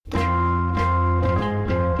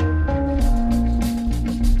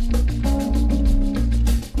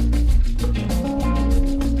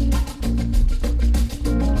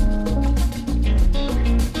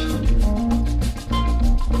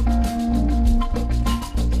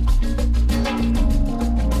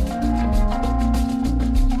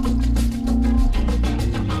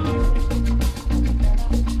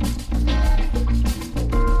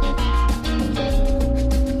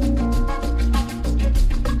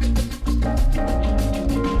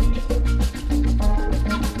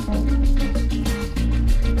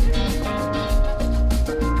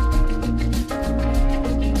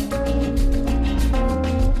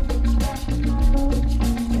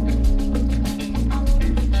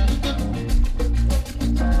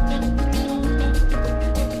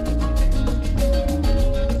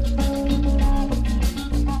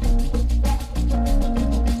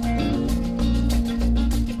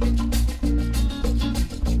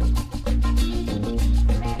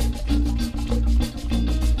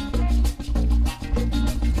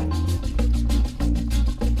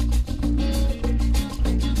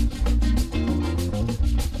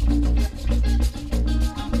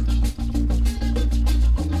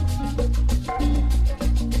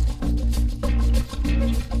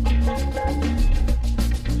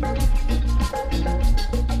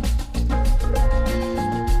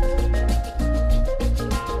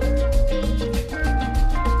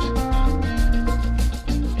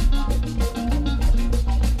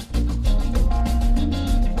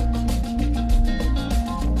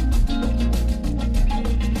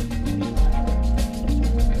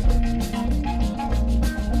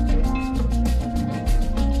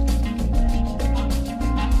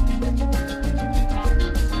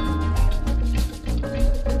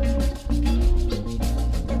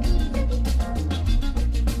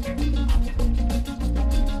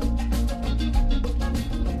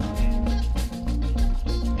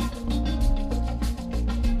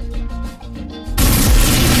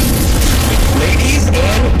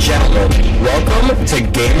gentlemen, welcome to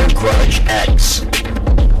Gamer Grudge X.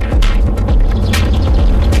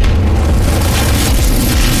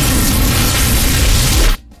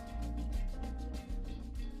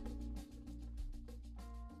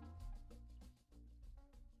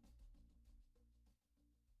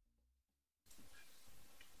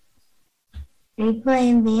 Are you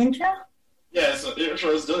playing the intro? Yeah, so the intro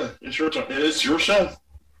is done. It's your turn. It's your show.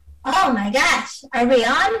 Oh my gosh. Are we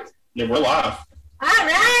on? Yeah, we're live. All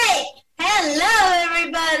right. Hello,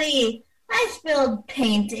 everybody. I spilled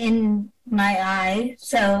paint in my eye,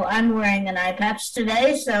 so I'm wearing an eye patch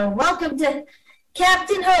today. So welcome to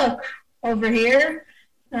Captain Hook over here.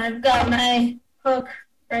 I've got my hook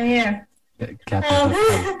right here. Captain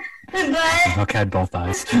Hook. But Hook had both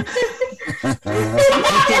eyes. no, this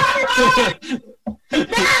is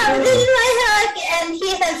my hook, and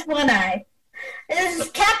he has one eye. This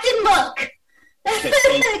is Captain Hook.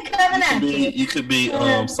 Coming at you. You could be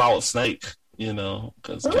Solid Snake,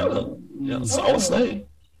 because Solid Snake.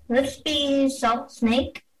 Let's be Salt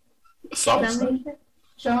Snake. Solid Snake.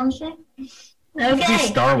 Solid Snake? Be Okay.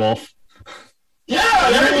 Star Wolf. Yeah,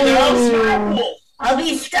 there you go. Star Wolf. I'll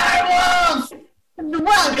be Star Wolf.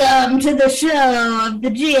 Welcome to the show of the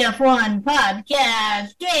GF1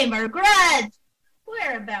 podcast, Gamer Grudge.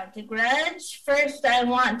 We're about to grudge. First, I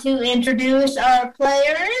want to introduce our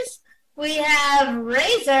players. We have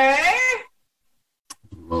Razor.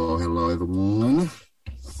 Hello, everyone.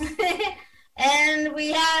 And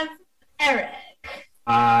we have Eric.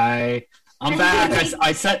 I'm back.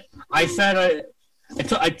 I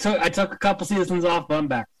took a couple seasons off, but I'm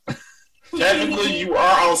back. Technically, you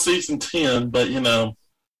are on season 10, but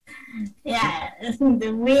Yeah,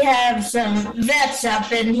 we have some vets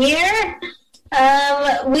up in here.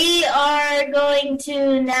 We are going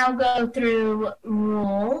to now go through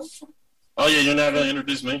rules. Oh, yeah, you're not going to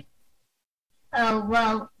introduce me? Oh,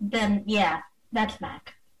 well, then, yeah, that's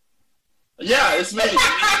Mac. Yeah, it's me.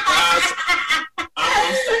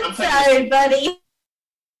 I'm Sorry, buddy.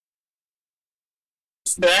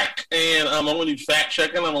 Stack, and I'm going to do fact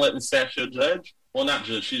checking. I'm going to let the staff show judge. Well, not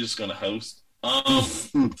judge. She's just going to host.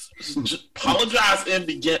 Apologize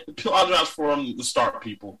from the start,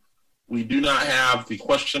 people. We do not have the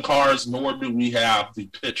question cards, nor do we have the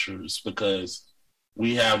pictures, because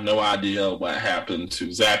we have no idea what happened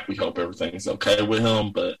to Zach. We hope everything's okay with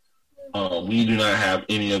him, but we do not have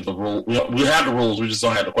any of the rules. We have the rules, we just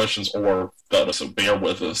don't have the questions or photos, so bear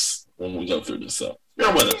with us when we go through this. So bear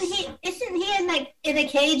with us. Isn't he in a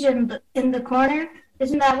cage in the corner?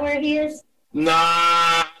 Isn't that where he is?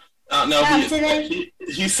 Nah. No,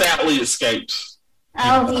 he sadly escaped.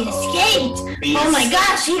 Oh, he escaped! Oh my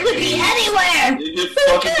gosh, he could be anywhere! He could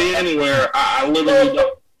fucking be anywhere. I literally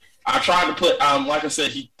don't. I tried to put, like I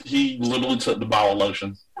said, he literally took the bottle of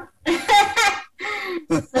lotion. Put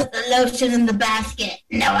the lotion in the basket.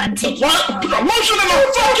 No, I'm taking What? Put the lotion in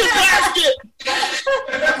the fucking basket!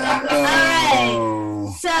 Alright,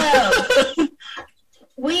 so,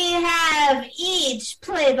 we have each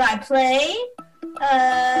play-by-play.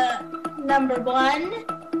 Number one,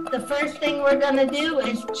 the first thing we're going to do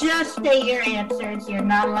is just state your answers. You're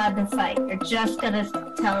not allowed to fight. You're just going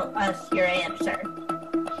to tell us your answer.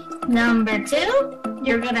 Number two,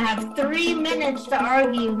 you're going to have 3 minutes to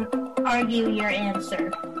argue your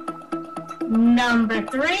answer. Number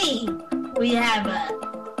three, we have a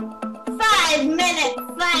 5-minute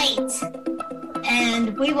fight.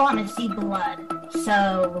 And we want to see blood.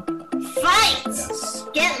 So, fight! Yes.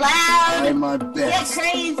 Get loud! Try my Get best.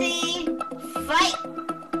 crazy! Fight!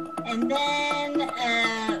 And then,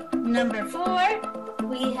 number 4,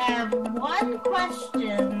 we have one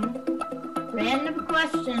question, random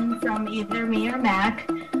question from either me or Mac,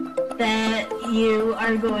 that you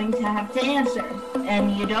are going to have to answer.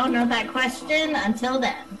 And you don't know that question until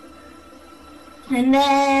then. And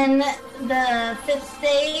then the 5th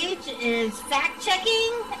stage is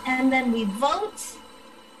fact-checking, and then we vote,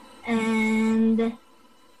 and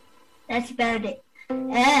that's about it.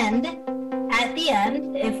 And at the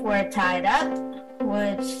end, if we're tied up,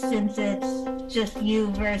 which since it's just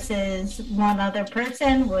you versus one other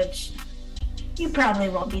person, which you probably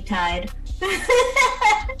won't be tied,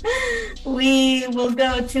 we will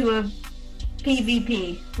go to a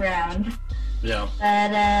PvP round. Yeah.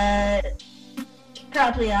 But,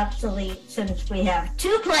 probably obsolete since we have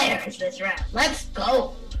 2 players this round. Let's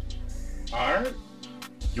go. Alright.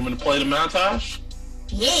 You want to play the montage?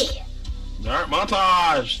 Yeah. Alright,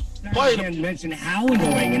 montage. Play can't mention how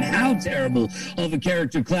annoying and how terrible of a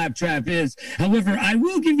character Claptrap is. However, I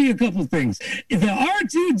will give you a couple things. The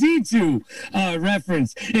R2-D2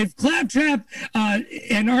 reference. If Claptrap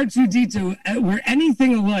and R2-D2 were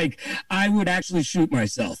anything alike, I would actually shoot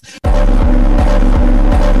myself.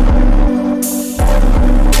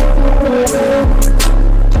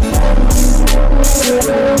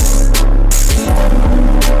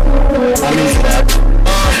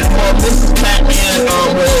 Well, this is Batman.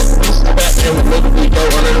 This is Batman would literally go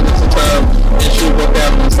under the tub and she would look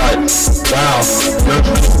down and it's like, wow, you're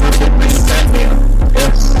trying to be Batman.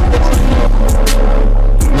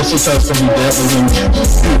 This is how somebody deadly and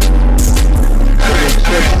Alright.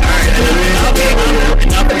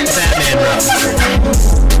 Enough of the Batman route.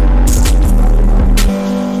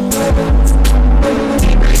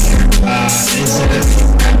 Is it a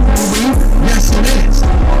movie? Yes, it is.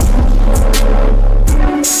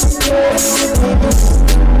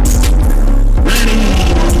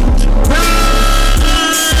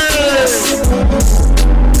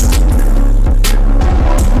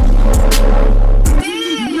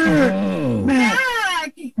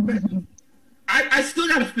 I still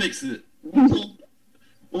gotta fix it.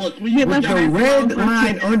 Look, But the red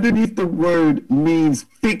line underneath the word means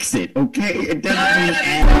fix it, okay? It doesn't mean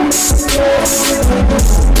add.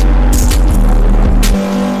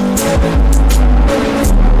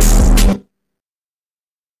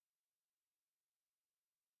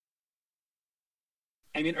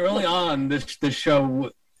 I mean, early on, this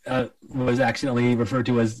show was accidentally referred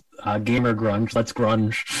to as Gamer Grunge. Let's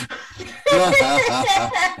grunge.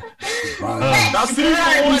 Now, season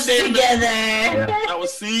one, David. Together. Yeah. That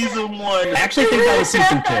was season one. I actually think that was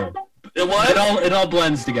season 2. It was? It all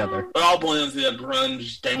blends together. It all blends, yeah.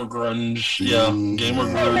 Grunge, gamer grunge, yeah. Gamer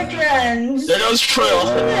grunge. Grunge. There goes Trill.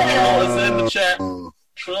 Trill is in the chat.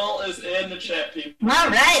 Trill is in the chat, people. All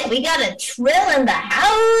right, we got a Trill in the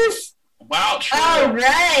house. Wow, Trill. All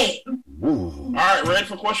right, All right, ready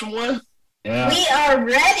for question 1? Yeah. we are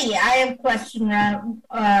ready. I have question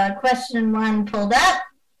 1 pulled up.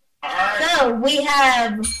 All right. So we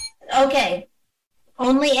have, okay,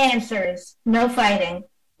 only answers, no fighting.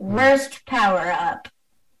 Worst power up.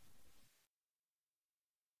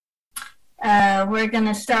 We're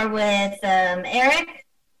gonna start with Eric.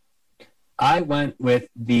 I went with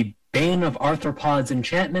the Bane of Arthropods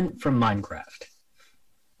enchantment from Minecraft.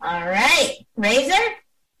 All right, Razor.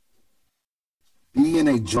 Being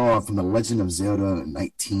a jar from The Legend of Zelda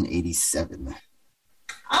 1987.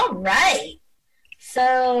 All right.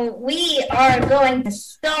 So we are going to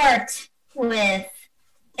start with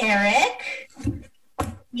Eric.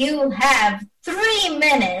 You have 3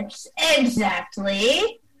 minutes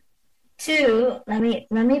exactly to let me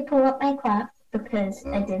pull up my clock because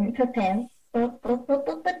I didn't prepare.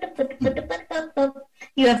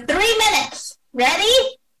 You have 3 minutes.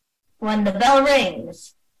 Ready? When the bell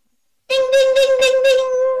rings. Ding ding ding ding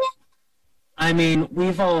ding. I mean,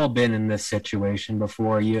 we've all been in this situation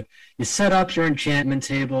before. You set up your enchantment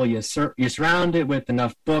table, you surround it with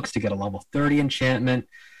enough books to get a level 30 enchantment.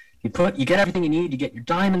 You get everything you need, you get your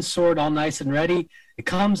diamond sword all nice and ready. It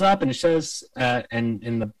comes up and it says, and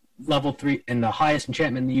in the level 3, in the highest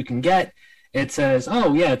enchantment that you can get, it says,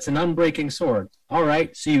 oh yeah, it's an unbreaking sword. All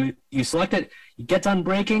right, so you select it, you get to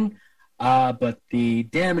unbreaking, but the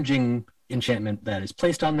damaging enchantment that is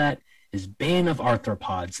placed on that is Bane of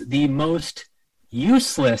Arthropods, the most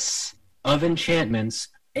useless of enchantments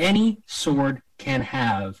any sword can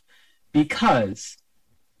have, because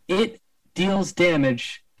it deals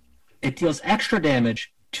damage. It deals extra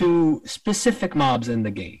damage to specific mobs in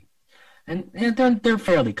the game, and they're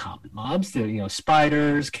fairly common mobs. They're,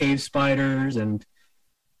 spiders, cave spiders, and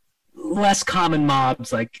less common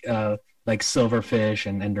mobs like silverfish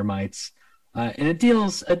and endermites. And it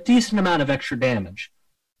deals a decent amount of extra damage.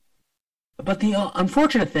 But the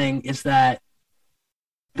unfortunate thing is that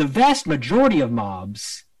for the vast majority of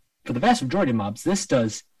mobs, this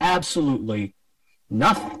does absolutely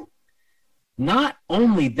nothing. Not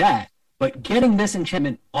only that, but getting this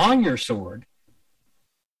enchantment on your sword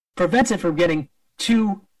prevents it from getting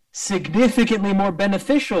 2 significantly more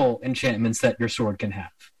beneficial enchantments that your sword can have.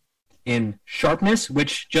 In Sharpness,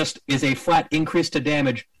 which just is a flat increase to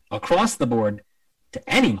damage across the board to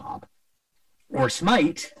any mob, or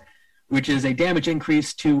Smite, which is a damage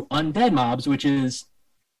increase to undead mobs, which is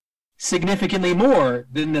significantly more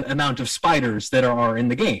than the amount of spiders that are in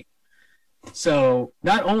the game. So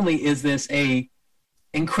not only is this a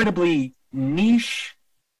incredibly niche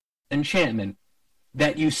enchantment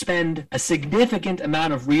that you spend a significant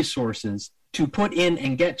amount of resources to put in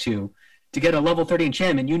and get to get a level 30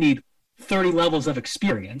 enchantment, you need 30 levels of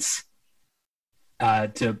experience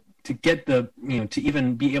to get the to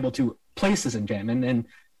even be able to place this enchantment, and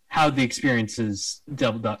how the experience is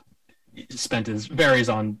spent varies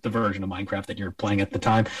on the version of Minecraft that you're playing at the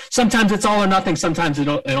time. Sometimes it's all or nothing. Sometimes it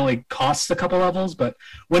only costs a couple levels. But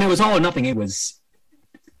when it was all or nothing, it was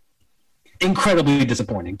incredibly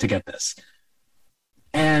disappointing to get this.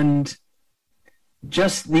 And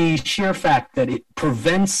just the sheer fact that it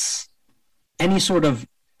prevents any sort of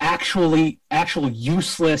actual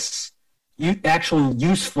useful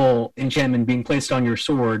enchantment being placed on your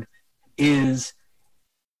sword is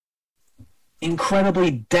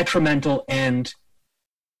incredibly detrimental and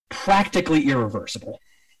practically irreversible.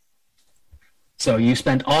 So you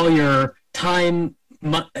spent all your time,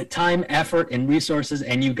 effort, and resources,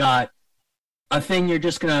 and you got a thing you're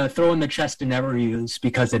just going to throw in the chest and never use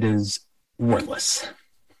because it is worthless.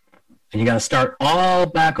 And you got to start all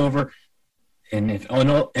back over in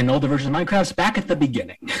older versions of Minecraft, back at the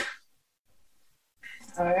beginning.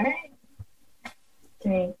 All right.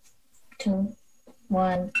 3, 2,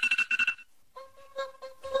 1.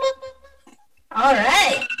 All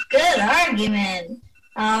right. Good argument.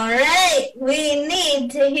 All right. We need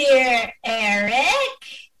to hear Eric.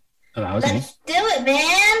 Oh, that was me. Let's do it,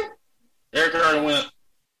 man. Eric already went.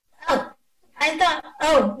 Oh, I thought.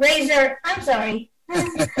 Oh, Razor. I'm sorry. I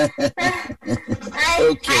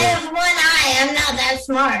have one eye. I'm not that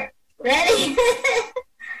smart. Ready?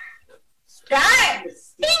 Start.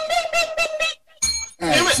 Bing, bing, bing, bing, bing.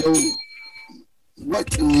 All right, so what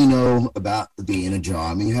do we know about the bee in a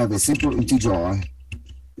jar? I mean, you have a simple empty jar.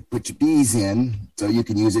 You put your bees in so you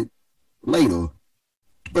can use it later.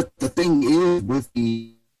 But the thing is with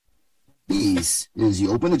the bees is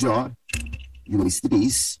you open the jar, you release the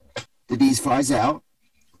bees flies out,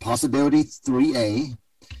 possibility 3A,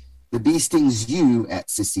 the bee stings you at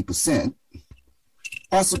 60%,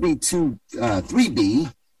 possibly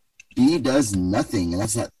 3B, B does nothing, and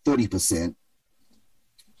that's at 30%,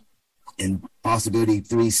 and possibility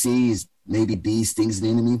 3C is maybe B stings an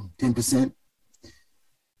enemy 10%.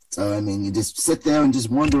 So, I mean, you just sit there and just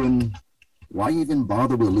wondering, why even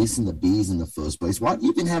bother releasing the bees in the first place? Why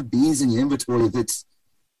even have bees in your inventory if it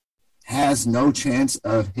has no chance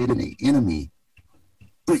of hitting an enemy?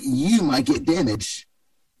 But you might get damage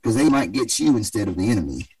because they might get you instead of the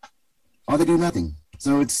enemy. Or they do nothing.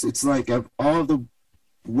 So it's like, of all the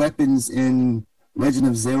weapons in Legend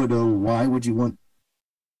of Zelda, why would you want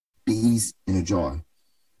bees in a jar?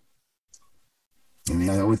 I mean,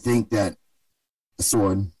 I would think that a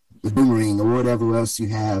sword, the boomerang, or whatever else you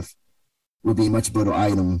have would be a much better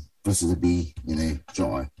item versus a bee in a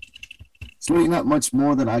jar. It's really not much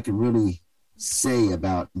more that I can really say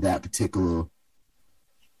about that particular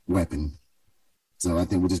weapon. So I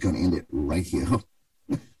think we're just going to end it right here.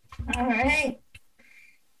 All right.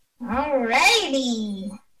 All righty.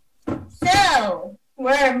 So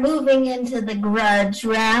we're moving into the grudge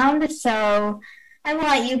round. So I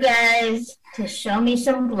want you guys to show me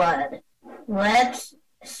some blood. Let's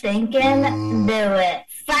stinking do it.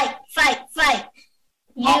 Fight, fight, fight.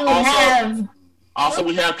 You have... Also,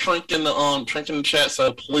 we have Trink in the chat,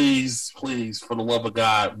 so please, for the love of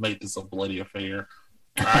God, make this a bloody affair.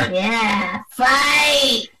 All right? Yeah,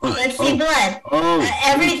 fight. Let's see blood.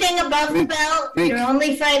 Everything above the belt. You're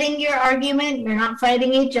only fighting your argument. You're not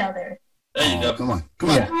fighting each other. There you go. Come on. All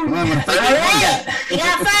right, you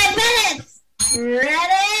got 5 minutes.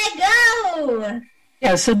 Ready, go.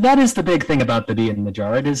 Yeah, so that is the big thing about the bee in the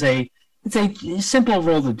jar. It's a simple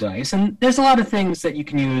roll of dice, and there's a lot of things that you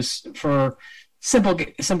can use for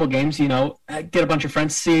simple games. You know, get a bunch of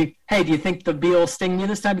friends to see, hey, do you think the bee will sting you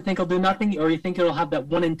this time? Do you think it'll do nothing, or you think it'll have that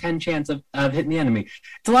 1 in 10 chance of hitting the enemy?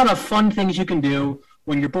 It's a lot of fun things you can do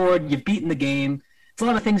when you're bored, you've beaten the game. It's a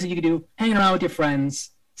lot of things that you can do hanging around with your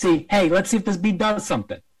friends. See, hey, let's see if this bee does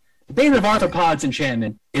something. The Bane of Arthropods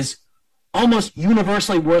enchantment is almost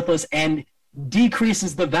universally worthless and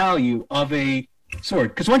decreases the value of a sword.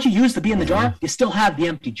 Because once you use the bee in the jar, you still have the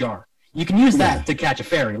empty jar. You can use that to catch a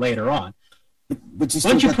fairy later on. But you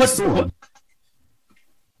still got the sword.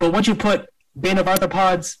 But once you put Bane of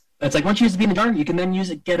Arthropods, it's like once you use the bee in the jar, you can then use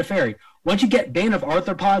it, get a fairy. Once you get Bane of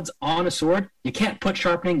Arthropods on a sword, you can't put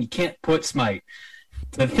Sharpening, you can't put Smite.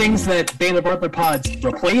 The things that Bane of Arthropods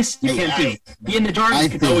replace, you can't do. Bee in the jar, you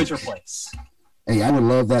can always replace. Hey, I would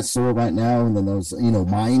love that sword right now, and then those,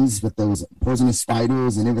 mines with those poisonous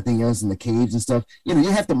spiders and everything else in the caves and stuff. You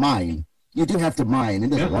have to mine. You do have to mine,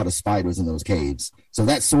 and there's a lot of spiders in those caves. So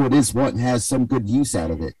that sword is what has some good use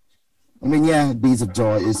out of it. I mean, yeah, Bees of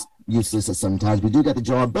Jar is useless at sometimes. We do got the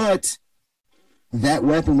jar, but that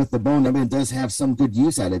weapon with the bone, it does have some good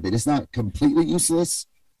use out of it. It's not completely useless,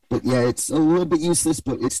 but yeah, it's a little bit useless,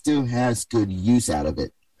 but it still has good use out of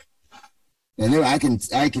it. And there, I can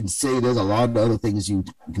say there's a lot of other things you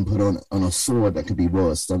can put on a sword that could be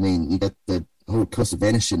worse. I mean, you got the whole Curse of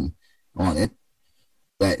Vanishing on it.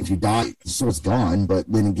 That if you die, the sword's gone.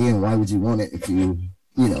 But then again, why would you want it if you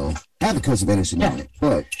have the Curse of Vanishing on it?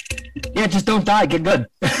 But yeah, just don't die. Get good.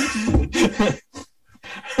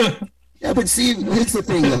 yeah, but see, here's the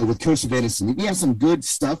thing though with Curse of Vanishing. If you have some good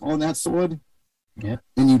stuff on that sword, yeah,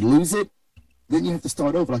 and you lose it, then you have to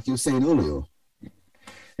start over, like you were saying earlier.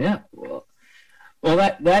 Yeah. Well,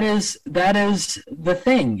 that is the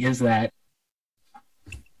thing, is that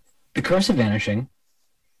the Curse of Vanishing,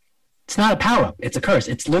 it's not a power up. It's a curse.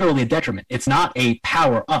 It's literally a detriment. It's not a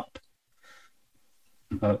power up.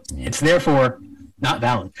 It's therefore not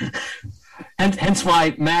valid. Hence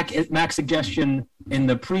why Mac's suggestion in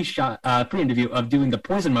the pre-interview of doing the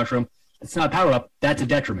poison mushroom, it's not a power up. That's a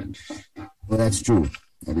detriment. Well, that's true.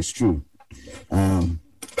 That is true.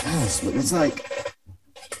 Gosh, but it's like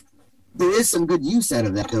there is some good use out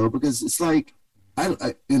of that though, because it's like I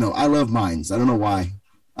love mines. I don't know why.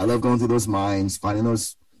 I love going through those mines, finding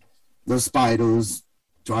those spiders,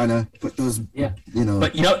 trying to put those. Yeah.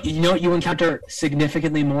 But you encounter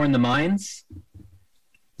significantly more in the mines.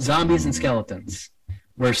 Zombies and skeletons,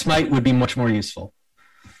 where Smite would be much more useful.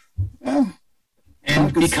 Yeah.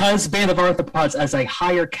 And because Band of Arthropods has a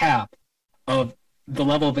higher cap of the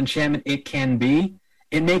level of enchantment it can be,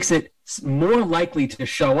 it makes it more likely to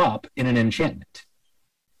show up in an enchantment.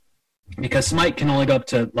 Because Smite can only go up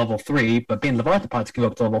to level 3, but Band of Arthropods can go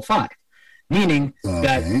up to level 5. Meaning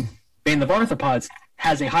that Band of Arthropods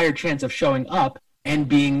has a higher chance of showing up and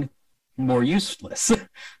being more useless.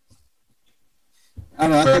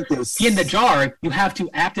 I think there's... Bee in the jar, you have to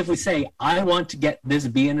actively say, I want to get this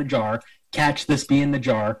bee in a jar, catch this bee in the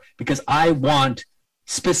jar, because I want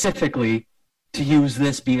specifically to use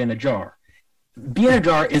this bee in a jar. Bee in a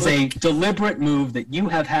jar is a deliberate move that you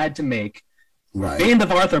have had to make. Right. Band of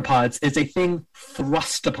Arthropods is a thing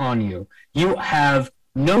thrust upon you. You have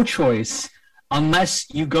no choice unless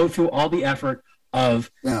you go through all the effort of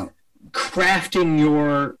crafting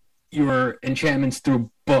your enchantments through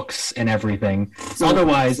books and everything.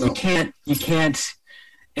 Otherwise, you can't,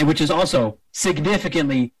 and which is also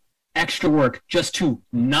significantly extra work just to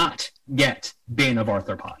not get Bane of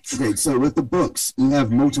Arthropods. Okay, so with the books, you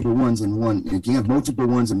have multiple ones in one. You can have multiple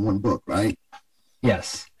ones in one book, right?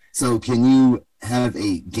 Yes. So can you have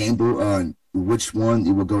a gamble on which one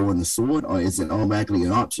you will go on the sword, or is it automatically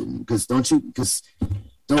an option? Because don't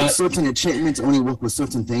certain enchantments only work with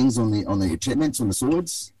certain things on the enchantments on the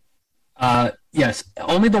swords? Yes,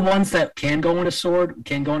 only the ones that can go on a sword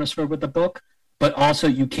with the book, but also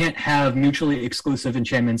you can't have mutually exclusive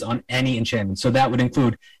enchantments on any enchantment. So that would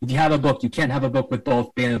include, if you have a book, you can't have a book with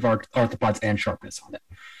both Bane of Arthropods and Sharpness on it.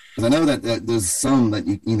 Because I know that there's some that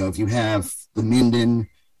if you have the Minden,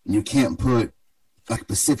 you can't put like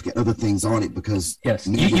specific other things on it because yes,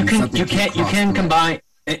 you can combine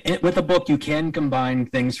with a book. You can combine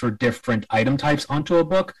things for different item types onto a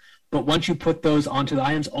book. But once you put those onto the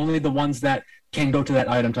items, only the ones that can go to that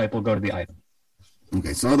item type will go to the item.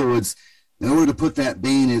 Okay, so in other words, in order to put that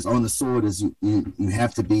Bane is on the sword, is you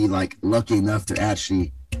have to be like lucky enough to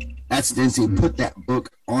actually accidentally put that book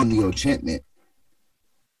on the enchantment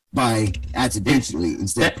by accidentally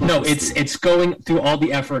instead. It's going through all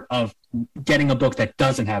the effort of getting a book that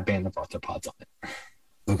doesn't have Band of Arthropods on it.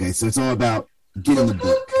 Okay, so it's all about getting the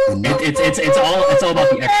book. It's all about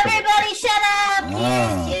the extra. Everybody, shut up!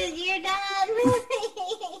 You're done.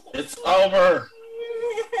 It's over.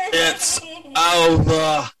 It's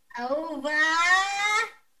over. Over.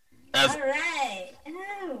 As, all right.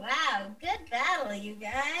 Oh, wow, good battle, you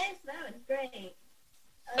guys. That was great.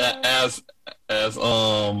 As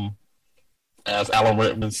Alan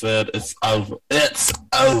Rickman said, it's over. It's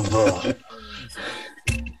over.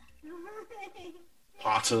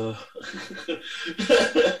 Potter.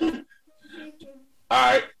 All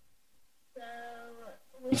right.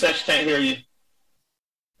 We actually can't hear you.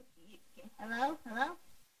 Hello?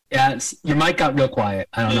 Yeah, your mic got real quiet.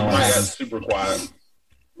 I don't know why. It got super quiet.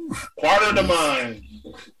 Quieter than mine.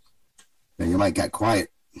 Yeah, your mic got quiet.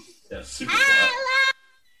 Yeah, super quiet.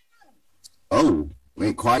 Oh,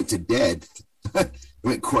 went quiet to dead. It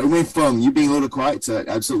went from you being a little quiet to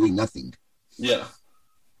absolutely nothing. Yeah.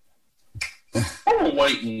 While we're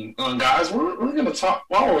waiting, guys, we're gonna talk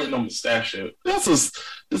while we're waiting on Mustachio. This is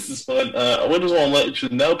fun. We just want to let you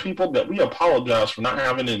know, people, that we apologize for not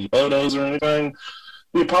having any photos or anything.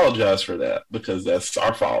 We apologize for that because that's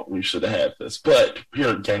our fault. We should have had this. But here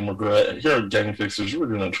at Game Fixers, we're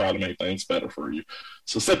gonna try to make things better for you.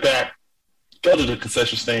 So sit back, go to the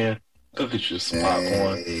concession stand, go get you some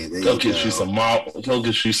popcorn, go get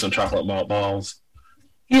you some chocolate malt balls.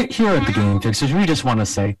 Here at the Game Fixers, we just want to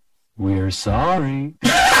say, we're sorry.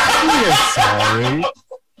 We're sorry.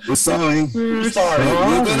 We're sorry. We're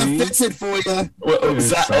We're gonna fix it for you. Well,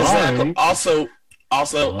 sorry. Also,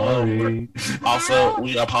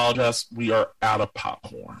 we apologize. We are out of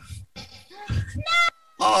popcorn.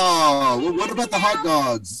 Oh, well, what about the hot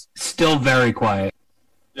dogs? Still very quiet.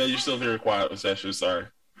 Yeah, you're still very quiet, Sasha. Sorry.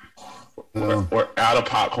 Oh. We're out of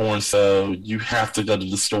popcorn, so you have to go to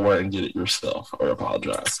the store and get it yourself. I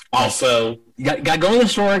apologize. Also, You got to go to the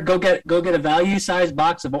store, go get a value-sized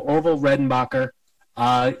box of Orville Redenbacher.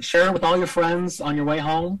 Share it with all your friends on your way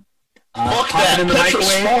home. fuck Pop that it in the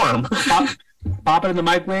Petrus microwave. Farm. Pop it in the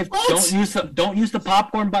microwave. What? Don't use the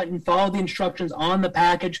popcorn button. Follow the instructions on the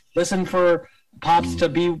package. Listen for pops to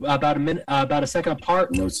be about a second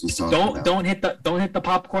apart. No, it's talking Don't hit the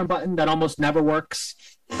popcorn button. That almost never works.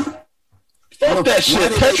 Fuck that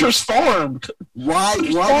shit. Petrus Farm. Why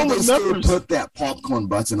Farm did they still remembers. put that popcorn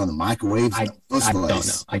button on the microwave in the first I don't know.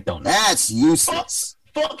 place? I don't know. That's useless.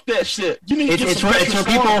 Fuck that shit. You need to get It's some for Petrus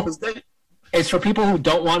people- Farm, 'cause they- It's for people who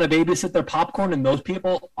don't want to babysit their popcorn, and those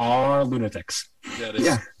people are lunatics.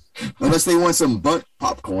 Yeah. Unless they want some butt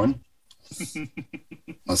popcorn.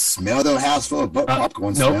 A smell their house full of butt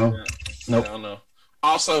popcorn nope. smell. Nope. I don't know.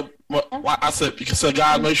 Also, like I said, so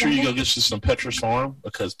guys, make sure you go get you some Petrus Farm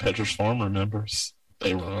because Petrus Farm remembers.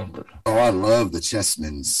 They remember. Oh, I love the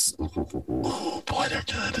Chessmans. Oh boy, they're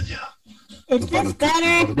good. Yeah. Is this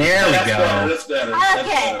better? There we go. That's better.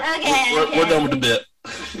 Okay. We're done with the bit.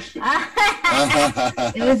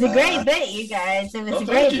 It was a great bit, you guys. It was a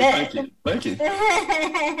great bit. Thank you.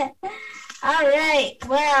 All right.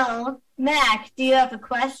 Well, Mac, do you have a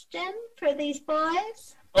question for these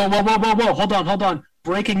boys? Oh, whoa. Hold on.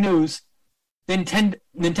 Breaking news.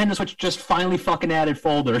 Nintendo Switch just finally fucking added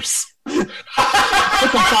folders. Took them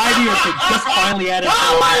 5 years, they just finally added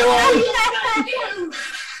folders.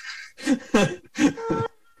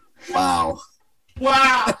 Wow.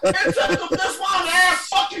 Wow. It took them this long to add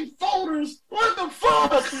fucking folders. What the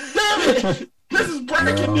fuck? Damn it. This is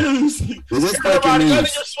breaking news. This is breaking Everybody, go to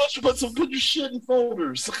news. your Switch and put your shit in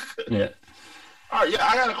folders. Yeah. All right, yeah,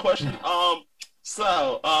 I got a question.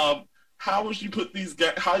 How would you put these?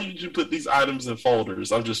 How did you put these items in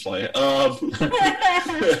folders? I'm just playing.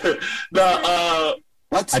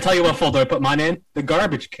 What? I tell you what folder I put mine in. The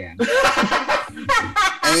garbage can. Hey,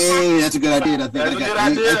 that's a good idea. I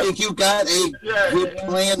think you got a Yeah, good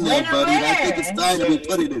plan there, buddy. I think it's time to be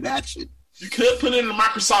put it in action. You could put it in the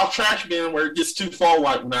Microsoft trash bin where it gets too full.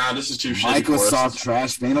 Like, nah, this is too shitty for us. Microsoft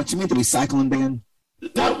trash bin. Don't you mean the recycling bin?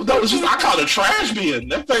 That was just I called it a trash bin.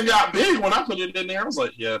 That thing got big when I put it in there. I was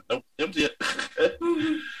like, yeah, nope, empty it. I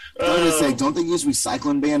was gonna say, don't they use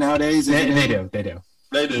recycling bin nowadays? They do. They do.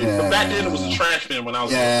 Yeah. But back then it was a trash bin when I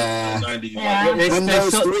was Yeah. in the 90s. Yeah. Like,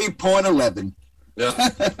 Windows 3.11. yeah.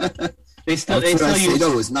 They still use.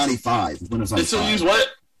 No, it's 95. Windows They still 95. use what?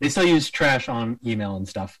 They still use trash on email and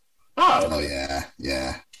stuff. Oh yeah.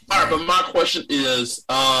 All right, but my question is,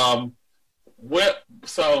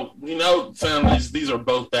 so we know these are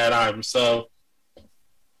both bad items. So,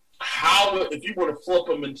 if you were to flip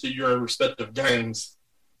them into your respective games,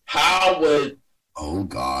 how would Oh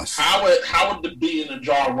gosh. how would the bee in a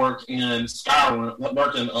jar work in Skyrim?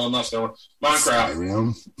 Work in not Skyrim, Minecraft.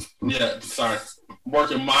 Skyrim. Yeah, sorry,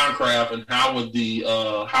 work in Minecraft, and how would the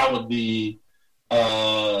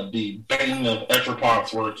bane of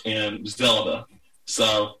Electropods work in Zelda?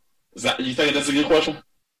 So, you think that's a good question?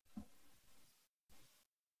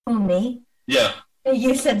 Oh, me? Yeah.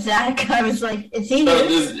 You said Zach. I was like, is he No,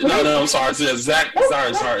 here? I'm sorry. Zach.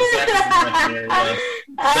 Sorry. Zach is imaginary.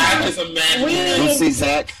 Zach is imaginary. Don't see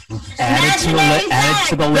Zach. Add it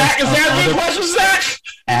to the list. Zach, is that a good question, Zach?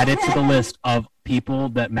 Add it to the list of people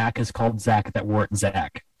that Mac has called Zach that weren't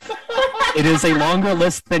Zach. It is a longer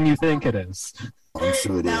list than you think it is. I'm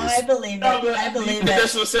sure it is. No, I believe it. I believe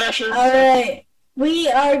This it. is a session. All right. We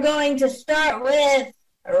are going to start with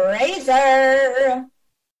Razor.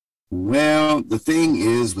 Well, the thing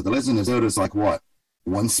is, with The Legend of Zelda, it's like what?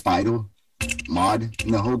 One spider mod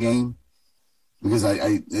in the whole game? Because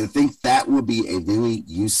I think that would be a very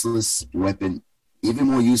useless weapon, even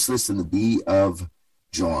more useless than the Bee of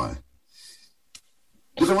Joy.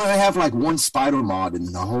 Because I want to have like one spider mod in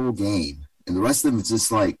the whole game, and the rest of them is just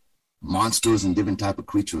like monsters and different type of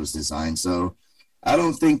creatures designed. So I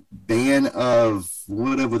don't think Ban of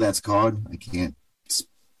whatever that's called, I can't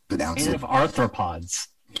pronounce Bane it. of arthropods.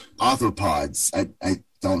 Arthropods, I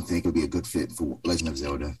don't think it would be a good fit for Legend of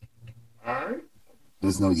Zelda. All right.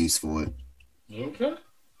 There's no use for it. Okay.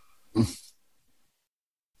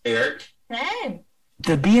 Eric. Hey.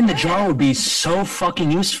 the bee in the jar would be so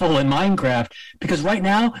fucking useful in Minecraft because right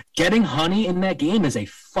now, getting honey in that game is a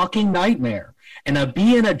fucking nightmare. And a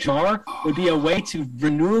bee in a jar would be a way to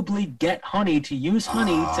renewably get honey, to use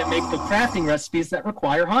honey to make the crafting recipes that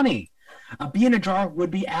require honey. A bee in a jar would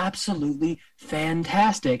be absolutely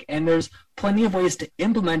fantastic, and there's plenty of ways to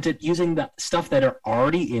implement it using the stuff that are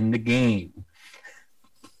already in the game.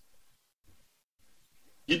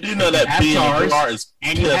 You do know that bee in a jar is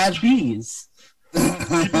and pissed. you have bees.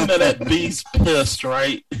 You do know that bee's pissed,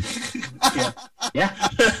 right? Yeah.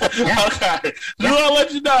 Okay. I'll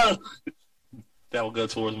let you know. That will go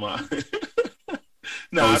towards mine.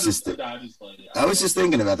 No, I was just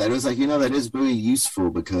thinking about that. It was like, that is very useful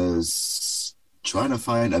because trying to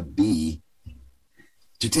find a bee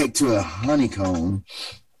to take to a honeycomb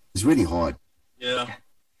is really hard. Yeah.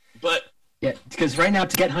 But yeah, because right now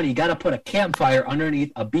to get honey, you got to put a campfire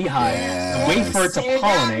underneath a beehive and wait for it to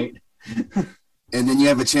pollinate. And then you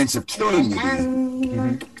have a chance of killing the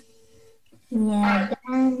bee.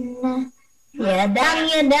 You're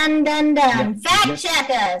done. Fact check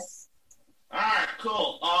us. All right,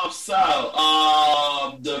 cool.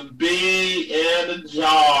 The bee in the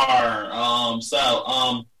jar.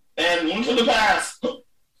 And Link to the Past.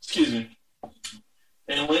 Excuse me.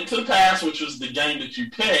 And Link to the Past, which was the game that you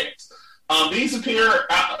picked. Bees appear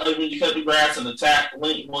when you cut the grass and attack.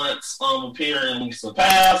 Link once appear in Link to the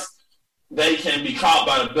Past. They can be caught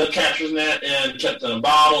by the bug catcher's net and kept in a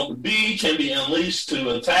bottle. The bee can be unleashed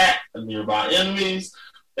to attack nearby enemies,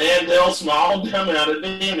 and deal small amount of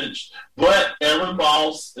damage. But every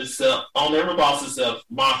boss except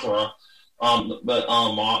Mothra, I don't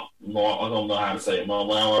know how to say it,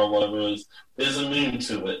 Mothra or whatever it is immune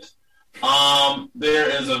to it. There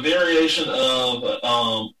is a variation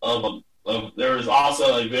there is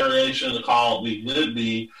also a variation called the Good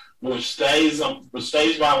Bee, which stays by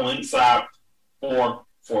Link's side for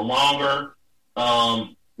longer.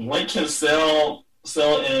 Link can sell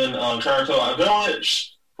in Karatoa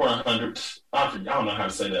Village for 100. I don't know how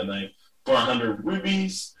to say that name. For 100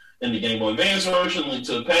 rubies in the Game Boy Advance version. Link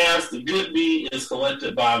to the Past. The Good Bee is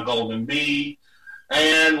collected by a Golden Bee,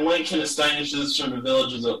 and Link can extinguish this from the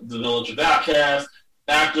village of Outcast.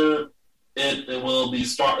 After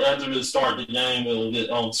after it start the game, it'll get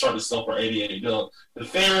start to sell for 88 gold. The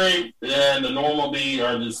fairy and the normal bee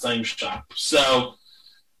are in the same shop. So,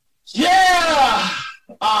 yeah,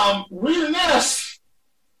 reading this,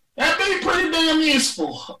 that'd be pretty damn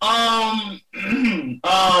useful.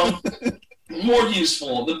 More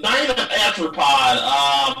useful. The Bane of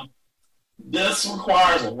Arthropod. This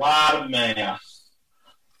requires a lot of math.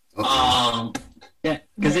 Yeah,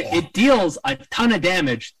 because it deals a ton of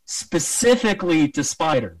damage specifically to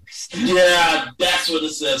spiders. Yeah, that's what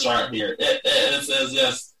it says right here. It says,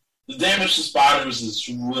 yes, the damage to spiders is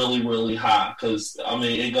really, really high because,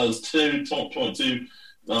 it goes 2.2.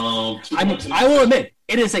 I will admit,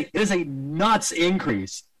 it is a nuts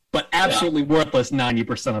increase, but absolutely worthless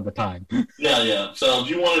 90% of the time. Yeah. So if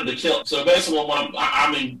you wanted to kill... So basically,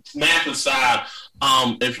 math aside,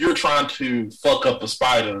 if you're trying to fuck up a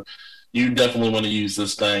spider... You definitely want to use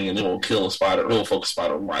this thing, and it will kill a spider. It will fuck a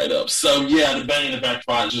spider right up. So, yeah, the Bane of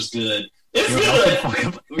Arthropod is just good. It's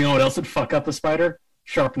good. You know what else would fuck up a spider?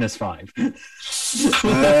 Sharpness 5.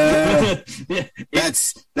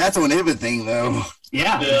 That's on everything, though.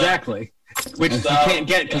 Yeah, exactly. Which you can't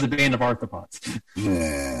get because of Bane of Arthropods.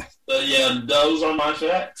 Yeah. So, yeah, those are my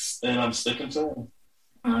facts, and I'm sticking to them.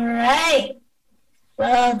 All right.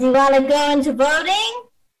 Well, do you want to go into voting?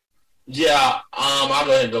 Yeah, I'll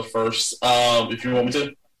go ahead and go first. If you want me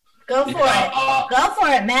to. Go for it. Go for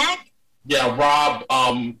it, Mac. Yeah, Rob,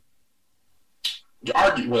 you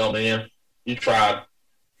argued well, man. You tried.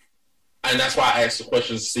 And that's why I asked the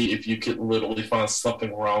question to see if you could literally find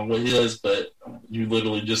something wrong with his, but you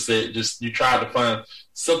literally just said, you tried to find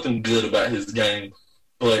something good about his game,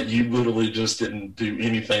 but you literally just didn't do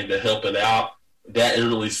anything to help it out. That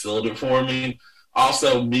really sealed it for me.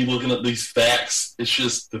 Also, me looking at these facts, it's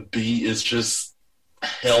just the bee is just a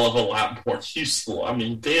hell of a lot more useful.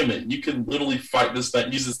 Damn it, you can literally fight this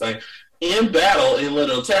thing, use this thing in battle and let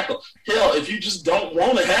it attack. Hell, if you just don't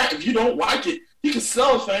want to if you don't like it, you can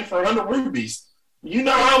sell a thing for 100 rubies. You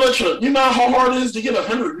know how hard it is to get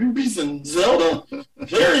 100 rubies in Zelda?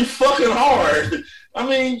 Very fucking hard. If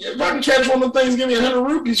I can catch one of the things, give me 100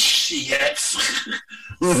 rubies, shit. So,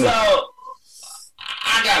 I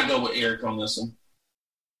gotta go with Eric on this one.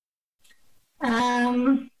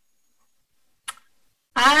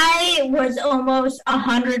 I I was almost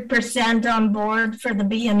 100% on board for the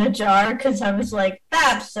bee in a jar because I was like,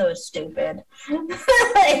 that's so stupid.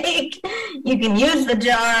 Like, you can use the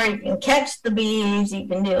jar, you can catch the bees, you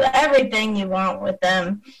can do everything you want with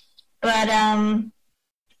them. But I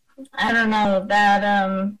don't know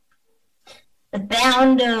about the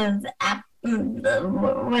bound of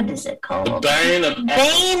what is it called? The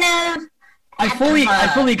Bane of I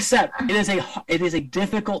fully accept it is a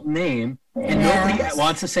difficult name, and nobody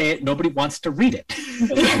wants to say it. Nobody wants to read it.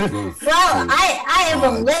 Well, I have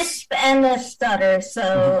a lisp and a stutter,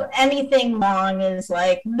 so anything long is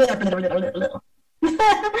like. It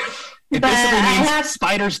basically means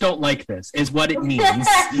spiders don't like this, is what it means.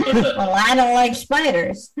 Well, I don't like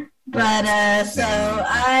spiders, but so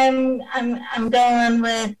I'm going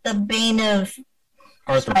with the Bane of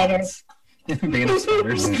Spiders. Bane of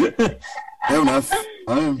spiders. Fair enough.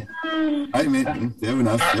 I admit, fair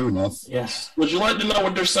enough. Yes. Would you like to know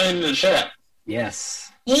what they're saying in the chat?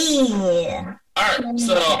 Yes. Yeah. All right.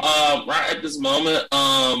 So right at this moment,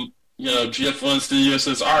 GF1 Studio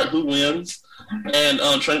says, "All right, who wins?" And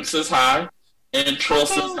Trent says hi, and Trill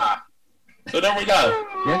says hi. So there we go.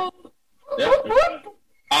 Yeah.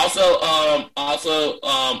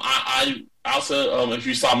 Also, if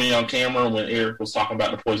you saw me on camera when Eric was talking about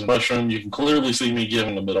the poison mushroom, you can clearly see me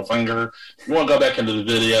giving the middle finger. If you want to go back into the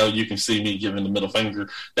video, you can see me giving the middle finger.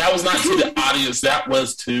 That was not to the audience. That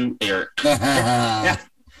was to Eric. Yeah.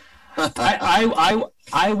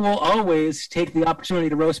 I will always take the opportunity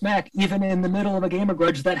to roast Mac, even in the middle of a Gamer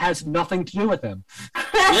Grudge that has nothing to do with him. Yeah,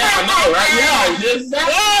 I know, right?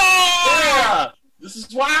 Yeah. This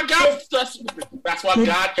is why I got. That's why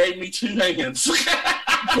God gave me two hands.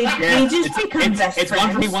 It's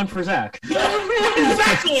one for me, one for Zach.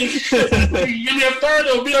 Exactly. Give me a third.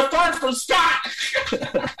 It'll be a third for Scott.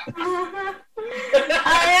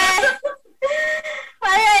 All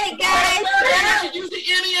right, guys. I should use the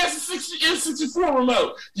NES N64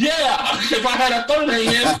 remote. Yeah, if I had a third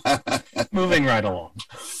hand. Moving right along.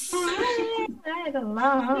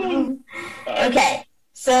 Okay,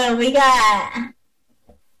 so we got.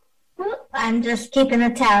 I'm just keeping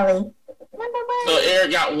a tally. So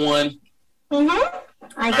Eric got one.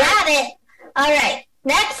 I got it. All right.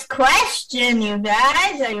 Next question, you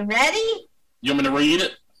guys. Are you ready? You want me to read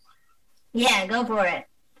it? Yeah, go for it.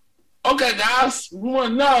 Okay, guys. We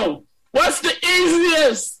want to know, what's the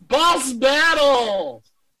easiest boss battle?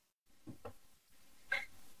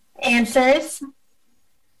 Answers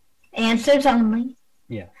only.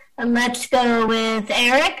 Yeah. And let's go with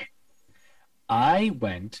Eric. I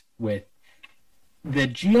went with the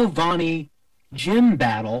Giovanni gym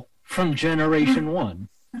battle from Generation 1.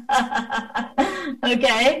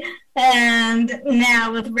 Okay. And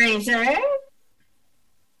now with Razor.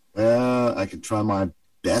 I could try my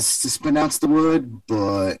best to pronounce the word,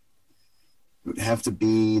 but it would have to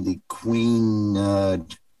be the Queen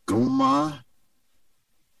Goma.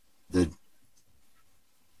 Did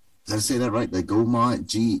I say that right? The Goma,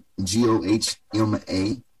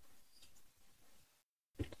 Gohma.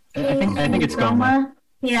 I think it's Goma.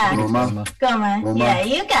 Yeah. Goma. Yeah,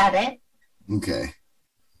 you got it. Okay.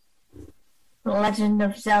 Legend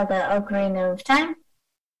of Zelda Ocarina of Time.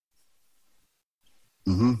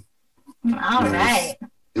 All right.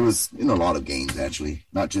 It was in a lot of games, actually,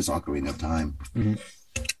 not just Ocarina of Time.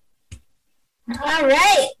 All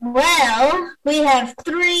right. Well, we have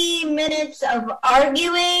 3 minutes of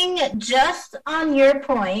arguing just on your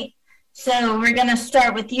point. So we're going to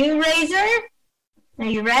start with you, Razor. Are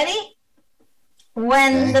you ready?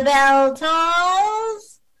 When the bell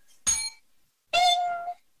tolls. Ding!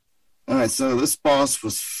 All right, so this boss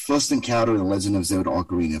was first encountered in Legend of Zelda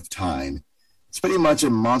Ocarina of Time. It's pretty much a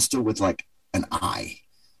monster with, like, an eye.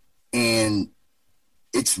 And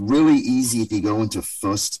it's really easy if you go into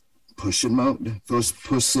first person mode. The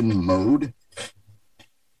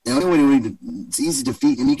only way it's easy to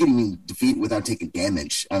defeat, and you can even defeat without taking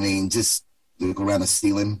damage. I mean, just look around the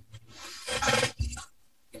ceiling.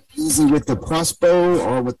 Easy with the crossbow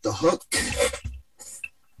or with the hook.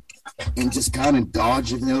 And just kind of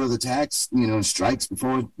dodge if the attacks, strikes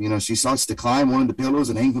before, she starts to climb one of the pillars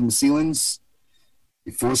and hang from the ceilings.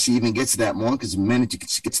 Before she even gets to that one, because the minute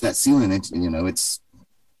she gets to that ceiling, it's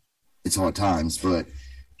hard times. But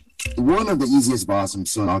one of the easiest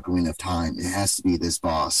bosses in Ocarina of Time, it has to be this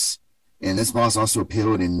boss. And this boss also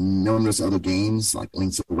appeared in numerous other games, like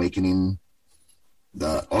Link's Awakening,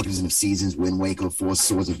 the Ocarina of Seasons, Wind Waker, Four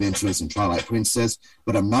Swords Adventures, and Twilight Princess.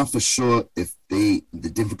 But I'm not for sure if the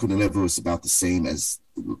difficulty level is about the same as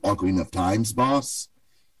Ocarina of Time's boss.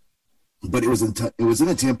 But it was in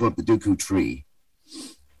the Temple of the Dooku Tree.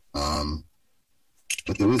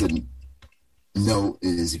 But there was a note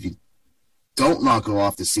is if you don't knock her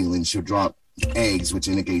off the ceiling, she'll drop eggs, which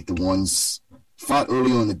indicate the ones fought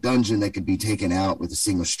earlier in the dungeon that could be taken out with a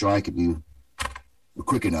single strike if you were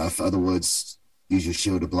quick enough. In other words, use your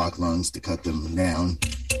shield to block lungs to cut them down.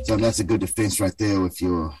 So that's a good defense right there. If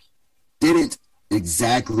you didn't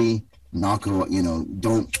exactly knock her,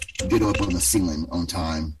 don't get up on the ceiling on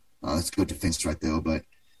time. That's a good defense right there. But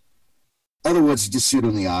in other words, just shoot her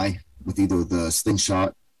in the eye with either the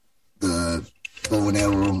slingshot, the bow and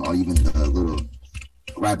arrow, or even the little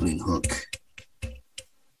grappling hook.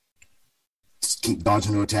 Just keep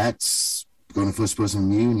dodging her attacks, going to first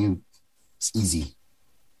person view, and it's easy.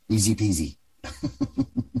 Easy peasy.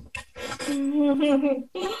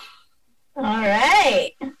 All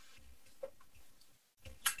right.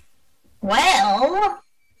 Well,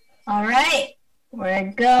 all right.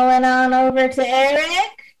 We're going on over to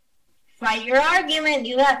Eric. Fight your argument.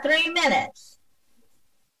 You got 3 minutes.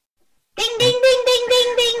 Ding, ding, ding, ding,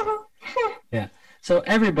 ding, ding. Yeah. So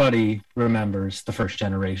everybody remembers the first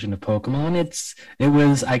generation of Pokemon. It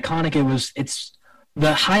was iconic. It's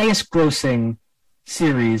the highest grossing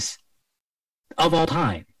series of all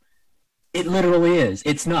time. It literally is.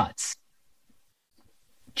 It's nuts.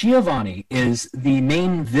 Giovanni is the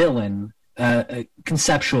main villain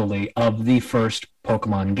conceptually of the first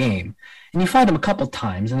Pokemon game. And you fight him a couple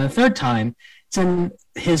times, and the third time it's in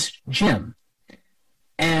his gym.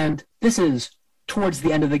 And this is towards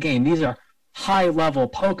the end of the game. These are high-level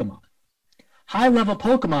Pokemon. High-level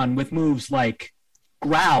Pokemon with moves like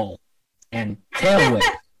Growl and Tail Whip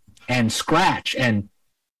and Scratch and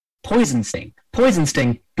Poison Sting. Poison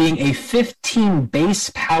Sting being a 15 base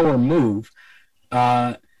power move. He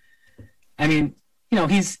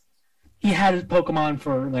had Pokemon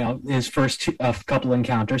for his first couple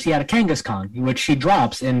encounters. He had a Kangaskhan, which he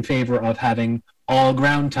drops in favor of having all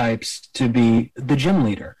ground types to be the gym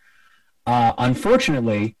leader.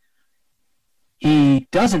 Unfortunately, he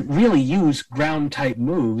doesn't really use ground type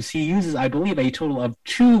moves. He uses, I believe, a total of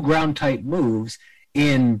 2 ground type moves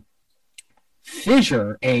in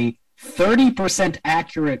Fissure, a 30%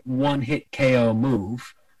 accurate one-hit KO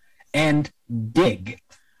move, and Dig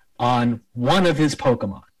on one of his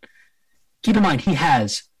Pokemon. Keep in mind, he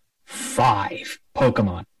has 5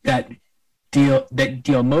 Pokemon that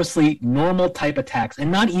deal mostly normal type attacks,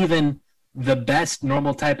 and not even the best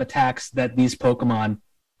normal type attacks that these Pokemon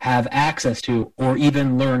have access to or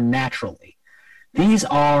even learn naturally. These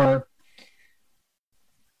are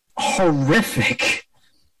horrific,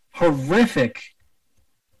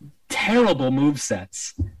 terrible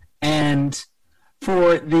movesets. And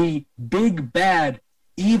for the big, bad,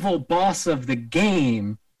 evil boss of the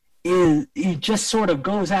game, he just sort of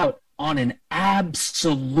goes out on an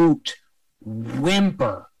absolute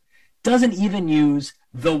whimper. Doesn't even use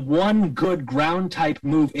the one good ground type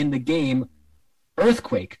move in the game,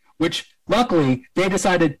 Earthquake, which luckily they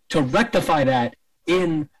decided to rectify that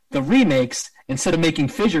in the remakes. Instead of making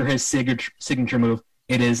Fissure his signature move,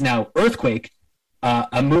 it is now Earthquake,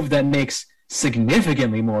 a move that makes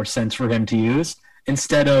significantly more sense for him to use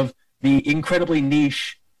instead of the incredibly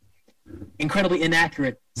niche, incredibly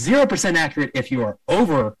inaccurate, 0% accurate if you are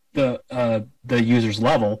over the user's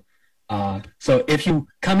level. So if you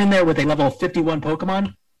come in there with a level 51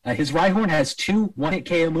 Pokemon, his Rhyhorn has 2 one-hit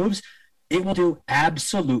KO moves. It will do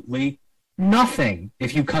absolutely nothing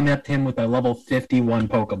if you come up to him with a level 51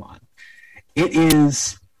 Pokemon. It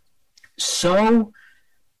is so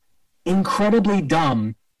incredibly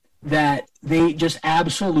dumb that they just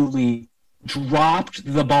absolutely dropped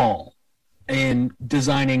the ball in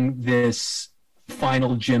designing this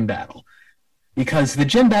final gym battle. Because the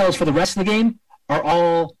gym battles for the rest of the game are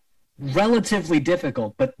all relatively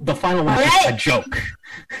difficult, but the final one is just a joke.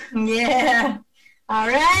 Yeah. All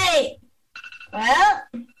right. Well,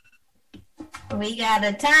 we got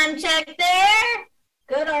a time check there.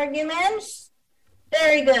 Good arguments.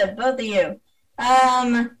 Very good, both of you.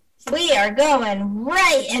 We are going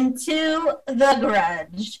right into the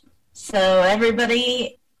grudge. So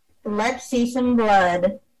everybody, let's see some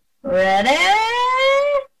blood. Ready?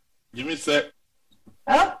 Give me a sec.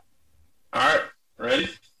 Oh. All right. Ready?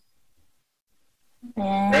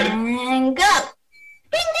 And go.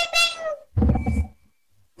 Ding, ding, ding.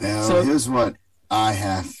 Well, here's what I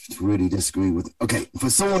have to really disagree with. Okay, for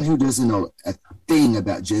someone who doesn't know a thing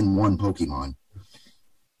about Gen 1 Pokemon,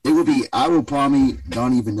 it would be, I will probably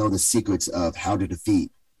not even know the secrets of how to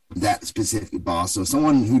defeat that specific boss. So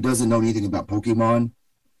someone who doesn't know anything about Pokemon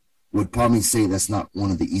would probably say that's not one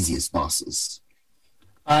of the easiest bosses.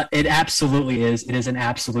 It absolutely is. It is an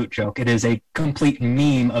absolute joke. It is a complete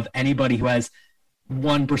meme of anybody who has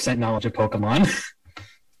 1% knowledge of Pokemon.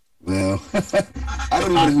 Well, I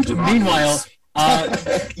don't even know who Giovanni Meanwhile, is.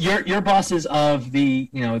 your boss is of the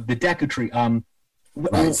Deku Tree.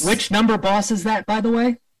 Right. Which number boss is that, by the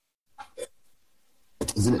way?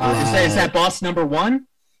 Is That boss number 1?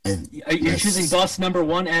 You're yes. choosing boss number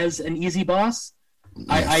 1 as an easy boss?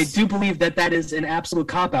 Yes. I do believe that is an absolute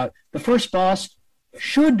cop-out. The first boss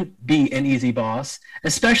should be an easy boss,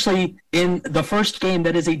 especially in the first game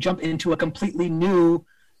that is a jump into a completely new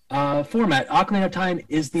format. Ocarina of Time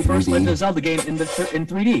is the first 3D. Legend of Zelda game in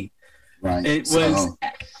 3D. Right. It was,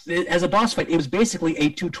 as a boss fight, it was basically a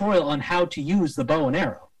tutorial on how to use the bow and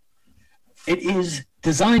arrow. It is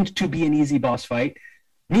designed to be an easy boss fight.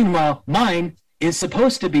 Meanwhile, mine is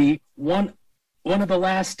supposed to be one of the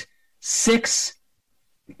last six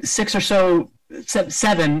or so,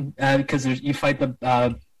 7, because you fight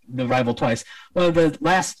the rival twice. One of the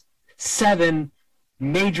last 7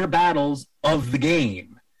 major battles of the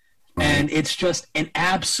game, and it's just an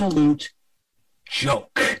absolute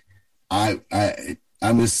joke.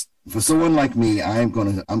 I'm just, for someone like me, I'm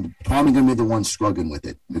probably gonna be the one struggling with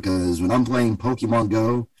it, because when I'm playing Pokemon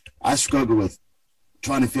Go, I struggle with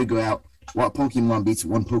trying to figure out what Pokemon beats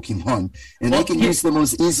one Pokemon, and they can use the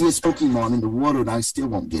most easiest Pokemon in the world, and I still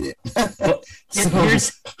won't get it. Well,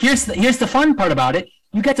 here's the fun part about it.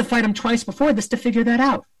 You get to fight them twice before this to figure that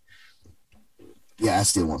out. Yeah, I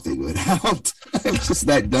still won't figure it out. I'm just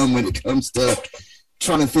that dumb when it comes to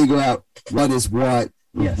trying to figure out what is what.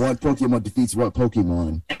 Yes. What Pokemon defeats what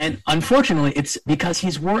Pokemon. And unfortunately, it's because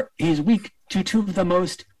he's weak to 2 of the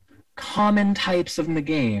most common types in the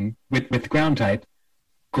game with ground type,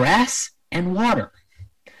 grass and water.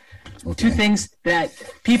 Okay. 2 things that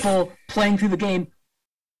people playing through the game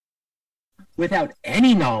without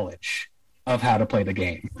any knowledge of how to play the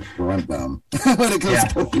game. Well, I'm dumb. When it comes to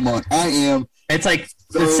Pokemon, I am. It's like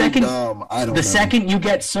so the second dumb. I don't know. second you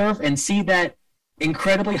get Surf and see that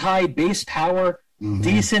incredibly high base power,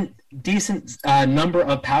 decent number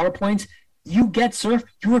of power points, you get Surf.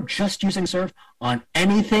 You are just using Surf on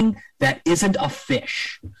anything that isn't a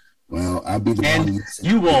fish. Well, I'll be the And one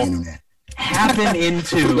you will the internet. happen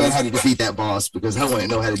into Figure out how to defeat that boss, because I want to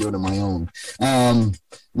know how to do it on my own. I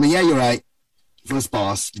mean, yeah, you're right. First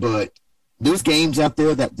boss, but there's games out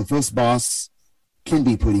there that the first boss can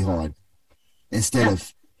be pretty hard instead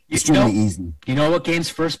of extremely easy. You know what game's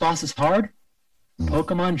first boss is hard?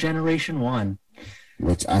 Pokemon Generation 1.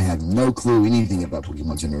 Which I have no clue anything about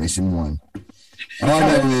Pokemon Generation 1. All I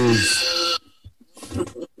know is...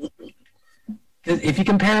 If you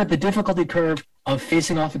compare the difficulty curve of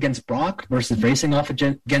facing off against Brock versus facing off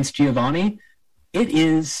against Giovanni, it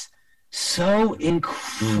is so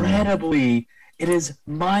incredibly... It is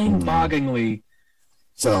mind-bogglingly...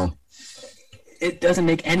 So... It doesn't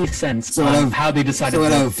make any sense how they decided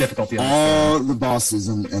the difficulty on all the bosses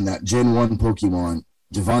in that Gen 1 Pokemon,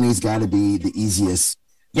 Giovanni's got to be the easiest.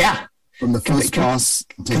 Yeah. From the first boss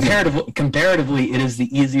to comparatively, it is the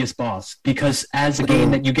easiest boss, because as a game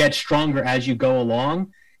that you get stronger as you go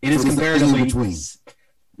along, it is comparatively...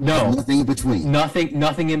 Nothing in between.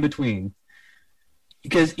 Nothing in between.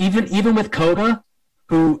 Because even with Koga,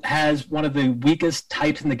 who has one of the weakest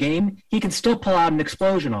types in the game, he can still pull out an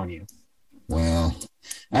explosion on you. Well,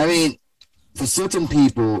 I mean, for certain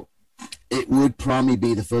people, it would probably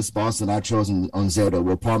be the first boss that I've chosen on Zelda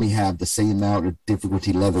will probably have the same amount of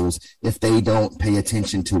difficulty levels if they don't pay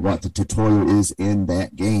attention to what the tutorial is in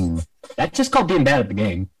that game. That's just called being bad at the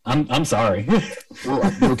game. I'm sorry.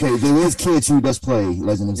 Well, okay, there is kids who just play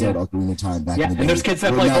Legend of Zelda Ocarina of Time back in the day. And there's kids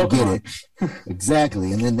that play Pokemon.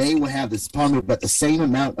 Exactly, and then they will have this problem, but the same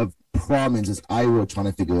amount of problems as I will trying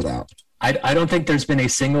to figure it out. I don't think there's been a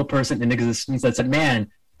single person in existence that said,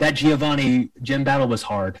 man, that Giovanni gym battle was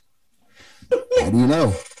hard. How do you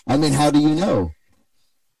know? I mean, how do you know?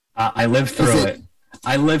 I lived through it.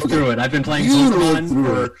 I lived through it. I've been playing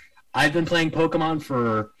Pokemon I've been playing Pokemon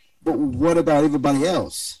for... But what about everybody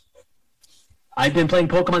else? I've been playing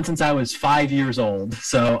Pokemon since I was 5 years old,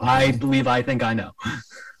 so I think I know.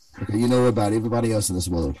 Okay, you know about everybody else in this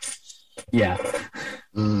world. Yeah.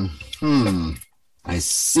 I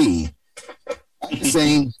see. I'm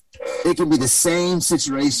saying it can be the same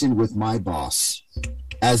situation with my boss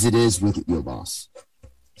as it is with your boss.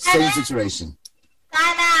 Same situation.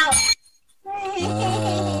 Time out.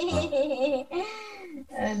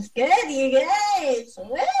 That's good, you guys.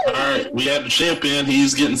 Woo. All right, we have the champion.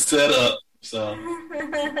 He's getting set up, so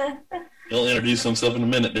he'll introduce himself in a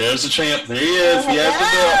minute. There's the champ. There he is. He has the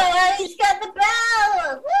belt. Oh, he's got the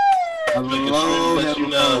belt.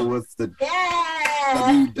 Hello, with the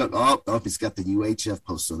Yeah. he's got the UHF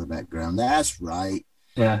poster in the background. That's right.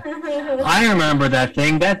 Yeah. I remember that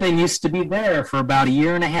thing. That thing used to be there for about a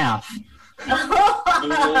year and a half. Do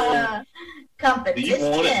Competition. you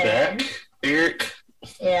want it back, Eric?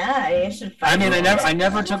 Yeah, you should fight. I mean, I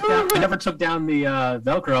never took down the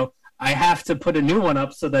Velcro. I have to put a new one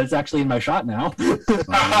up so that it's actually in my shot now.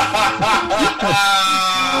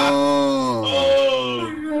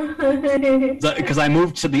 Because I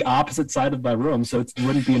moved to the opposite side of my room, so it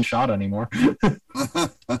wouldn't be in shot anymore.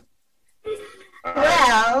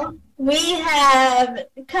 Well, we have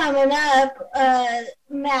coming up.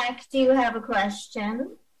 Mac, do you have a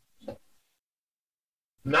question?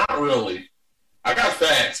 Not really. I got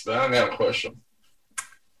facts, but I don't got a question.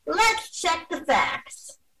 Let's check the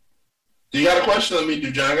facts. Do you got a question? Let me do.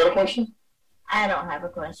 John got a question? I don't have a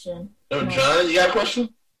question. No, John, you got a question?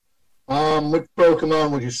 Which Pokemon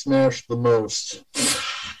would you smash the most?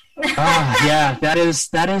 Yeah, that is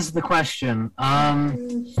the question.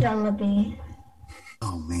 Celebi.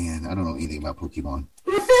 Oh man, I don't know anything about Pokemon.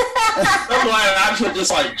 I'm glad I took this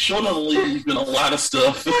like children leave and a lot of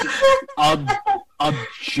stuff.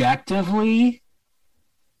 Objectively,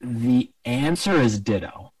 the answer is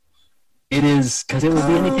Ditto. It is because it would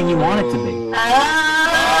be anything you want it to be.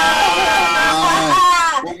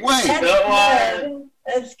 Well, wait.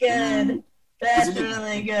 That's good. That's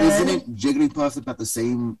really good. Isn't Jigglypuff about the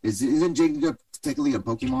same? Isn't Jigglypuff technically a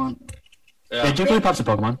Pokemon? Yeah, Jigglypuff's a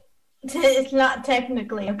Pokemon. It's not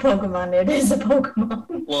technically a Pokemon. It is a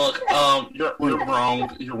Pokemon. Look, you're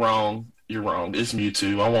wrong. You're wrong. It's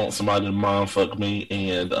Mewtwo. I want somebody to mind fuck me,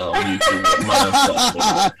 and Mewtwo will mind fuck me.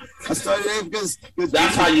 I started there because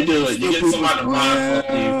that's how you do it. You get somebody to mind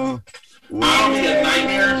fuck you. I don't need a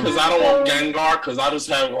nightmare because I don't want Gengar because I just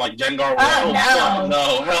have like Gengar. Hell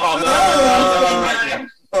no.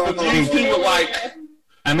 Mewtwo would like.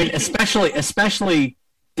 I mean, especially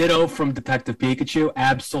Ditto from Detective Pikachu.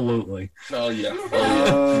 Absolutely. Oh yeah.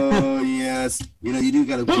 Oh yes. You know you do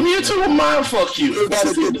got a. But Mewtwo will mind fuck you. You got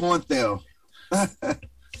a good point though.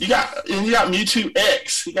 You got Mewtwo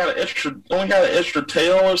X. He got only got an extra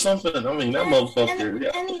tail or something. I mean that motherfucker.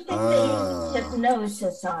 Anything that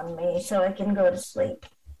hypnosis on me so I can go to sleep.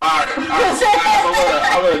 All right.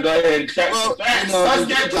 I'm gonna go ahead and check the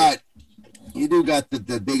facts. You do got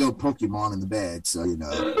the big old Pokemon in the bag, so you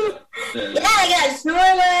know. Yeah, I got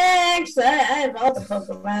Snorlax. I have all the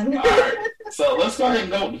Pokemon. All right. So let's go ahead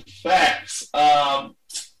and go with the facts.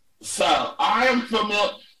 So I am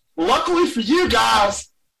familiar. Luckily for you guys,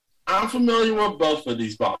 I'm familiar with both of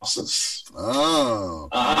these bosses. Oh.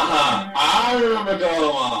 I remember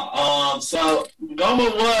Goma. So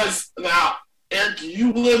Goma was now, Eric.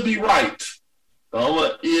 You would be right.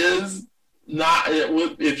 Goma is not.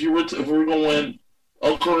 If we're going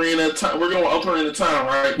Ocarina Time, we're going Ocarina Time,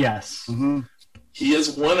 right? Yes. Mm-hmm. He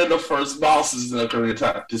is one of the first bosses in Ocarina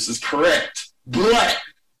Time. This is correct. But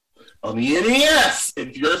on the NES,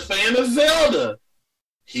 if you're a fan of Zelda,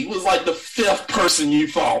 he was like the fifth person you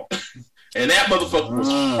fought, and that motherfucker was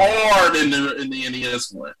hard in the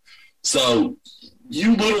NES one. So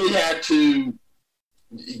you literally had to.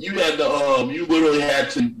 You literally had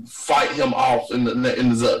to fight him off in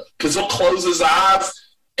the because he'll close his eyes,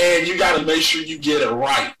 and you got to make sure you get it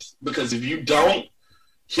right because if you don't,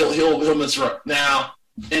 he'll misrep. Now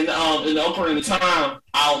in Ocarina of Time,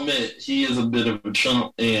 I'll admit he is a bit of a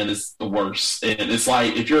chump, and it's the worst. And it's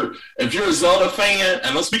like if you're a Zelda fan,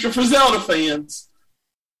 and I'm speaking for Zelda fans.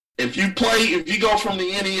 If you go from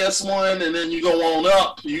the NES one and then you go on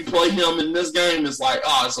up, you play him in this game, it's like,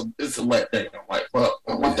 it's a letdown. Like, what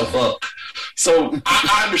the fuck? So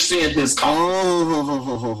I understand his comment.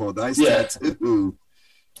 Oh, nice tattoo.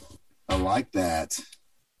 I like that.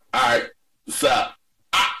 All right, so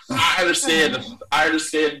I understand. I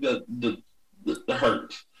understand the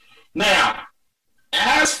hurt. Now,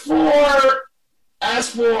 as for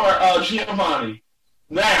Giovanni,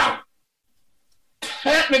 now.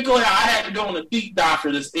 Technically, I had to go on a deep dive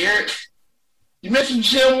for this, Eric. You mentioned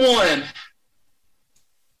Gen 1.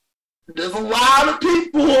 There's a lot of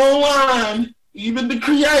people online, even the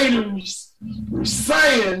creators, were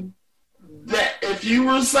saying that if you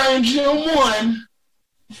were saying Gen 1,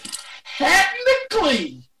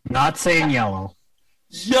 technically... Not saying yellow.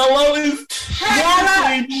 Yellow is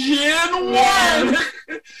technically Gen 1.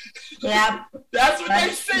 Yeah, that's what they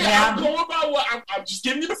say. Yeah. I'm going by what I'm just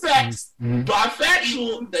giving you the facts. Mm-hmm. By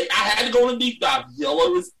factual, I had to go on a deep dive.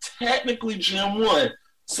 Yellow is technically Gen 1.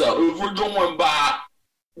 So if we're going by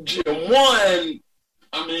Gen 1,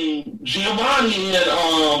 I mean Giovanni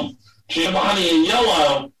and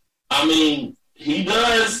Yellow. I mean he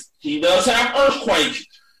does have Earthquake,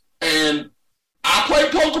 and I play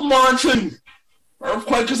Pokemon too.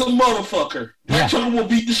 Earthquake is a motherfucker. That chunk will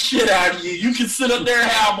beat the shit out of you. You can sit up there and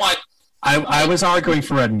have like. I was arguing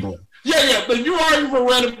for red and blue. Yeah, but you arguing for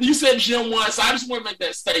red and blue. You said Gen 1, so I just want to make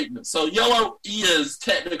that statement. So yellow is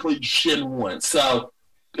technically Gen 1. So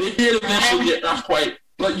It did eventually get Earthquake,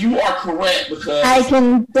 but you are correct because I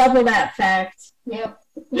can double that fact. Yep.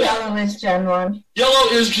 Yeah. Yellow is Gen 1.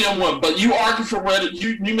 Yellow is Gen 1, but you argue for red.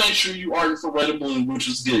 You make sure you argue for red and blue, which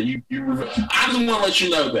is good. I just want to let you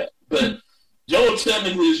know that. But yellow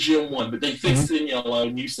technically is Gen 1, but they fixed it in yellow,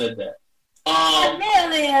 and you said that.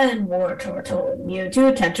 Chameleon, War Turtle,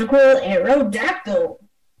 Mewtwo, Tentacle, Aerodactyl.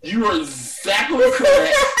 You are exactly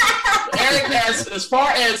correct. Eric has, as far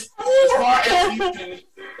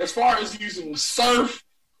as using Surf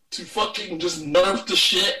to fucking just nerf the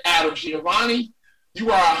shit out of Giovanni, you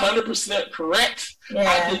are 100% correct. Yeah.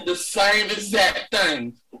 I did the same exact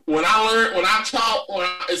thing.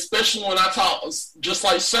 Especially when I taught just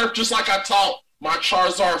like Surf, just like I taught my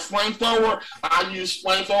Charizard Flamethrower, I used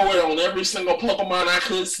Flamethrower on every single Pokemon I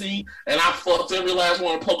could see, and I fucked every last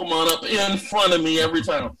one of Pokemon up in front of me every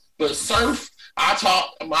time. But Surf, I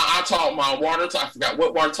taught my water type. I forgot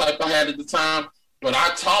what water type I had at the time, but I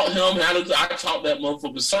taught him I taught that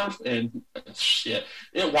motherfucker Surf, and shit,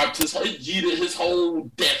 it yeeted his whole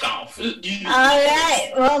deck off. All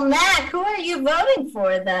right, well, Mac, who are you voting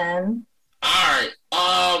for then? All right,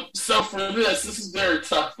 so for this is very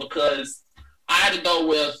tough because I had to go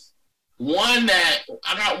with one that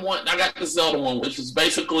I got the Zelda one, which is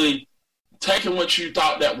basically taking what you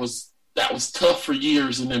thought that was tough for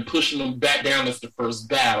years and then pushing them back down as the first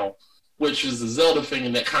battle, which is the Zelda thing,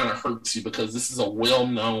 and that kind of hurts you because this is a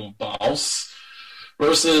well-known boss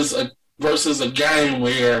versus a game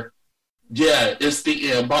where, yeah, it's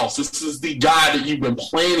the end boss. This is the guy that you've been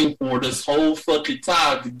planning for this whole fucking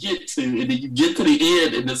time to get to, and then you get to the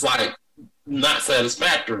end and it's like not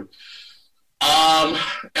satisfactory. And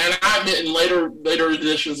I admit in later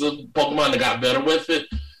editions of Pokemon that got better with it.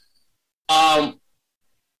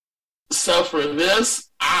 So for this,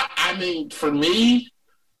 I mean, for me,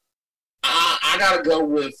 I gotta go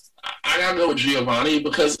with Giovanni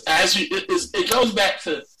because it goes back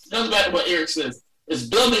to what Eric says. It's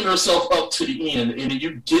building yourself up to the end, and then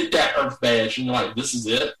you get that Earth badge, and you're like, "This is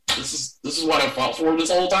it. This is what I fought for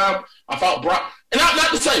this whole time." I fought Brock, and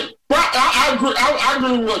not to say Brock. I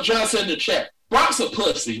agree with what John said in the chat. Brock's a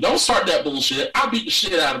pussy. Don't start that bullshit. I beat the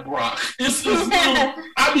shit out of Brock.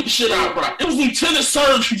 I beat the shit out of Brock. It was Lieutenant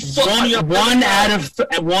Surge who fucked me up. One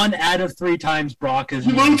out of 3 times Brock is.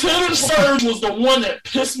 Lieutenant Surge was the one that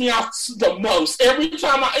pissed me off the most. Every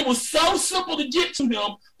time it was so simple to get to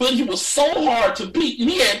him, but he was so hard to beat, and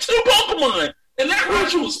he had 2 Pokemon. And that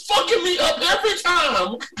region was fucking me up every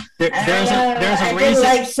time. There's a reason.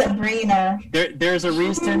 I like Sabrina. There's a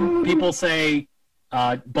reason people say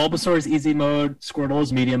Bulbasaur's easy mode,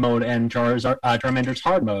 Squirtle's medium mode, and Charmander's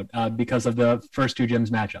hard mode because of the first 2 gyms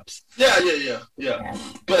matchups. Yeah.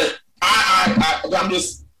 But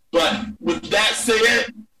but with that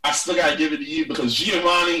said, I still gotta give it to you because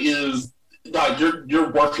Giovanni is like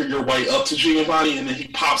you're working your way up to Giovanni, and then he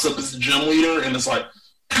pops up as the gym leader, and it's like,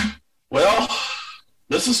 well,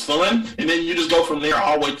 this is fun, and then you just go from there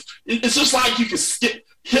all the way. It's just like you can skip.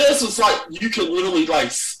 His is like you can literally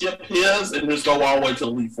like skip his and just go all the way to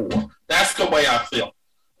Elite 4. That's the way I feel,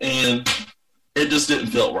 and it just didn't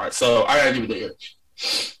feel right. So I gotta give it to Eric.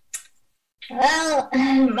 Well,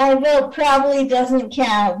 my vote probably doesn't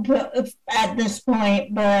count at this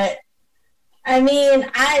point, but I mean,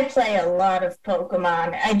 I play a lot of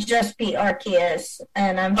Pokemon. I just beat Arceus,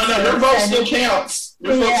 and I'm. Oh no, your vote still counts.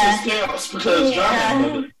 Your vote still counts because John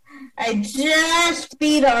did it. I just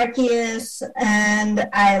beat Arceus, and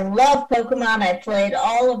I love Pokemon. I played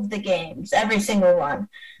all of the games, every single one.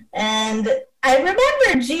 And I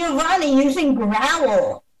remember Giovanni using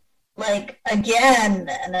Growl, like, again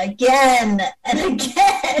and again and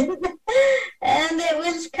again. And it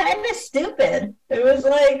was kind of stupid. It was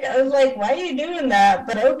like, I was like, why are you doing that?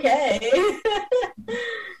 But okay.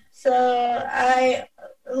 So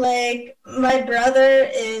my brother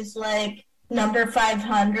is, like, number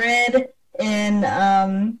 500 in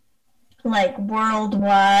like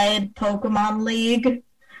worldwide Pokemon League,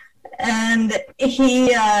 and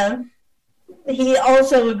he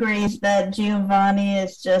also agrees that Giovanni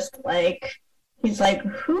is just like, he's like,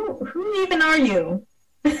 who even are you?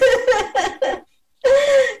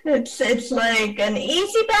 It's like an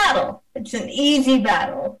easy battle. It's an easy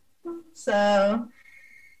battle. So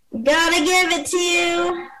gotta give it to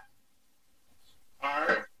you. All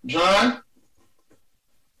right, John.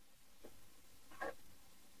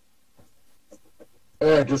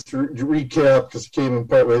 Just to recap, because it came in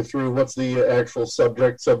partway through, what's the actual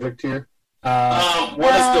subject here?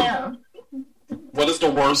 What is the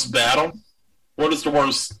worst battle? What is the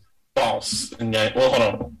worst boss in game? Well, hold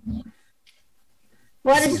on.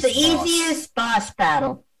 What is the easiest boss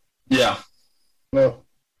battle? Yeah. No.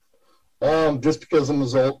 Just because I'm a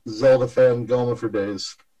Zelda fan, going for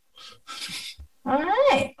days. All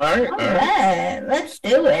right. All right. Let's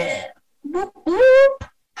do it. Boop, boop.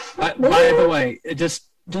 By the way, just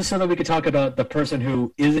so that we could talk about the person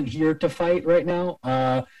who isn't here to fight right now,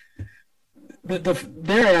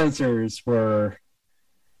 their answers were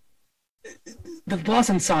the boss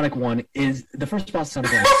in Sonic 1 is the first boss in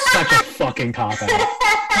Sonic 1 is such a fucking cop out.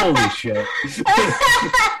 Holy shit.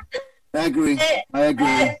 I agree.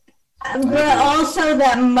 But also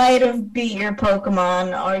that might have beat your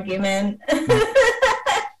Pokemon argument.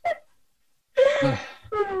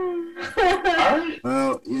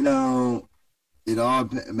 Well, it all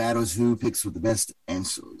matters who picks with the best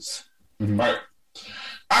answers. Mm-hmm. All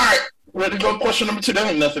right. Ready to go? Question number 2. There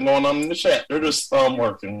ain't nothing going on in the chat. They're just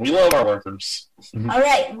working. We love our workers. Mm-hmm. All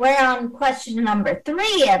right. We're on question number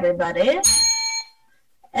 3, everybody.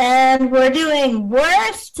 And we're doing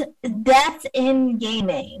worst death in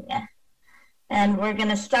gaming. And we're going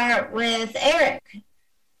to start with Eric.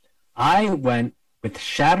 I went with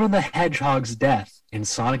Shadow the Hedgehog's death in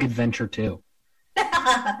Sonic Adventure 2.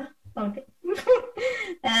 Okay.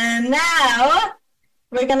 And now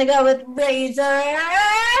we're going to go with Razor.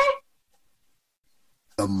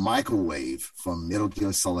 The microwave from Metal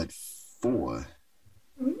Gear Solid 4.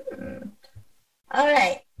 All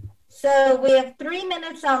right. So we have 3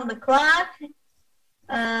 minutes on the clock.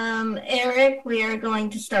 Eric, we are going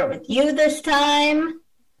to start with you this time.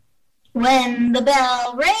 When the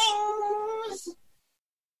bell rings.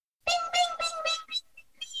 Bing, bing, bing, bing, bing,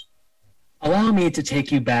 bing. Allow me to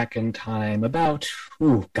take you back in time about,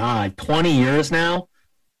 20 years now.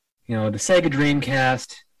 The Sega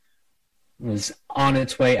Dreamcast was on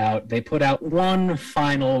its way out. They put out one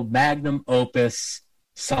final magnum opus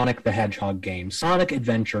Sonic the Hedgehog game, Sonic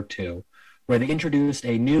Adventure 2, where they introduced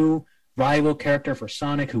a new rival character for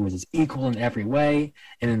Sonic who was his equal in every way.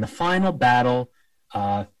 And in the final battle,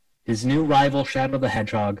 his new rival, Shadow the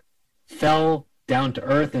Hedgehog, fell down to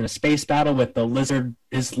Earth in a space battle with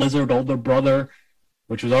his lizard older brother,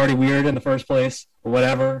 which was already weird in the first place, or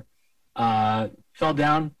whatever. Fell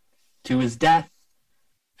down to his death,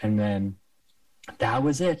 and then that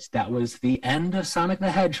was it. That was the end of Sonic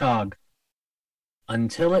the Hedgehog.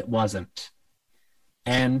 Until it wasn't.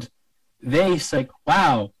 And they say,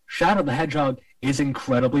 wow, Shadow the Hedgehog is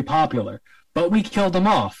incredibly popular, but we killed him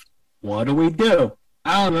off. What do?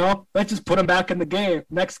 I don't know. Let's just put him back in the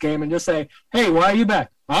next game and just say, hey, why are you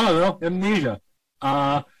back? I don't know, amnesia.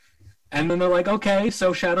 And then they're like, okay,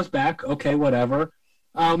 so Shadow's back. Okay, whatever.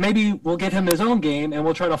 Maybe we'll get him his own game and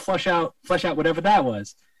we'll try to flesh out whatever that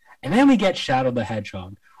was. And then we get Shadow the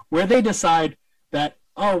Hedgehog, where they decide that,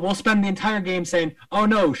 we'll spend the entire game saying, oh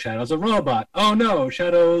no, Shadow's a robot. Oh no,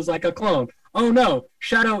 Shadow's like a clone. Oh no,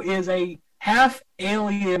 Shadow is a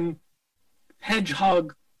half-alien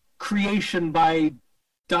hedgehog creation by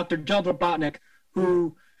Dr. Jel Robotnik,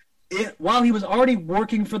 who, while he was already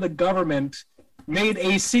working for the government, made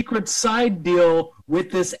a secret side deal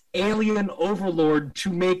with this alien overlord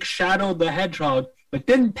to make Shadow the Hedgehog, but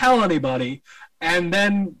didn't tell anybody. And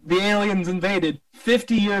then the aliens invaded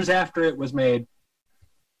 50 years after it was made.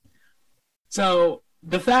 So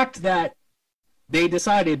the fact that they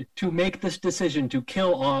decided to make this decision to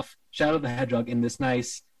kill off Shadow the Hedgehog in this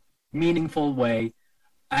nice, meaningful way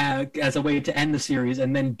as a way to end the series,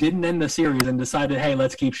 and then didn't end the series and decided, hey,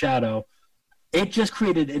 let's keep Shadow, it just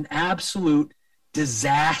created an absolute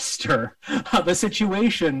disaster of a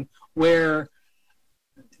situation where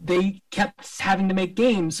they kept having to make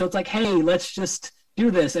games. So it's like, hey, let's just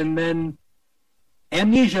do this. And then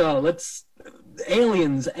Amnesia,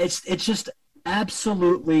 Aliens. It's just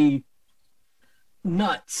absolutely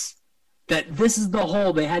nuts that this is the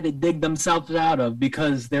hole they had to dig themselves out of,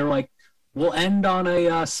 because they're like, we'll end on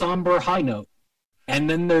a somber high note. And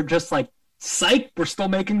then they're just like, psych, we're still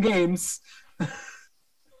making games.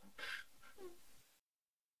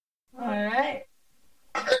 All right.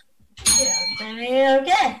 Yeah,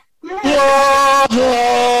 okay.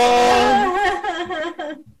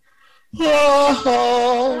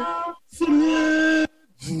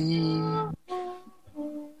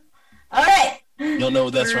 All right. You'll know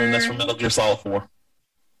that's from Metal Gear Solid 4.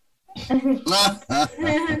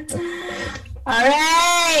 All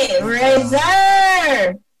right,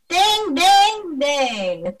 Razor. Ding, ding,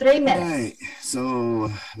 ding. 3 minutes. All right.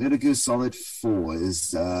 So Metal Gear Solid 4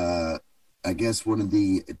 is, I guess, one of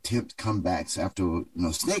the attempt comebacks after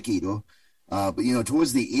Snake Eater. But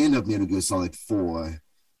towards the end of Metal Gear Solid 4,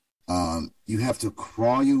 you have to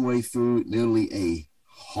crawl your way through literally a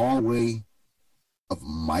hallway of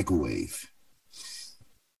microwave.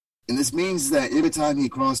 And this means that every time he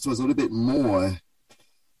crawls towards a little bit more,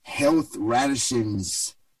 health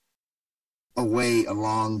rations away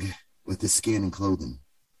along with the skin and clothing.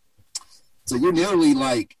 So you're nearly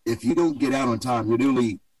like, if you don't get out on time, you're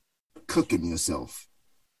nearly cooking yourself.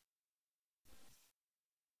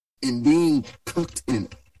 And being cooked in an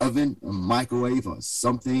oven, a microwave, or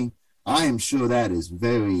something, I am sure that is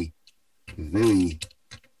very, very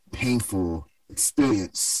painful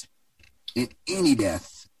experience in any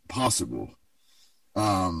death possible.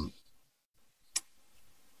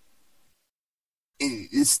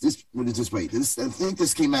 It's this. Just wait. I think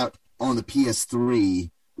this came out on the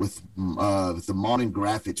PS3 with the modern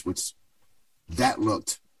graphics, which that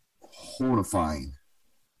looked horrifying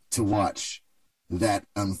to watch that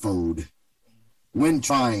unfold when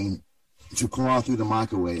trying to crawl through the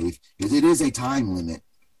microwave, because it is a time limit.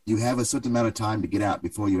 You have a certain amount of time to get out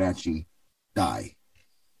before you actually die.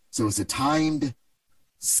 So it's a timed,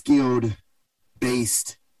 skilled,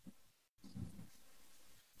 based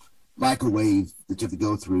microwave that you have to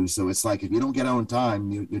go through. So it's like, if you don't get out on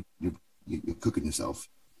time, you're cooking yourself.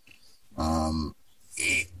 I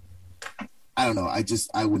don't know.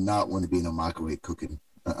 I would not want to be in a microwave cooking.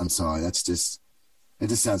 I'm sorry. It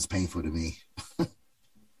just sounds painful to me.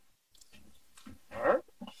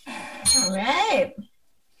 All right.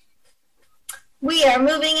 We are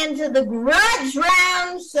moving into the grudge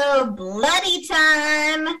round, so bloody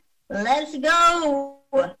time. Let's go.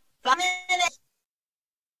 5 minutes.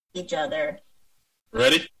 Each other.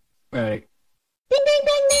 Ready? Right. Ding, ding,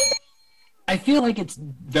 ding, ding. I feel like it's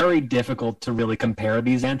very difficult to really compare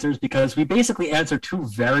these answers because we basically answer two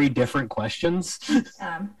very different questions.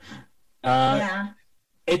 Yeah.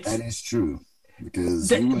 That is true, because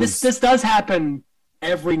this does happen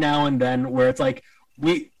every now and then, where it's like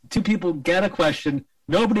two people get a question,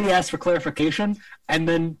 nobody asks for clarification, and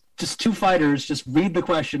then just two fighters just read the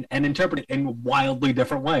question and interpret it in wildly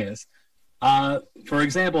different ways. For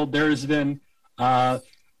example, there's been a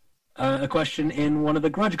question in one of the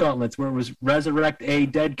Grudge Gauntlets where it was resurrect a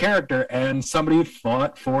dead character, and somebody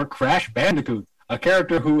fought for Crash Bandicoot, a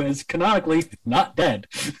character who is canonically not dead.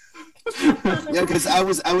 Yeah, because I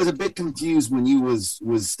was a bit confused when you was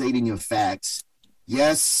stating your facts.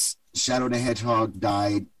 Yes, Shadow the Hedgehog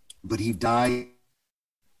died, but he died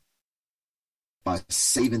by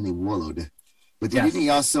saving the world. But didn't he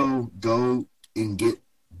also go and get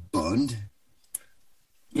burned?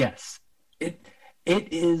 Yes. The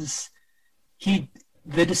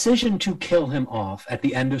decision to kill him off at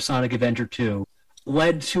the end of Sonic Adventure 2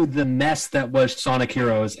 led to the mess that was Sonic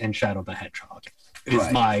Heroes and Shadow the Hedgehog,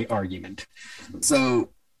 is my argument.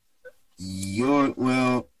 So your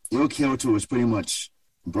character was pretty much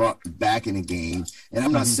brought back in the game, and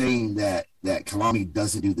I'm not saying that Konami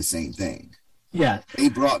doesn't do the same thing. Yeah. They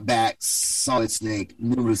brought back Solid Snake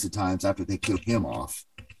numerous of times after they killed him off.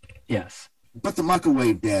 Yes. But the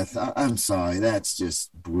microwave death, I'm sorry, that's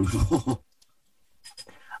just brutal.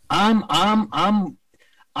 I'm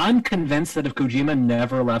convinced that if Kojima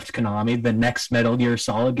never left Konami, the next Metal Gear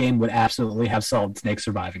Solid game would absolutely have Solid Snake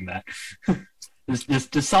surviving that.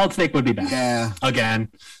 just Solid Snake would be back. Yeah. Again.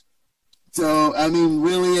 So,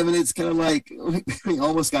 really, it's kind of like we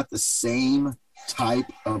almost got the same type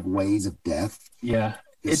of ways of death. Yeah.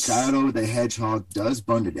 Shadow the Hedgehog does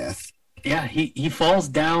burn to death. Yeah, he falls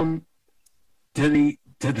down he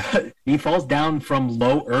falls down from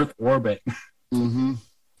low Earth orbit. Mm-hmm.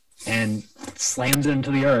 And slams into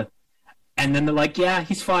the Earth. And then they're like, yeah,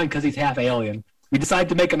 he's fine because he's half alien. We decided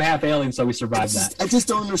to make him half alien, so we survived that. I just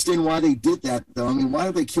don't understand why they did that, though. Why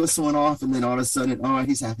did they kill someone off and then all of a sudden,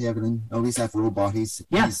 he's half alien, he's half robot, he's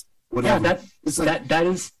whatever. Yeah, that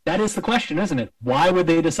is the question, isn't it? Why would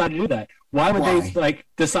they decide to do that? Why would they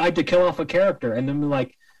decide to kill off a character and then be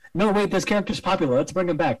like, no, wait, this character's popular, let's bring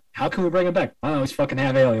him back. How can we bring him back? Oh, he's fucking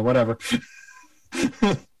half alien, whatever.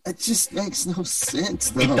 It just makes no sense,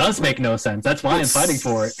 though. It does make no sense. That's why I'm fighting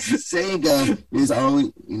for it. Sega is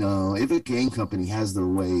always, if a game company has their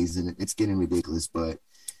ways, and it's getting ridiculous, but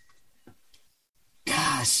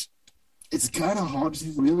gosh, it's kind of hard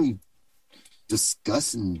to really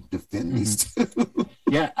discuss and defend these two.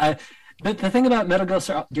 Yeah, the thing about Metal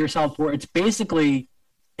Gear Solid 4,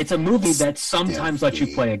 it's a movie that sometimes lets you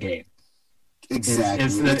play a game. Exactly.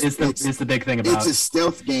 Is the big thing about it. It's a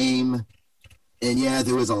stealth game. And yeah,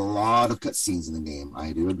 there was a lot of cutscenes in the game.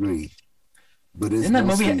 I do agree. But didn't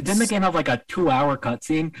the game have like a 2-hour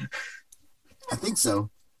cutscene? I think so.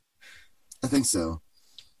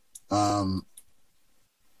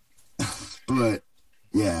 But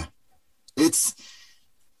yeah, I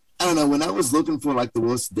don't know. When I was looking for like the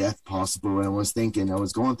worst death possible, and I was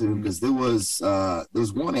going through, because there was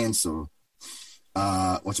one answer, which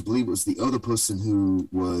I believe was the other person who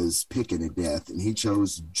was picking a death, and he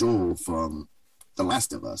chose Joel from The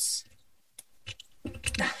Last of Us.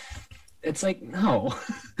 It's like, no.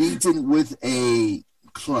 Beaten with a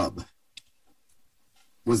club.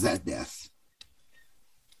 Was that death?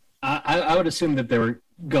 I would assume that they were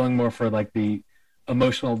going more for like the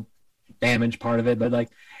emotional damage part of it, but like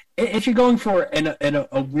if you're going for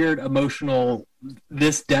a weird emotional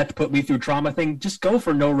this death put me through trauma thing, just go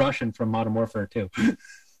for No Russian from Modern Warfare 2.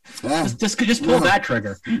 Yeah. Just pull that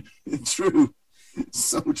trigger. True.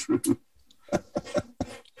 So true.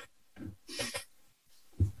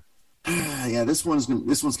 Yeah, this one's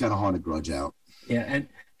kind of hard to grudge out. Yeah,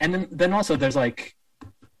 and then also there's like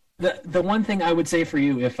the one thing I would say for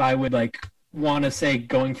you, if I would like want to say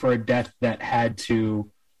going for a death that had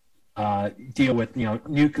to deal with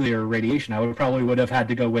nuclear radiation, I would have had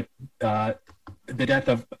to go with the death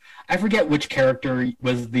of, I forget which character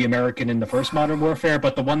was the American in the first Modern Warfare,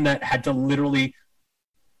 but the one that had to literally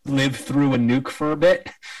live through a nuke for a bit.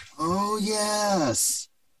 Oh yes,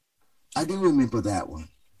 I do remember that one.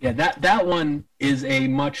 Yeah, that one is a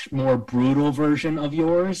much more brutal version of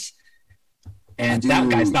yours, and that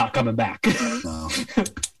guy's not coming back.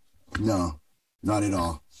 No, not at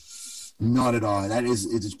all. Not at all.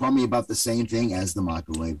 It's probably about the same thing as the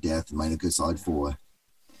microwave death in Metal Gear Solid 4.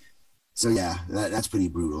 So yeah, that's pretty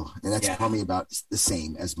brutal, and that's probably about the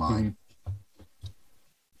same as mine.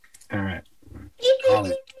 Mm-hmm. All right.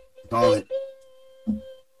 Call it.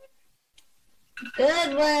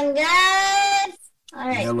 Good one, guys. All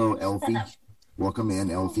right. Hello, Elfie. Welcome in,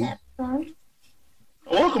 Elfie.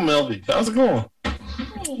 Welcome, Elfie. How's it going?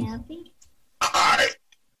 Hey, Elfie. All right.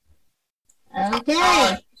 Okay.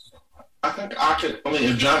 I think I could. I mean,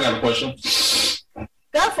 if John got a question,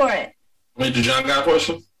 Go for it. I mean, did John got a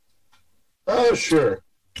question? Oh, sure.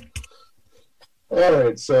 All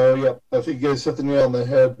right, so yeah, I think you guys hit the nail on the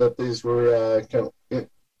head that these were kind of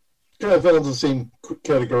fell into the same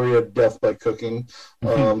category of death by cooking.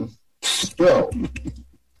 So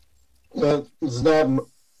that is not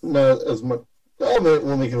as much. Let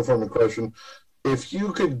me confirm the question. If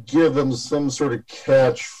you could give them some sort of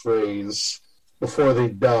catchphrase before they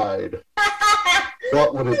died,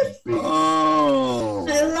 what would it be? Oh,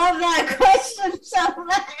 I love that question so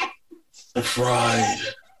much. Fried.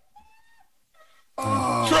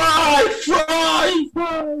 Fried.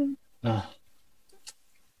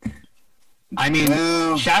 I mean,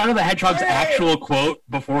 Shadow the Hedgehog's actual quote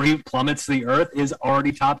before he plummets to the earth is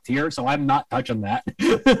already top tier, so I'm not touching that. No,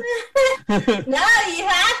 you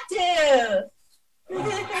have to.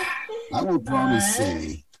 I will probably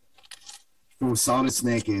say for Solid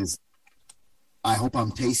Snake is, I hope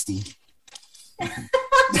I'm tasty. That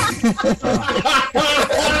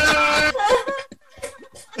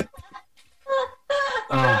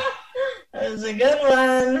was a good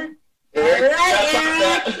one. All right,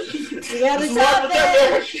 Eric. You gotta top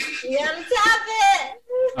it. You gotta top it.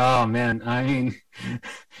 Oh man, I mean,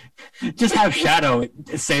 just have Shadow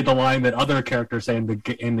say the line that other characters say in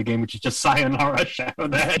the game, which is just "Sayonara, Shadow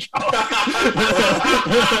the Hedgehog."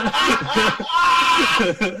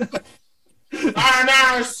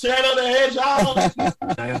 Sayonara, Shadow the Hedgehog.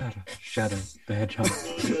 Sayonara, Shadow the Hedgehog.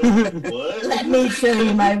 What? Let me show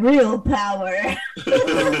you my real power.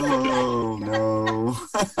 Oh no!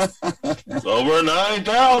 It's over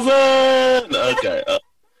 9,000. Okay.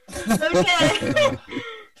 Okay.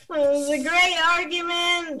 It was a great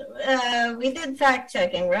argument. We did fact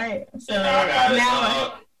checking, right? So I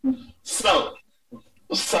got it. So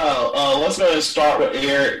let's go ahead and start with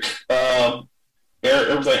Eric.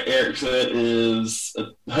 Everything Eric said is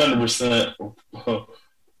 100%.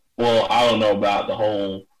 Well, I don't know about the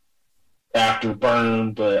whole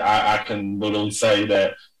afterburn, but I can literally say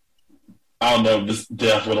that I don't know if this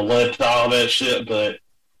death would have led to all that shit, but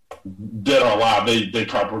dead or alive, they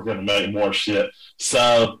probably were going to make more shit.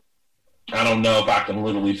 So I don't know if I can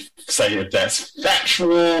literally say if that's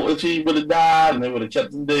factual, if he would have died and they would have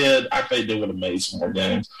kept him dead. I think they would have made some more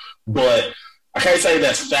games. But I can't say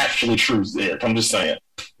that's factually true, Eric. I'm just saying.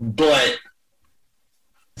 But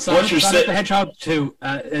Sonic the Hedgehog 2,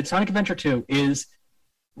 Sonic Adventure 2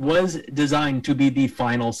 was designed to be the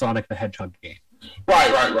final Sonic the Hedgehog game.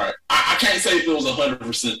 Right. I can't say if it was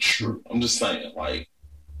 100% true. I'm just saying, like,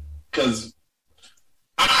 because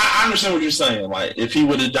I understand what you're saying. Like, if he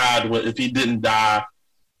would have died, if he didn't die,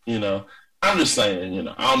 I'm just saying,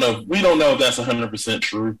 I don't know. We don't know if that's 100%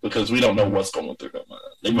 true because we don't know what's going through their mind.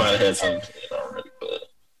 They might have had something already,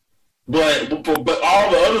 but all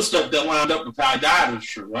the other stuff that lined up with how he died is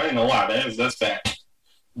true. I ain't gonna lie, that's fact.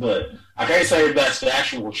 But I can't say if that's the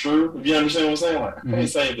actual true. If you understand what I'm saying, like I can't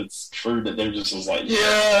say if it's true that they just was like,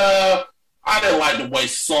 yeah, I didn't like the way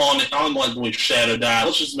Sonic, I don't like the way Shadow died.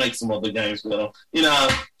 Let's just make some other games with him.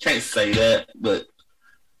 Can't say that, but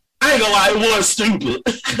I ain't gonna lie, it was stupid.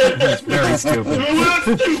 It's very stupid. It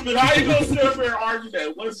was stupid. I ain't gonna sit up here and argue that.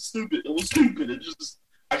 It wasn't stupid. It was stupid. It just,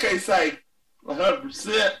 I can't say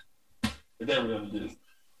 100%. It never done this.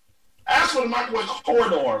 As for the microwave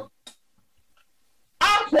corridor,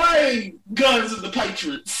 I played Guns of the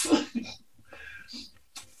Patriots.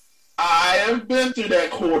 I have been through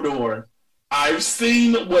that corridor. I've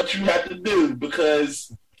seen what you have to do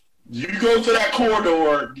because you go through that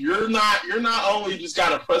corridor. You're not only just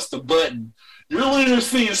gotta press the button. You're literally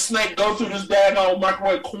seeing Snake go through this daggone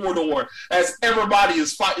microwave corridor as everybody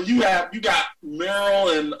is fighting. You got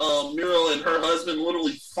Meryl and her husband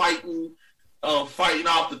literally fighting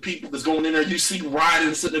off the people that's going in there. You see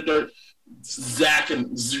Ryden sitting there. Zach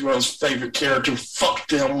and Zero's favorite character. Fuck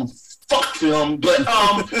them. But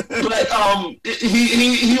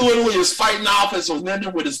he literally is fighting off as a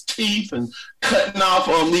ninja with his teeth and cutting off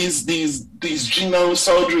these Genome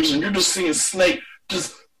soldiers, and you're just seeing Snake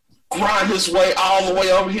just grind his way all the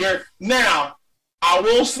way over here. Now, I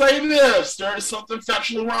will say this: there is something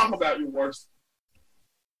factually wrong about your worst.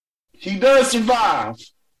 He does survive.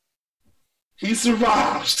 He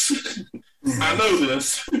survives. I know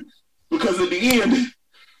this because at the end,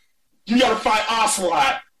 you got to fight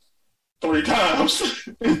Ocelot 3 times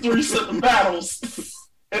in 3 separate battles,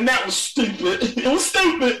 and that was stupid. It was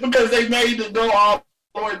stupid because they made it go all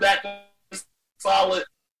the way back to solid.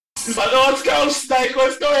 He's like, "Oh, let's go, Snake.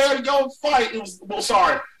 Let's go ahead and go and fight." It was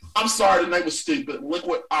I'm sorry, the name was stupid.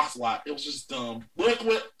 Liquid Ocelot. It was just dumb.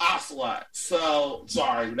 Liquid Ocelot. So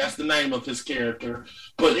sorry, that's the name of his character.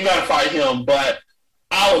 But you gotta fight him. But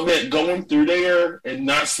I'll admit, going through there and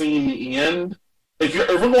not seeing the end. If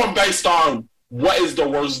we're going based on what is the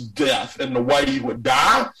worst death and the way you would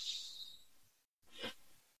die,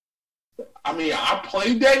 I mean, I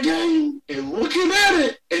played that game and looking at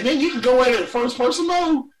it, and then you can go in first person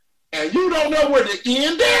mode, and you don't know where the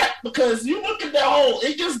end at because you look at that hole,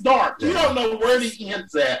 it gets dark. You don't know where the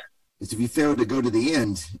end's at. If you fail to go to the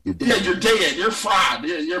end, you're dead. Yeah, you're dead. You're fried.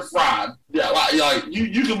 You're fried. Yeah, like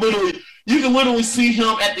you can literally see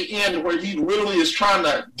him at the end where he literally is trying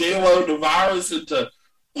to download the virus into.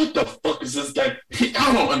 What the fuck is this guy?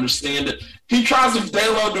 I don't understand it. He tries to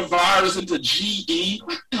download the virus into GE.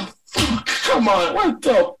 What the fuck? Come on. What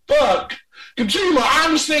the fuck? Kojima, I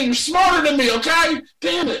understand you're smarter than me, okay?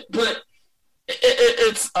 Damn it. But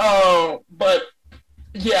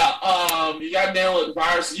you got to download the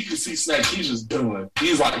virus. You can see Snake. He's just doing.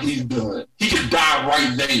 He's done. He can die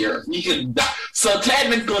right there. He can die. So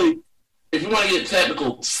technically, if you want to get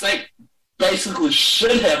technical, Snake basically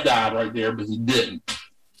should have died right there, but he didn't.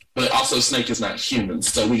 But also, Snake is not human,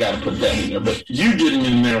 so we got to put that in there. But you getting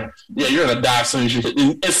in there, yeah, you're gonna die as soon as you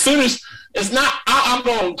hit. As soon as it's not, I'm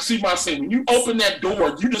going to see my scene. When you open that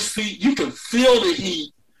door, you can feel the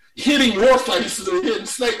heat hitting your face and hitting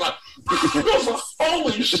Snake like,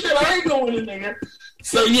 holy shit, I ain't going in there.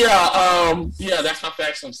 So yeah, that's my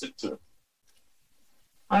facts. I'm sick to it.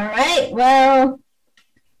 All right, well,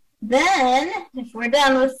 then if we're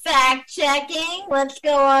done with fact checking, let's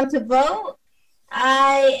go on to vote.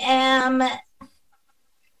 I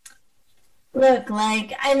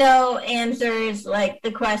know answers, like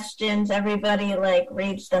the questions, everybody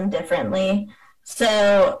reads them differently.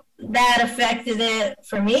 So that affected it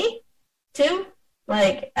for me too,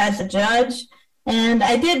 as a judge. And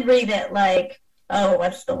I did read it oh,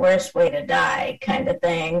 what's the worst way to die kind of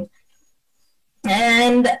thing.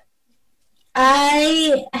 And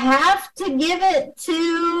I have to give it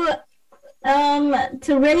to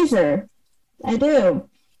Razor. I do.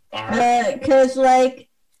 Because,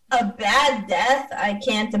 a bad death, I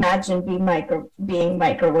can't imagine being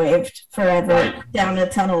microwaved forever down a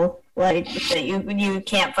tunnel, that you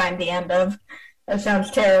can't find the end of. That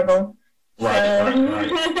sounds terrible.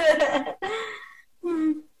 Right.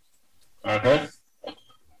 Okay.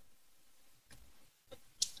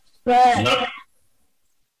 But...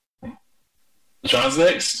 John's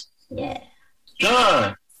next? Yeah.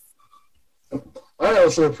 John! I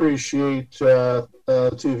also appreciate two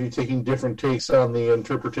of you taking different takes on the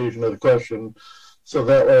interpretation of the question, so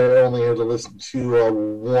that way I only had to listen to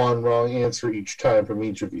one wrong answer each time from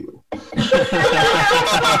each of you.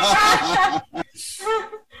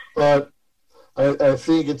 But I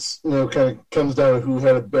think it's kind of comes down to who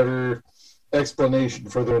had a better explanation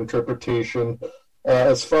for their interpretation.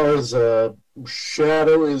 As far as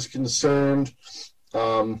Shadow is concerned,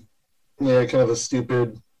 kind of a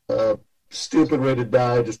stupid way to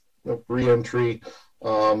die, just re-entry,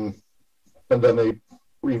 and then they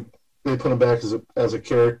put him back as a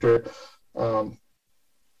character. I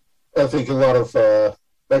think a lot of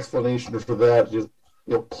explanation for that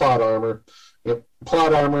plot armor.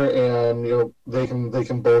 Plot armor, and they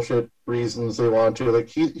can bullshit reasons they want to. Like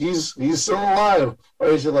he's still alive. Why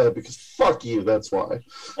is he alive? Because fuck you. That's why.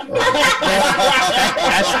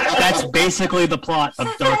 That's basically the plot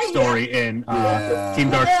of Dark Story in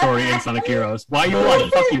Team Dark Story in Sonic Heroes. Why you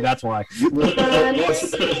alive? Fuck you. That's why.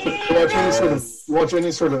 Watch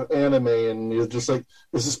any sort of anime, and you're just like,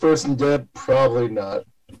 is this person dead? Probably not.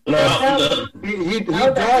 No. He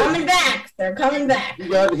They're died. coming back. They're coming back. He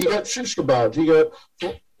got shish kebabbed.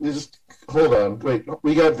 Hold on, wait.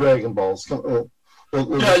 We got Dragon Balls. Your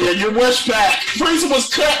wish back. Frieza was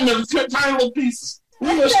cutting them tiny little pieces.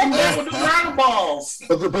 We wish him back with the Dragon Balls.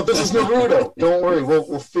 But this is Naruto. Don't worry,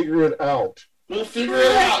 we'll figure it out. We'll figure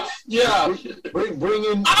it out. Yeah. Bring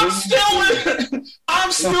in. I'm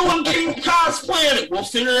still in King Kai's planet. We'll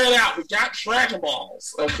figure it out. We got Dragon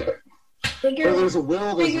Balls. Okay. Where there's a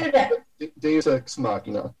will, there's a Deus Ex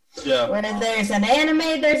Machina. Yeah. When there's an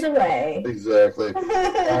anime, there's a way. Exactly.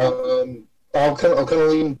 I'll kind of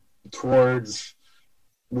lean towards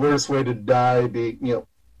worst way to die.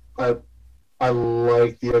 I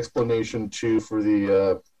like the explanation too for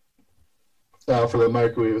the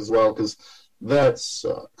microwave as well, because that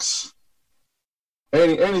sucks.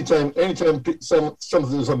 Anytime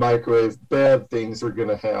something's a microwave, bad things are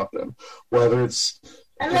gonna happen. Whether it's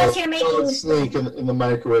Unless you're making a snake in the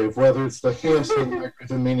microwave, whether it's the hamster in the microwave,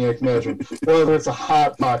 the Maniac Mansion, whether it's a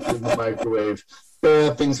hot pocket in the microwave,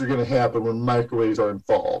 bad things are going to happen when microwaves are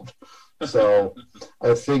involved. So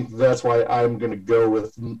I think that's why I'm going to go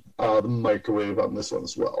with the microwave on this one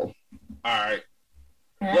as well. All right.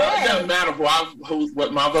 Well, it doesn't matter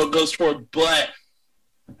what my vote goes for, but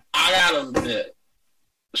I gotta admit,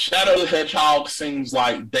 Shadow the Hedgehog seems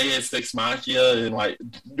like Deus Ex Machina, and like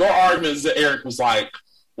your argument is that Eric was like,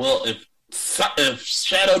 well, if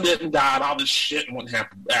Shadow didn't die, all this shit wouldn't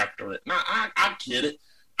happen after it. Now, I get it.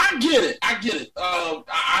 I get it.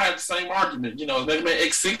 I have the same argument. Mega Man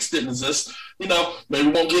X6 didn't exist. Maybe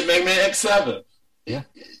we won't get Mega Man X7. Yeah.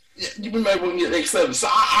 You maybe won't get X7. So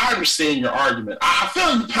I understand your argument. I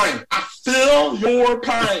feel your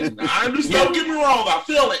pain. I just don't get me wrong. I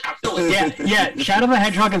feel it. Yeah. Shadow the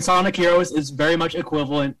Hedgehog and Sonic Heroes is very much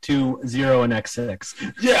equivalent to Zero and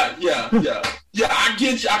X6. Yeah. I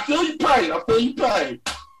get you. I feel your pain.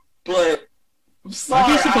 But I'm sorry.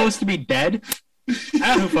 Aren't you supposed to be dead?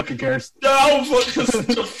 Who fucking cares? No,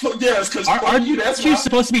 because aren't you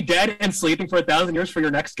supposed to be dead and sleeping for 1,000 years for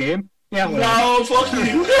your next game? Yeah. No, fuck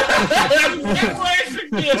you.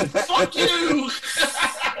 Fuck you.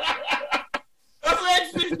 That's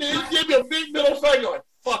actually give me a big middle finger like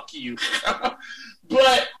fuck you.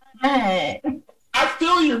 But I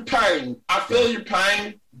feel your pain.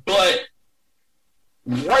 But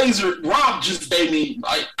Rob just gave me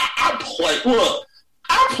like I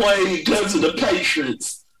play Guns of the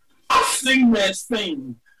Patriots. I sing that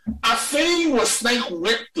thing. I seen what Snake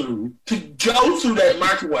went through to go through that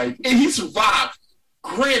microwave, and he survived.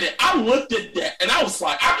 Granted, I looked at that, and I was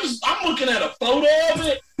like, I'm looking at a photo of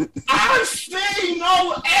it. I see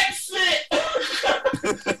no exit.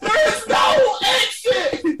 There's no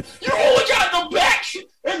exit. You only got the back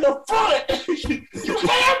and the front. You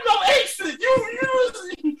have no exit.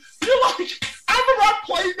 You're like, I remember I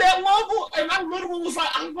played that level, and I literally was like,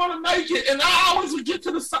 I'm going to make it, and I always would get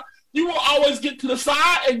to the side. You will always get to the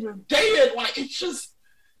side and you're dead. Like it's just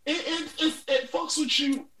it fucks with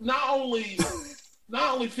you not only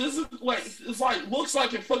physically, like it's like looks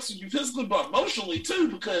like it fucks with you physically but emotionally too,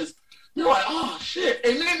 because you're like, oh shit.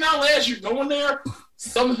 And then now as you're going there,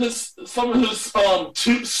 some of his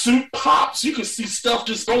suit pops, you can see stuff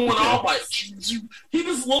just going on like he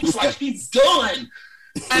just looks like he's done.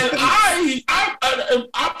 And I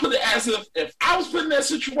put it as if I was put in that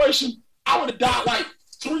situation, I would have died like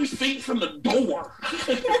 3 feet from the door.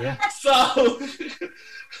 Yeah. So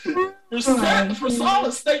for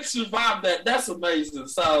Solid Snake survived that. That's amazing.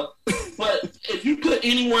 So, but if you put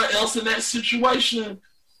anyone else in that situation,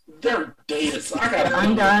 they're dead. So I got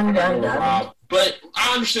done. But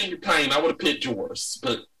I understand your pain. I would have picked yours,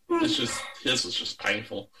 but it's just his was just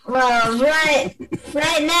painful. Well, right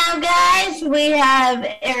now, guys, we have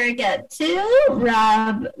Eric at 2,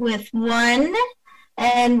 Rob with 1.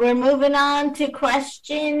 And we're moving on to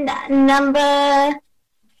question number.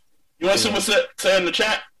 You want to see what's said in the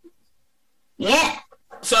chat? Yeah.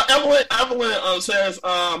 So Evelyn says,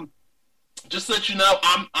 just to let you know,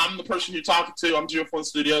 I'm the person you're talking to. I'm Geo from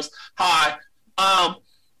Studios. Hi.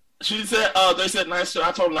 She said, they said nice.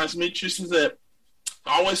 I told her nice to meet you. She said,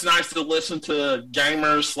 always nice to listen to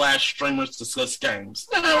gamers/streamers discuss games.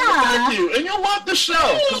 Thank you, and you'll love the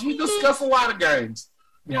show because we discuss a lot of games.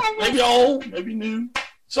 Yeah, maybe old, maybe new.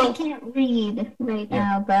 So I can't read right Yeah.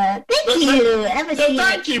 now, but thank you, Emma. So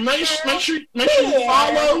thank you. Make sure you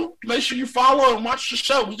follow. Make sure you follow and watch the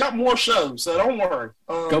show. We got more shows, so don't worry.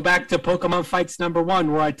 Go back to Pokemon Fights #1,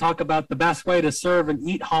 where I talk about the best way to serve and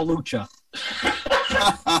eat Hawlucha.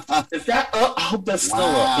 Is that up? I hope that's still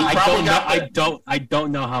up. We I probably don't know. got that. I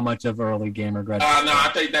don't know how much of early gamer grudge. No, I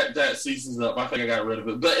think that season's up. I think I got rid of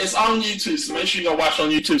it, but it's on YouTube, so make sure you go watch on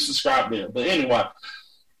YouTube. Subscribe there. But anyway,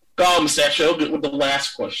 go on, Mustachio. Get with the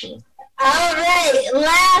last question. All right,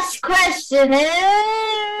 last question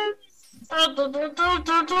is.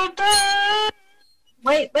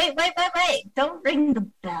 Wait! Don't ring the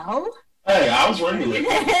bell. Hey, I was ringing it.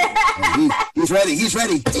 He's ready. He's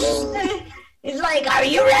ready. He's like, "Are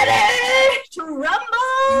you ready to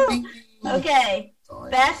rumble?" Okay,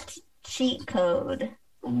 best cheat code.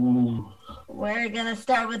 Ooh. We're gonna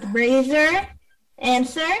start with Razor.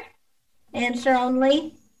 Answer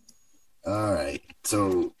only. All right.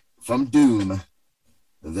 So from Doom,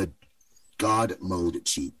 the God mode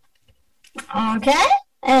cheat. Okay,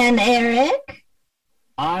 and Eric.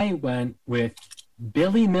 I went with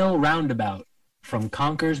Billy Mill Roundabout from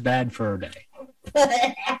Conker's Bad Fur Day.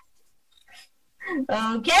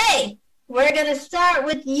 Okay, we're gonna start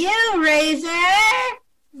with you, Razor.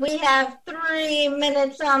 We have 3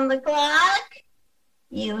 minutes on the clock.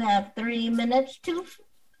 You have 3 minutes to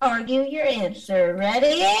argue your answer.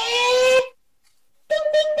 Ready? Ding,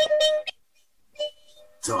 ding, ding, ding.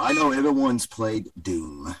 So I know everyone's played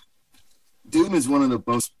Doom. Doom is one of the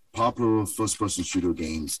most popular first-person shooter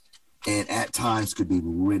games, and at times could be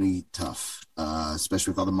really tough,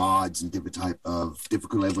 especially with all the mods and different type of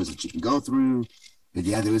difficult levels that you can go through. But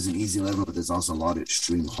yeah, there is an easy level, but there's also a lot of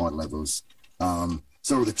extreme hard levels.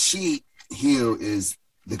 So the cheat here is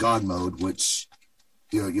the God mode, which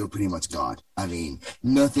you're pretty much God. I mean,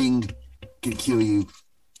 nothing can kill you.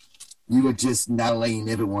 You are just not letting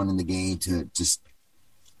everyone in the game to just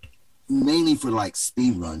mainly for like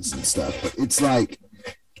speed runs and stuff. But it's like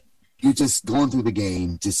you're just going through the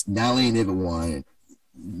game, just not letting everyone,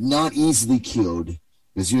 not easily killed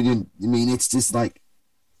because you didn't. I mean, it's just like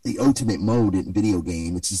the ultimate mode in video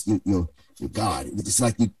game. It's just you're God. It's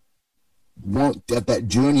like you want that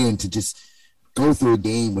journey and to just go through a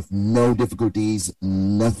game with no difficulties,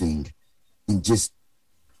 nothing, and just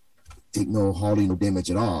take no hardly no damage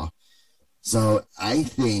at all. So I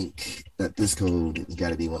think that this code has got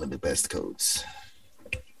to be one of the best codes.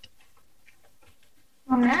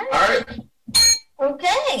 All right. All right.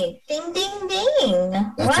 Okay. Ding, ding, ding.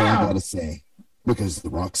 That's all I Wow. got to say because The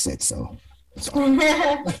Rock said so. That's all. All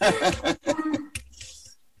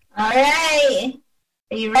right.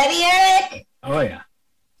 Are you ready, Eric? Oh yeah.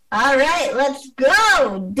 All right, let's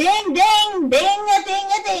go. Ding, ding, ding, a ding,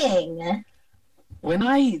 a ding. When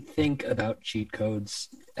I think about cheat codes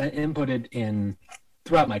inputted in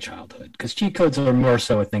throughout my childhood, because cheat codes are more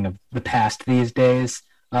so a thing of the past these days,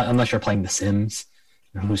 unless you're playing The Sims.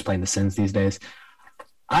 Who's playing The Sims these days?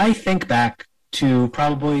 I think back to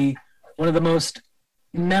probably one of the most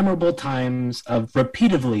memorable times of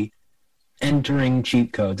repeatedly entering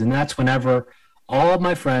cheat codes, and that's whenever all of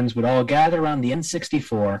my friends would all gather around the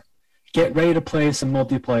N64, get ready to play some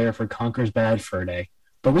multiplayer for Conker's Bad Fur Day.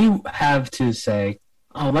 But we have to say,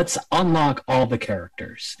 oh, let's unlock all the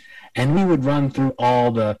characters. And we would run through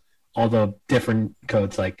all the different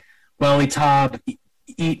codes like Welly Top,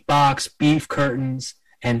 Eat Box, Beef Curtains,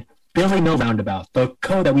 and Billy Mill Roundabout, the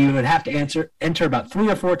code that we would have to enter about 3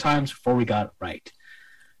 or 4 times before we got it right.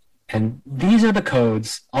 And these are the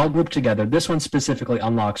codes all grouped together. This one specifically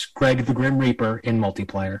unlocks Greg the Grim Reaper in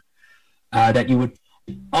multiplayer. That you would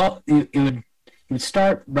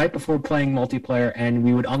start right before playing multiplayer, and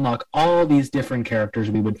we would unlock all these different characters.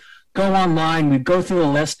 We would go online, we'd go through the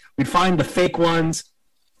list, we'd find the fake ones,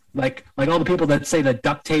 like all the people that say that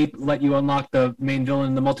duct tape let you unlock the main villain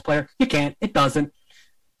in the multiplayer. You can't. It doesn't.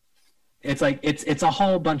 It's like it's a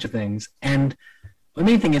whole bunch of things, and the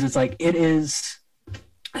main thing is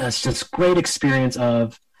it's just great experience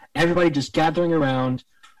of everybody just gathering around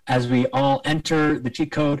as we all enter the cheat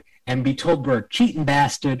code and be told we're cheating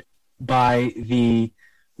bastard by the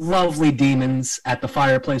lovely demons at the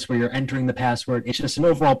fireplace where you're entering the password. It's just an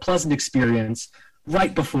overall pleasant experience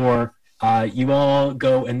right before you all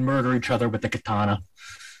go and murder each other with the katana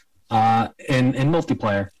in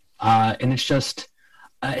multiplayer. And it's just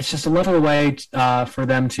a lovely way for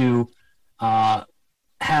them to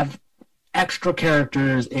have extra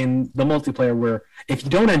characters in the multiplayer where if you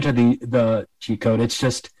don't enter the cheat code, it's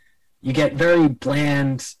just you get very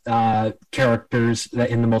bland characters that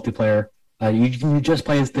in the multiplayer. You just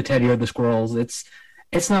play as the teddy or the squirrels. It's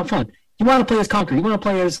not fun. You want to play as Conker. You want to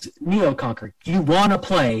play as Neo Conker. You want to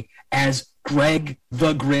play as Greg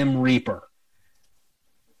the Grim Reaper.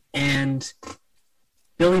 And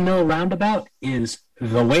Billy Mill Roundabout is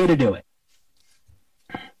the way to do it.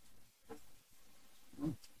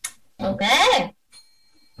 Okay.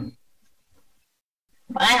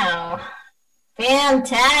 Wow.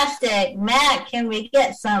 Fantastic. Matt, can we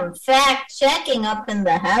get some fact checking up in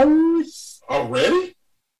the house? Already?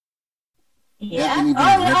 Yeah.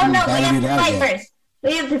 Yeah, Oh, no, we batted have it to out fight yet. first.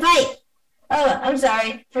 We have to fight. Oh, I'm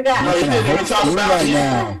sorry. Forgot. No, you didn't even talk You're about right it.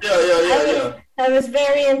 now. Yeah. I was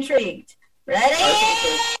very intrigued. Ready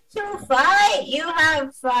That's to fight? You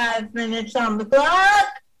have 5 minutes on the clock.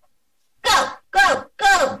 Go, go,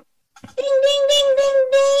 go. Ding, ding, ding, ding,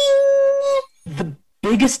 ding. The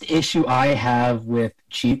biggest issue I have with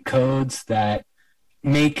cheat codes that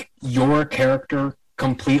make your character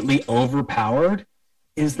completely overpowered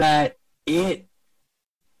is that it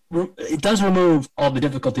does remove all the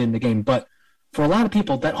difficulty in the game, but for a lot of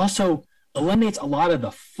people, that also eliminates a lot of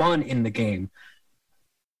the fun in the game.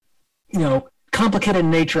 You know, complicated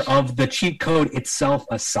nature of the cheat code itself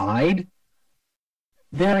aside,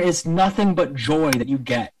 there is nothing but joy that you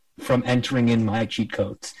get from entering in my cheat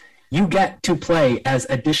codes. You get to play as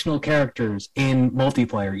additional characters in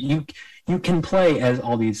multiplayer. You can play as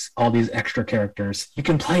all these extra characters. You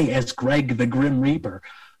can play as Greg the Grim Reaper,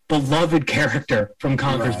 beloved character from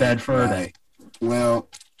Conker's Bad Fur Day. Right. Well,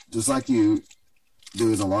 just like you,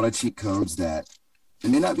 there's a lot of cheat codes that, it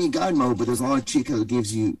may not be in God mode, but there's a lot of cheat code that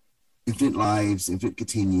gives you infinite lives, infinite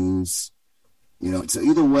continues. You know, so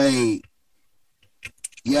either way,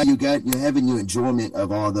 yeah, you're having your enjoyment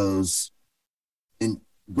of all those,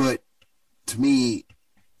 but to me,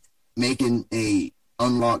 making a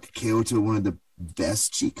unlocked character one of the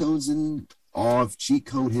best cheat codes in all of cheat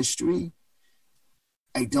code history,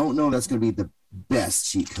 I don't know if that's going to be the best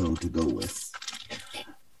cheat code to go with.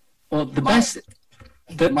 Well, what makes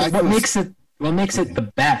it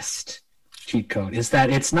the best cheat code is that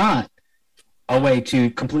it's not a way to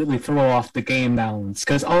completely throw off the game balance,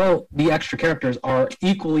 because all the extra characters are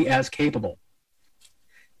equally as capable.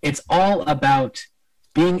 It's all about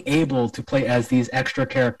being able to play as these extra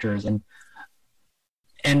characters and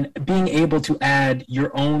being able to add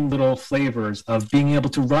your own little flavors of being able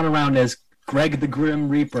to run around as Greg the Grim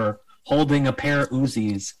Reaper holding a pair of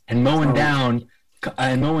Uzis and mowing down. You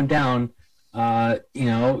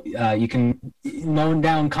can mowing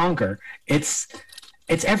down Conker. It's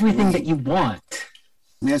everything that you want.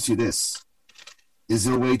 Let me ask you this: is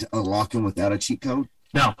there a way to unlock him without a cheat code?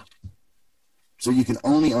 No. So you can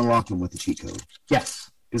only unlock him with the cheat code. Yes.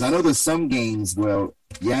 Because I know there's some games where,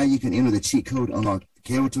 yeah, you can enter the cheat code, unlock the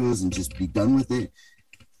characters, and just be done with it.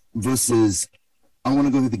 Versus, I want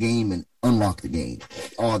to go through the game and unlock the game.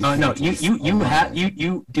 No,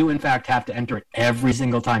 you do in fact have to enter it every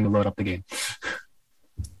single time you load up the game.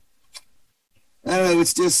 I don't know.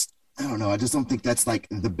 It's just, I don't know. I just don't think that's like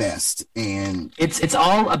the best. And it's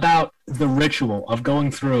all about the ritual of going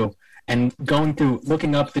through,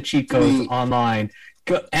 looking up the cheat codes online,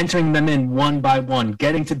 entering them in one by one,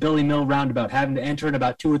 getting to Billy Mill Roundabout, having to enter it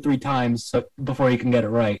about 2 or 3 times before you can get it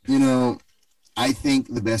right. You know, I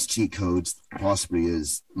think the best cheat codes possibly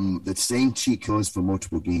is the same cheat codes for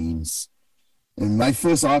multiple games. And my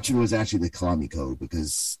first option was actually the Kalami code,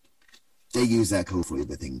 because they use that code for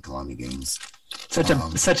everything in Kalami games.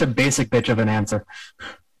 Such a basic bitch of an answer.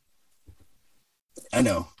 I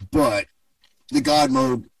know, but the God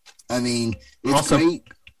mode, I mean, it's also great.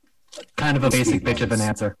 Kind of a basic bitch of an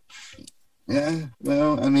answer. Yeah,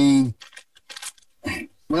 well, I mean,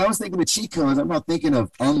 when I was thinking of cheat codes, I'm not thinking of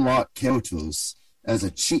unlocked characters as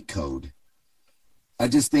a cheat code. I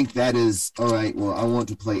just think that is, all right, well, I want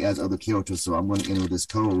to play as other characters, so I'm going to enter this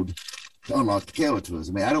code to unlock the characters.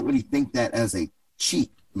 I mean, I don't really think that as a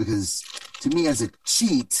cheat, because to me, as a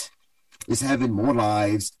cheat, is having more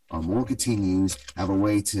lives or more continues, have a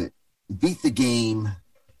way to beat the game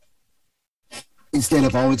instead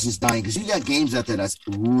of always just dying. Because you got games out there that's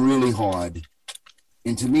really hard.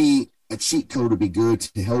 And to me, a cheat code would be good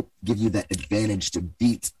to help give you that advantage to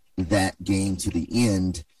beat that game to the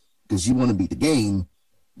end, because you want to beat the game,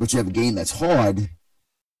 but you have a game that's hard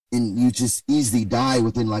and you just easily die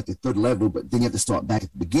within like the 3rd level, but then you have to start back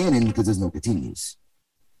at the beginning because there's no continues.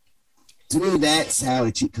 To me, that's how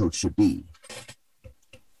a cheat code should be.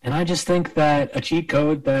 And I just think that a cheat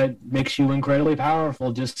code that makes you incredibly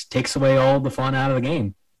powerful just takes away all the fun out of the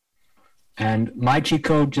game. And my cheat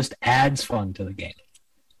code just adds fun to the game.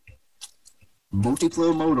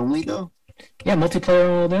 Multiplayer mode only, though? Yeah,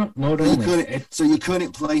 multiplayer mode only. So you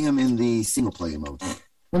couldn't play him in the single-player mode?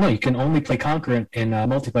 Well, no, you can only play Conker in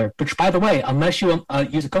multiplayer. Which, by the way, unless you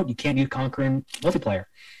use a code, you can't use Conker in multiplayer.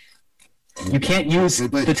 You can't use the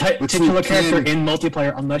titular character in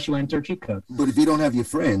multiplayer unless you enter a cheat code. But if you don't have your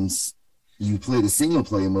friends, you play the single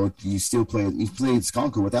player mode. You played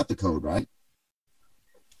Skonker without the code, right?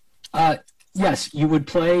 Yes, you would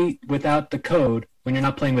play without the code when you're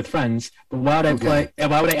not playing with friends. But why would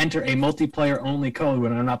I enter a multiplayer only code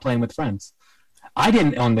when I'm not playing with friends? I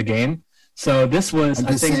didn't own the game, so this was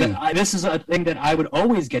a thing that I would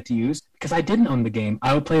always get to use because I didn't own the game.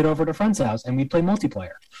 I would play it over at a friend's house and we'd play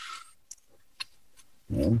multiplayer.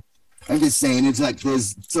 Yeah. I'm just saying, it's like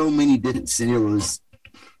there's so many different scenarios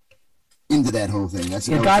into that whole thing.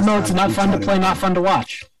 God mode's not fun to play, not fun to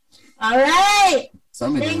watch. All right.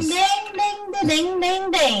 Ding, ding, ding, ding,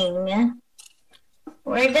 ding, ding.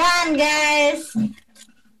 We're done, guys.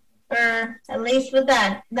 Or at least with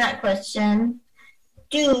that question.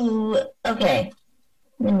 Okay.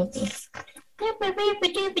 Let me see.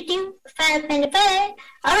 595.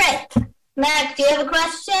 All right. Mac, do you have a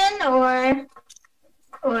question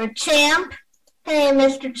or Champ? Hey,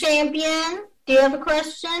 Mr. Champion, do you have a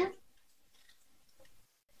question?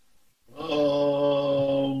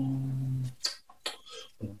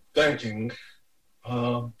 Thinking.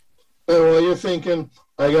 While you're thinking,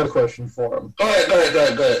 I got a question for him. Go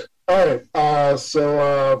ahead. All right.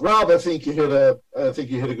 So Rob, I think you hit a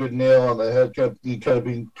good nail on the head. You kind of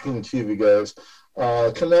between the two of you guys.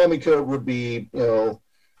 Konami code would be,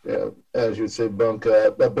 as you would say, Bunk,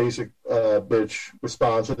 a basic bitch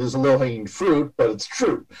response. It is a low-hanging fruit, but it's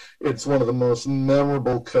true. It's one of the most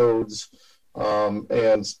memorable codes, and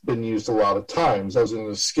it's been used a lot of times. I was in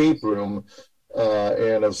an escape room,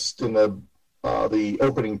 and I was in the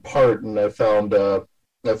opening part, and I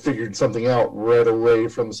figured something out right away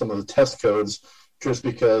from some of the test codes, just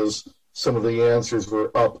because some of the answers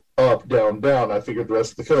were up, up, down, down. I figured the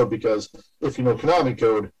rest of the code because if you know Konami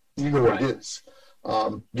code, you know what it is.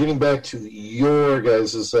 Getting back to your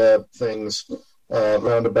guys' things,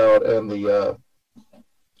 roundabout and the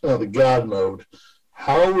God mode,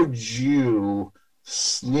 how would you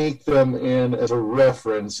sneak them in as a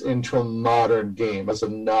reference into a modern game, as a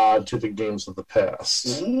nod to the games of the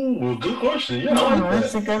past? Ooh, good question. Yeah,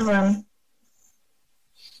 that's a good one.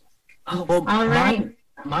 Oh, well, all right.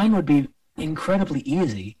 Mine would be incredibly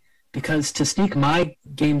easy because to sneak my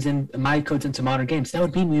codes into modern games, that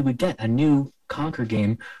would mean we would get a new Conquer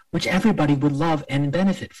game, which everybody would love and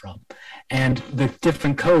benefit from. And the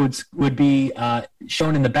different codes would be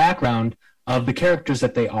shown in the background of the characters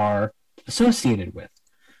that they are associated with.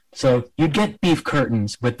 So you'd get beef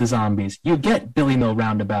curtains with the zombies. You'd get Billy Mill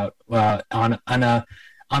Roundabout on a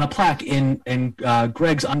plaque in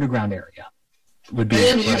Greg's underground area. Would be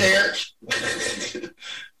there.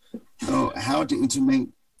 So how to intimate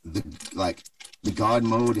the God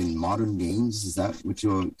mode in modern games? Is that what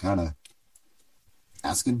you're kind of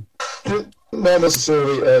asking? Not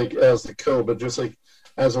necessarily as the code, but just like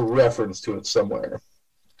as a reference to it somewhere.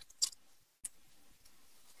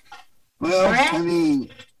 Well, I mean,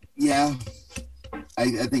 yeah,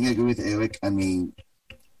 I think I agree with Eric. I mean,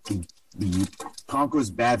 the Conqueror's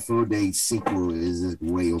Bad Fur Day sequel is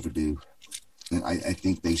way overdue. And I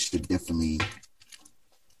think they should definitely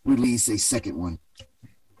release a second one.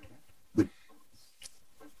 But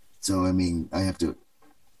so, I mean, there's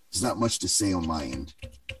not much to say on my end.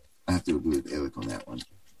 I have to agree with Eric on that one.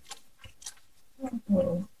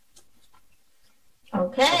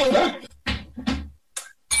 Okay.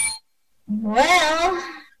 Well,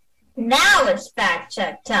 now it's fact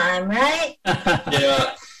check time, right?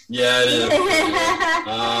 Yeah, it is.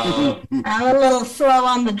 I'm a little slow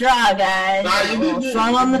on the draw, guys.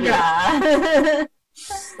 Slow on the draw.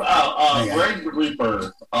 Greg the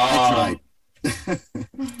Reaper. That's right.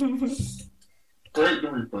 Greg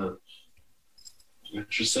the Reaper.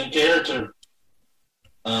 Interesting character.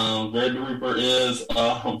 Greg the Reaper is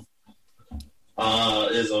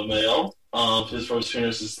a male. His first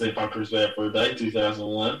appearance is St. Conqueror's Bad Fur Day,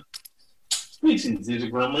 2001. Species, he's a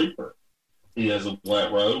Grim Reaper. He has a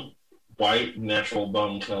black robe, white, natural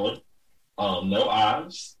bone color, no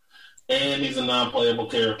eyes, and he's a non-playable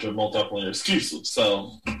character, multiplayer exclusive.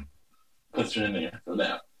 So, put you in there for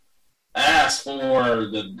that. As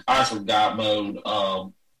for God mode,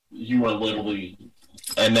 you are literally,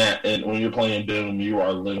 and when you're playing Doom, you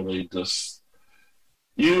are literally let's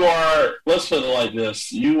put it like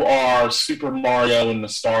this, you are Super Mario and the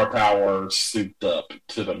star power souped up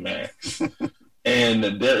to the max. And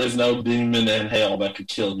there is no demon in hell that could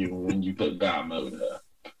kill you when you put God mode up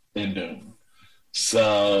in Doom.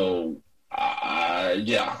 So,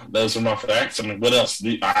 yeah, those are my facts. I mean, what else?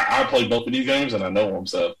 I play both of these games and I know them,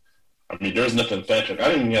 so I mean, there's nothing Patrick. I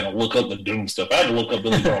didn't even have to look up the Doom stuff. I had to look up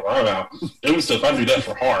Billy Bob Runout. Doom stuff, I do that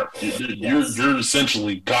for heart. You're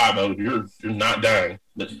essentially God mode. You're not dying.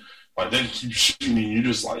 Like, they keep shooting you. You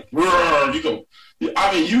just like, you go.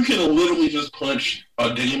 I mean, you can literally just punch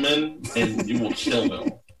a demon and you will kill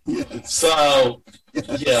them. So,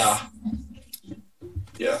 yeah.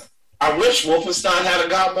 I wish Wolfenstein had a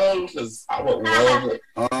God mode because I would love it.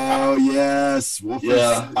 Oh yes,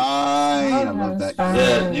 Wolfenstein! I love that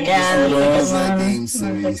game. Yeah, you love that game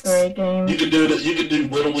series. Great game. You could do that. You could do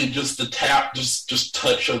literally just the tap, just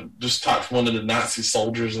touch one of the Nazi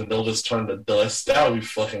soldiers, and they'll just turn to dust. That would be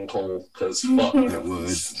fucking cool. Because fuck, it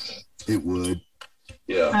would.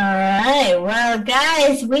 Yeah. All right. Well,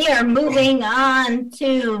 guys, we are moving on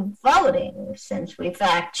to voting since we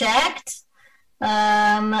fact checked.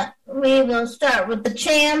 We will start with the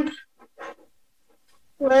champ.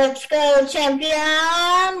 Let's go,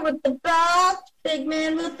 champion with the belt. Big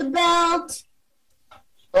man with the belt.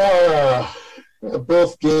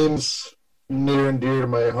 Both games near and dear to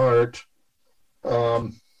my heart.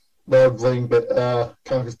 Loving, but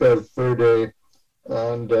Conquer's Bad Fur Day,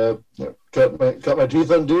 and cut my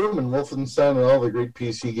teeth on Doom and Wolfenstein and all the great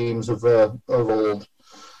PC games of old.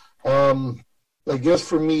 I guess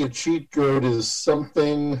for me, a cheat code is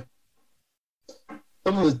something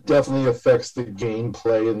that definitely affects the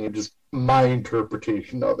gameplay and just my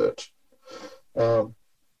interpretation of it. The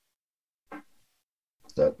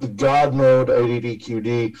God mode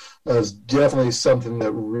IDDQD is definitely something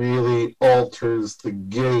that really alters the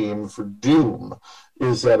game for Doom.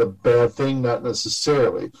 Is that a bad thing? Not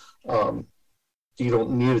necessarily. You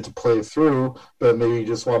don't need it to play through, but maybe you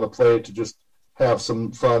just want to play it to just have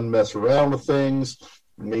some fun, mess around with things.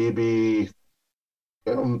 Maybe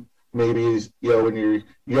when you're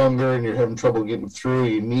younger and you're having trouble getting through,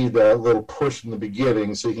 you need that little push in the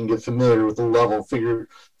beginning so you can get familiar with the level, figure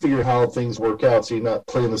how things work out, so you're not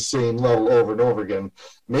playing the same level over and over again.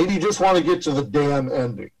 Maybe you just want to get to the damn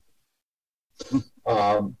ending.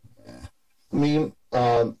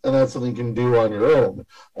 And that's something you can do on your own.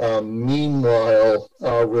 Meanwhile,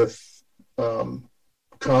 with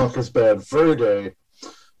Conquer's Bad Fur Day,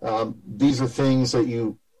 these are things that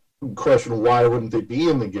you question, why wouldn't they be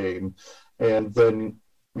in the game? And then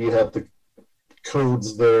you have the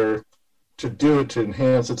codes there to do it, to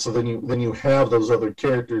enhance it, so then you have those other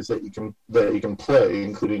characters that you can play,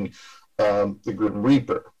 including the Grim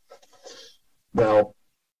Reaper. Now,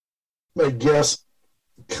 I guess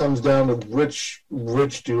it comes down to which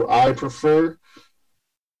do I prefer.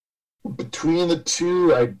 Between the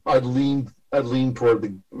two, I'd lean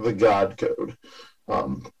toward the God code.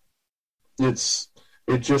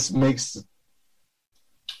 It just makes,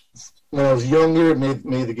 when I was younger, it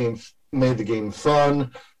made the game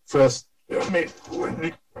fun.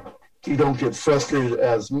 You don't get frustrated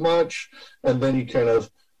as much, and then you kind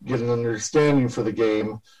of get an understanding for the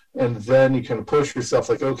game, and then you kind of push yourself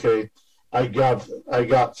like, okay, I got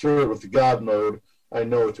through it with the God mode. I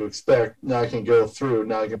know what to expect. Now I can go through.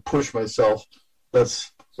 Now I can push myself.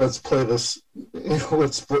 Let's play this.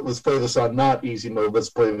 Let's play this on not easy mode. Let's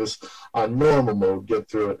play this on normal mode. Get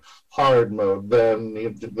through it. Hard mode. Then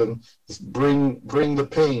just bring the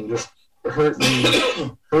pain. Just hurt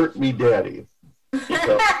me, daddy.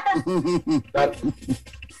 So,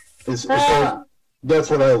 that's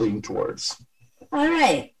what I lean towards. All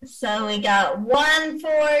right. So we got one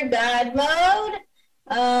for God mode.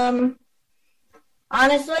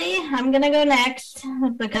 Honestly, I'm gonna go next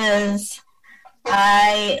because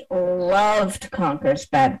I loved Conquer's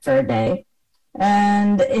Bad Fur Day.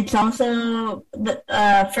 And it's also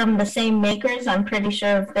from the same makers, I'm pretty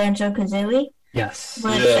sure, of Banjo-Kazooie. Yes.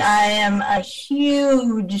 Which I am a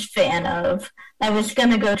huge fan of. I was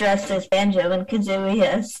going to go dressed as Banjo and Kazooie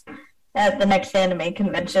at the next anime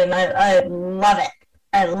convention. I love it.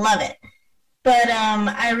 I love it. But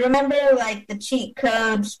I remember, like, the cheat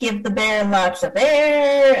codes give the bear lots of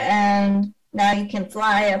air, and now you can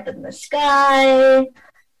fly up in the sky,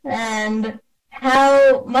 and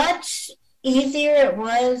how much easier it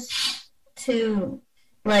was to,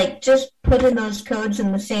 like, just put in those codes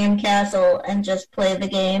in the sandcastle and just play the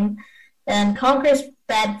game. And Conquer's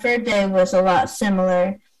Bad Fur Day was a lot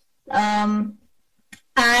similar. I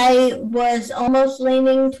was almost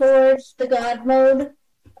leaning towards the God mode,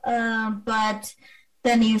 but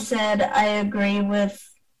then you said, I agree with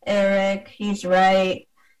Eric, he's right,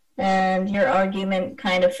 and your argument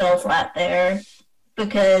kind of fell flat there.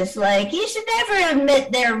 Because, like, you should never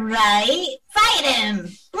admit they're right. Fight him!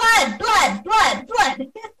 Blood, blood, blood, blood!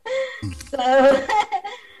 So,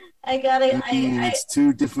 I gotta... It's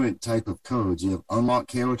two different type of codes. You have unlocked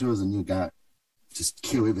characters and you got just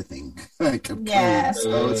kill everything. Like a Yeah. code.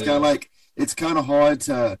 So it's kind of hard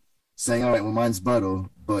to say, all right, well, mine's Butter,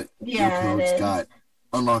 but your Yeah, it code's is. got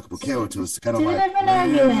unlockable characters. Kind of Two like, different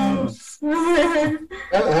arguments.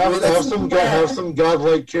 Have some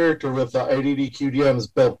godlike character with the IDDQDM's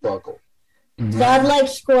belt buckle. Godlike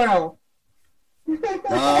squirrel.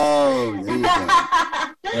 oh, there you go.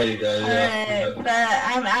 There you go. Yeah.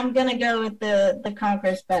 Alright, but I'm gonna go with the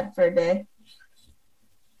Conqueror's Bedford Day.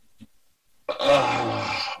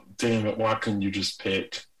 Damn it! Why couldn't you just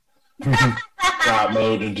pick God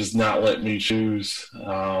mode and just not let me choose?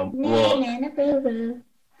 Look,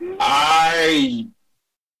 I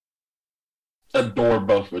adore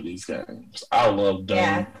both of these games. I love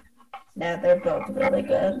them. Yeah, they're both really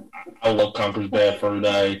good. I love Conqueror's Bad Fur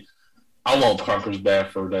Day. I want Conqueror's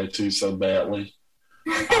Bad Fur Day too so badly.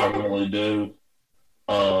 I really do.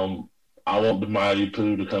 I want the Mighty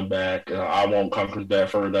Pooh to come back. I want Conqueror's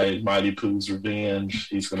Bad Fur Day, Mighty Pooh's Revenge.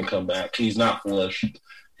 He's going to come back. He's not flushed.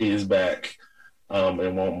 He is back. And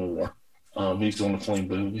want more. He's going to fling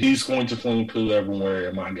Pooh. He's going to fling Pooh everywhere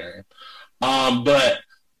in my game.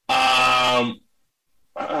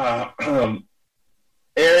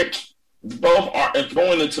 Eric, if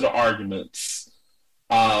going into the arguments,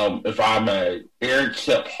 if I may, Eric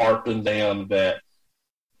kept harping down that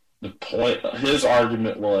the point. His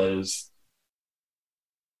argument was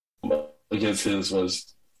against his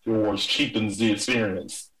was yours cheapens the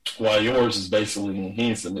experience, while yours is basically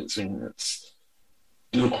enhancing the experience.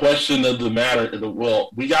 The question of the matter,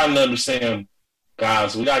 well, we got to understand,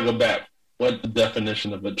 guys. We got to go back. What the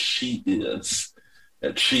definition of a cheat is?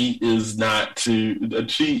 A cheat is to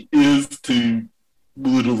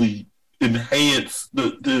literally enhance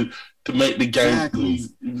to make the game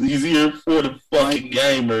easier for the fucking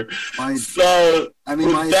gamer. So I mean,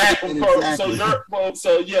 with that,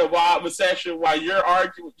 while I'm saying, while you're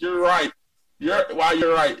arguing, you're right. You're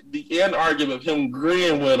right. The end argument of him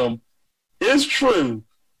agreeing with him is true,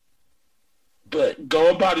 but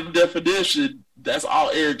going by the definition, that's all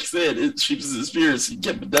Eric said. It cheapens the experience.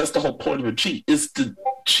 Yeah, but that's the whole point of a cheat. It's to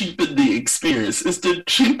cheapen the experience. It's to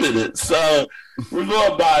cheapen it. So we're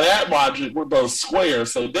going by that logic. We're both square.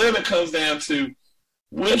 So then it comes down to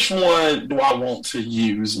which one do I want to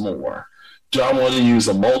use more? Do I want to use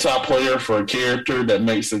a multiplayer for a character that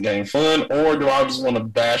makes the game fun, or do I just want to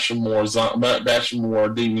bash some more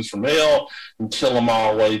demons from hell and kill them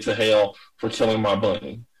all the way to hell for killing my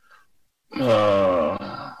bunny?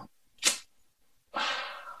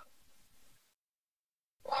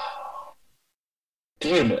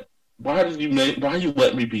 Damn it. Why you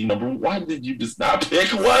let me be number one? Why did you just not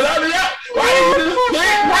pick one? Why did you just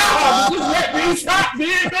pick Rob? Just let me stop being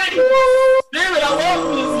me. Damn it, I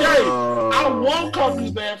love this game. I want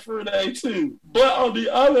Conqueror's Bad Fur Day too. But on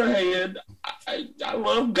the other hand, I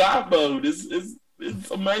love God mode. It's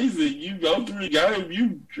amazing. You go through the game,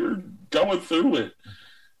 you're going through it.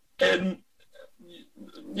 And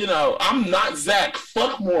you know, I'm not Zach.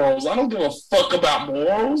 Fuck morals. I don't give a fuck about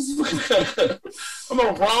morals. I'm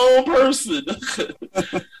a wrong person.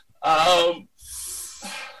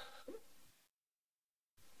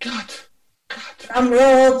 God. Drum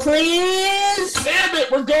roll, please. Damn it,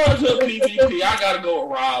 we're going to a PvP. I gotta go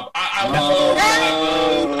with Rob. I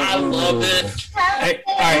love it. All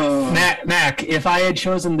right, Mac. If I had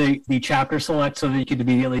chosen the chapter select so that you could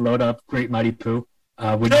immediately load up Great Mighty Pooh,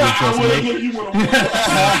 would you have chosen me?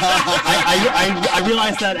 I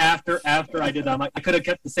realized that after I did that. I could have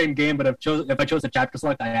kept the same game, but if I chose the chapter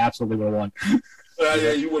select, I absolutely would have won.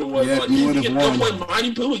 Yeah, you would have won. Yeah, you would have won. Go play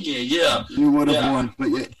Mighty Pooh again. Yeah, you would have won. But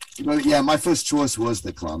yeah, my first choice was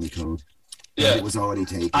the Clowny Code. Yeah, it was already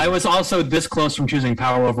taken. I was also this close from choosing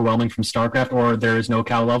Power Overwhelming from StarCraft or There Is No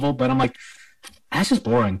Cow Level, but I'm like, that's just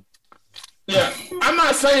boring. Yeah, I'm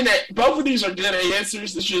not saying that both of these are good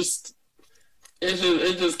answers. It just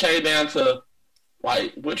came down to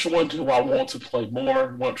like which one do I want to play more,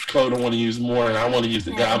 which code I want to use more, and I want to use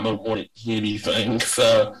the God mode more than anything.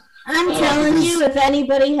 So I'm telling you, if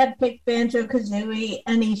anybody had picked Banjo Kazooie,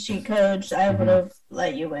 any cheat codes, I would have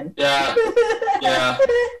let you win. Yeah.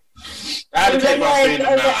 I had to take my freedom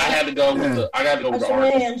out. I had to go with the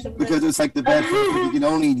argument. Because it's like the bad thing, you can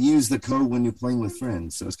only use the code when you're playing with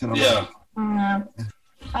friends. So it's kind of like... I'm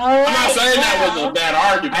not saying that was a bad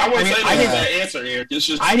argument. I wasn't saying that was a bad answer, Eric. It's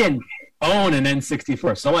just... I didn't own an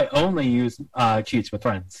N64, so I only use cheats with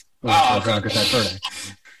friends. Well,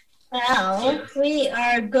 we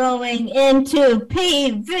are going into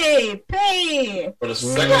PvP. For the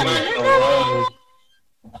second night in a row.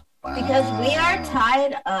 Because we are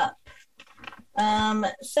tied up.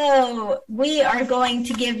 So we are going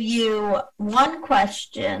to give you one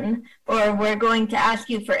question, or we're going to ask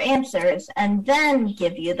you for answers, and then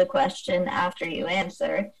give you the question after you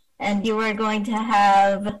answer. And you are going to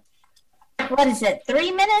have,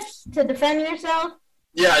 3 minutes to defend yourself?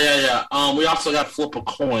 Yeah. We also got to flip a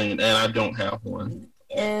coin, and I don't have one.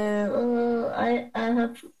 I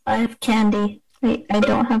have candy. Wait, I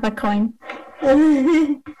don't have a coin.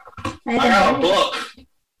 I got a book.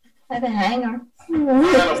 I have a hanger. I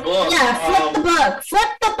got a book. Yeah, flip the book. Flip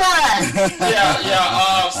the book.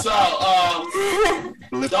 So,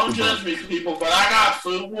 don't judge me, people, but I got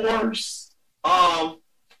Food Wars.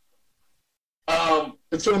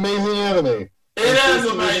 It's an amazing anime. It is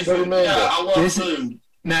amazing. Yeah, I love food.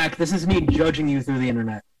 Mac, this is me judging you through the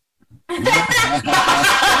internet.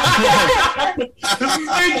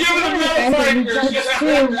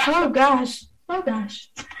 Oh gosh. You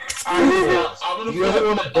ever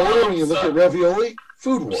want to bowl when you look at ravioli?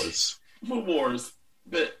 Food Wars. Food Wars.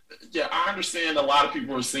 But yeah, I understand a lot of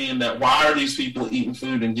people are saying that why are these people eating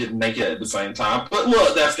food and getting naked at the same time? But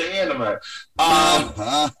look, that's the anime.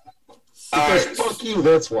 Because fuck you,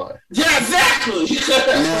 that's why. Yeah, exactly.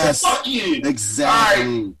 Yes, fuck you. Exactly.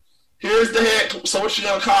 All right. Here's the head. So what you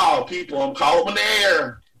gonna call people? I'm calling them in the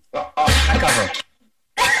air. Cover.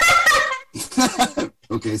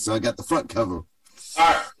 Okay, so I got the front cover. All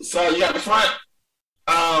right. So you got the front.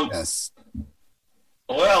 Yes.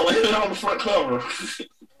 Well, leave it on the front cover.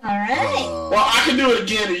 All right. Well, I can do it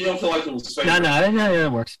again if you don't feel like it was fake. No, it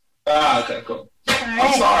works. Okay, cool. All I'm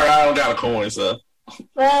right. sorry, I don't got a coin, so.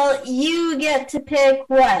 Well, you get to pick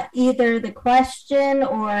what? Either the question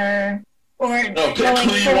or No, pick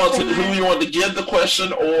who you want to give the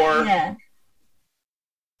question, or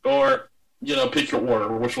pick your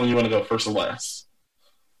order. Which one you want to go first or last?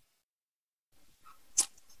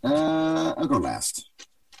 I'll go last.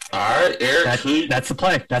 All right, Eric. That's the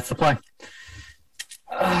play.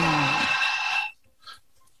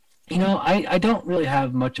 I don't really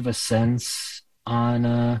have much of a sense on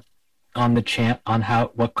the champ, on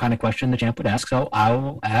what kind of question the champ would ask. So I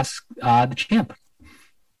will ask the champ.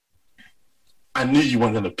 I knew you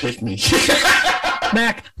weren't going to pick me.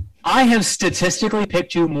 Mac, I have statistically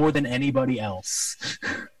picked you more than anybody else.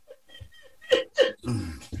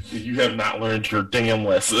 You have not learned your damn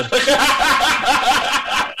lesson.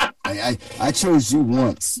 I chose you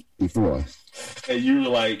once before. And you were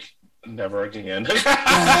like, never again.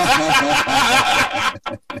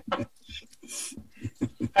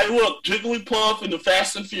 Hey, look, Jigglypuff and the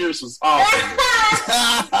Fast and Furious was awesome.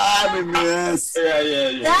 Yes.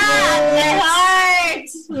 Yeah.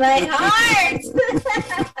 My heart.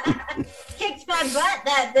 Kicked my butt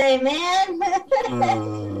that day, man.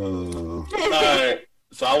 All right.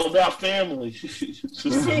 It's all about family. Just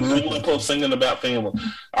Jigglypuff singing about family.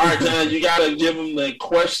 All right, now you got to give them the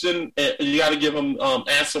question. You got to give them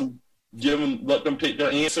answer. Let them pick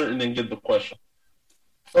their answer, and then give the question.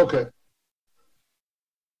 Okay.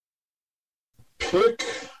 Pick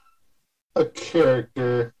a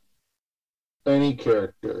character, any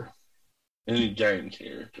character. Any game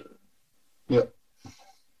character. Yep.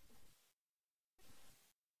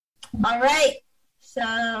 All right.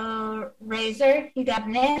 So, Razor, you got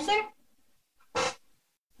an answer?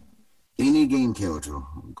 Any game character.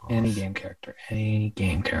 Any game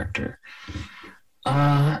character.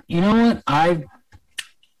 You know what?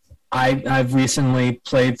 I've recently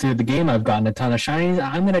played through the game. I've gotten a ton of shinies.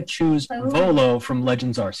 I'm going to choose Volo from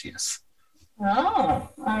Legends Arceus. Oh,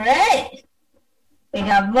 all right. We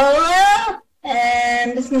got Volo,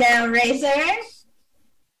 and now Razor.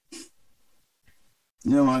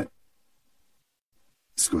 You know what?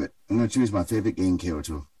 Screw it. I'm going to choose my favorite game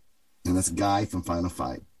character, and that's Guy from Final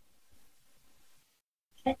Fight.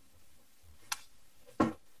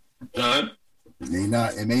 John?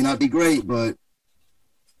 It may not be great, but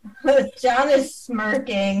John is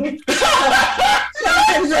smirking.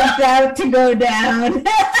 Something's about to go down.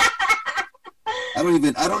 I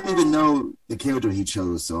don't even know the character he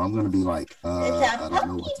chose, so I'm gonna be like, I don't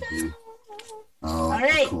know what to do. Oh,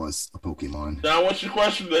 right. Of course, a Pokemon. John, what's your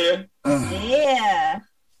question, man? Yeah.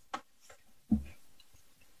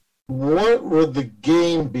 What would the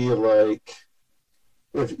game be like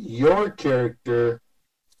if your character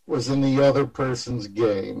was in the other person's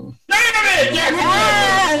game? That's a good one.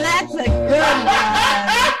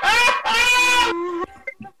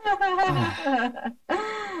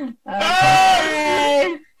 Okay.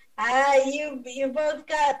 You both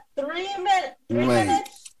got 3 minutes. 3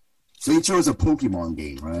 minutes. So you chose a Pokemon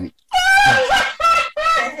game, right?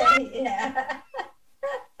 Yeah.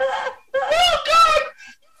 Oh God!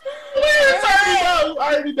 I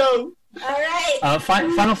already know. right.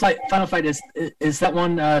 Final Fight is that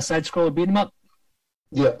one side scroller beat 'em up?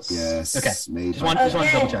 Yes. Yes. Okay. Made Just want to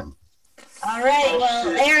double check. All right.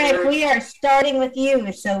 Well, Eric, we are starting with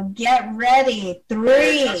you, so get ready.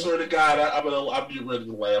 3, I swear to God, I'll be ready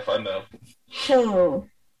to laugh. I know. 2,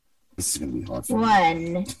 This is gonna be hard for me.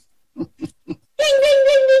 1. Ding, ding, ding, ding,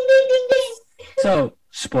 ding, ding, ding, ding. So,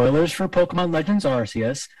 spoilers for Pokemon Legends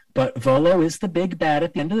Arceus, but Volo is the big bad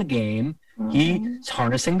at the end of the game. He's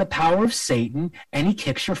harnessing the power of Satan, and he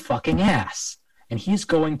kicks your fucking ass. And he's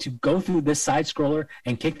going to go through this side scroller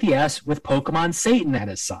and kick the ass with Pokemon Satan at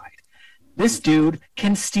his side. This dude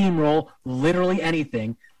can steamroll literally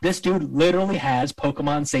anything. This dude literally has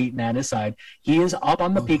Pokemon Satan at his side. He is up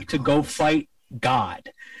on the peak to go fight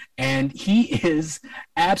God. And he is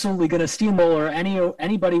absolutely gonna steamroller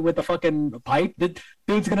anybody with a fucking pipe.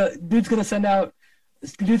 Dude's gonna send out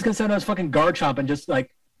his fucking Garchomp and just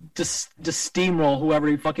steamroll whoever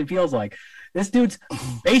he fucking feels like. This dude's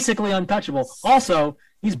basically untouchable. Also,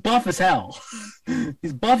 he's buff as hell.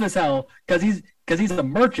 He's buff as hell because he's a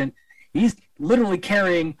merchant. He's literally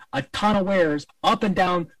carrying a ton of wares up and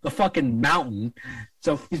down the fucking mountain.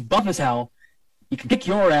 So he's buff as hell. He can kick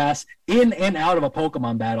your ass in and out of a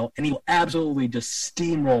Pokemon battle, and he will absolutely just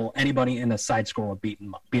steamroll anybody in a side scroller, beat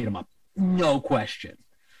him up. No question.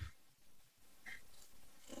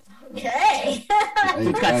 Okay.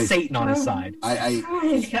 He's got Satan on his side. That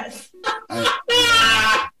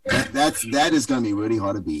is gonna be really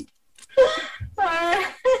hard to beat. I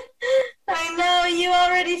know you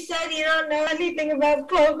already said you don't know anything about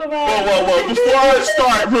Pokemon. Whoa.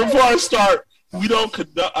 Before I start, we don't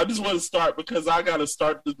conduct. I just want to start because I got to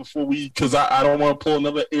start this because I don't want to pull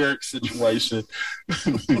another Eric situation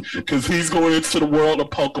because he's going into the world of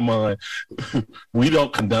Pokemon. We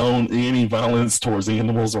don't condone any violence towards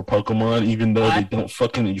animals or Pokemon, even though they don't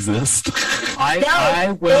fucking exist.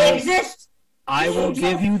 I They exist. I will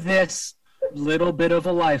give you this little bit of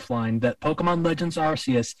a lifeline that Pokemon Legends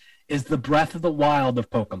Arceus is the Breath of the Wild of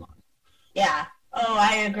Pokemon. Yeah. Oh,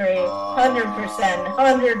 I agree. 100%.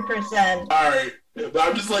 100%. All right. But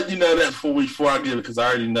I'm just letting you know that before I give it because I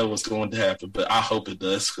already know what's going to happen. But I hope it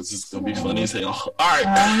does because it's going to be funny as hell. All right.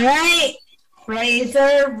 All right.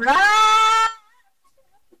 Razor Rock.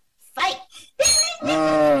 Fight.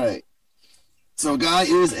 All right. So, Guy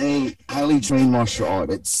is a highly trained martial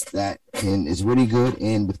artist that is really good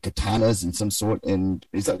with katanas and some sort. And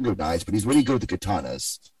he's not good with knives, but he's really good with the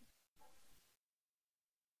katanas.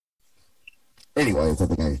 Anyways, I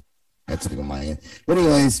think I had something on my end. But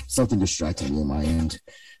anyways, something distracted me on my end.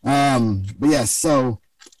 But yeah, so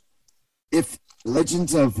if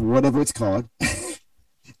Legends of whatever it's called,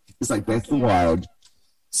 it's like Breath of the Wild.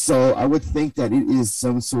 So I would think that it is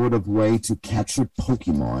some sort of way to capture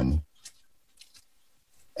Pokemon.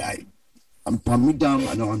 I'm probably dumb.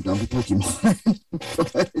 I know I'm dumb with Pokemon.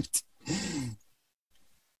 But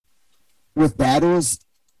with battles,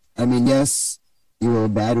 I mean, yes, you are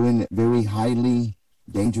battling very highly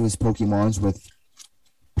dangerous Pokemons with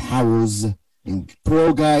powers. And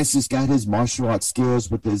poor guy's just got his martial arts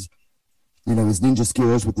skills with his ninja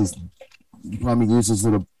skills with his. He probably uses his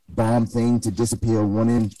little bomb thing to disappear one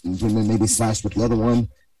end and then maybe slash with the other one.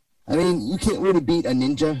 I mean, you can't really beat a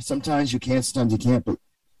ninja. Sometimes you can, sometimes you can't. But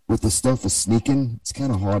with the stuff of sneaking, it's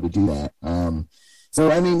kind of hard to do that.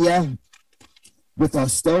 So I mean, yeah, with our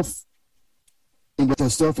stealth. And with our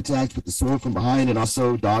stealth attacks with the sword from behind and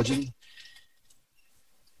also dodging,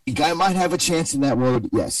 the guy might have a chance in that world,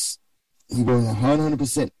 yes. He will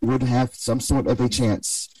 100% would have some sort of a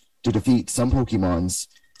chance to defeat some Pokemons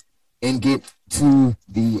and get to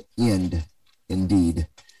the end, indeed.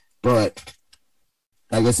 But,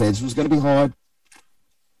 like I said, this was going to be hard,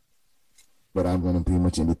 but I'm going to pretty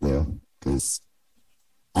much end it there because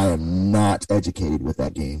I am not educated with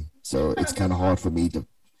that game. So it's kind of hard for me to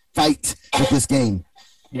fight with this game.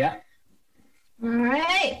 Yeah. All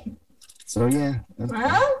right. So yeah.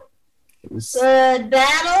 Well, it was good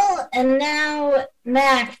battle. And now,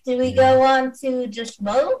 Mac, do we go on to just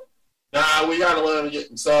vote? Nah, we gotta let him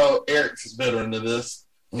get. So Eric's better into this.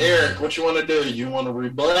 Eric, what you want to do? You want to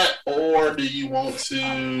rebut, or do you want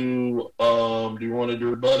to do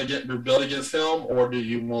rebut against him, or do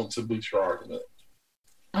you want to boost your argument?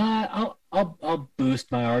 I'll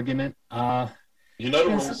boost my argument. You know the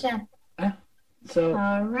rules. Okay. So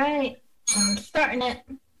all right, I'm starting it.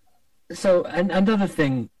 So another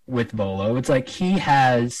thing with Volo, it's like he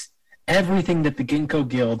has everything that the Ginkgo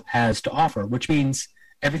Guild has to offer, which means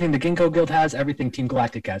everything the Ginkgo Guild has, everything Team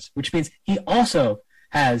Galactic has, which means he also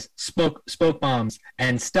has smoke bombs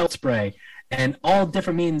and stealth spray and all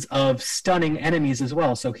different means of stunning enemies as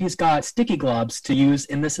well. So he's got sticky globs to use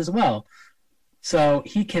in this as well. So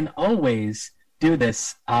he can always do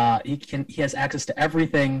this. He has access to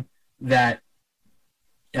everything that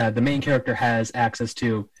the main character has access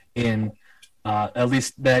to in at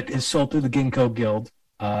least that is sold through the Ginkgo Guild,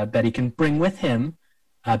 that he can bring with him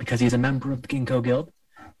because he's a member of the Ginkgo Guild,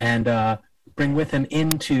 and bring with him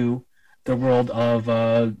into the world of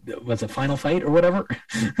was it Final Fight or whatever?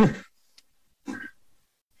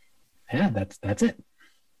 Yeah, that's it.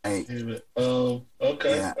 Hey,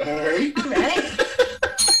 Okay. Yeah. All right. All right.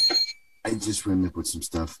 I just remembered some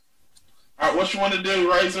stuff. All right. What you want to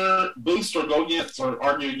do, Razor? Boost or go against or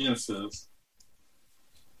argue against this?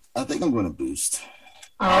 I think I'm going to boost.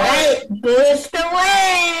 All right. Boost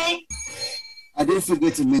away. I did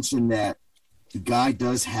forget to mention that the guy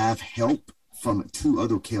does have help from 2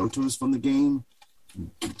 other characters from the game,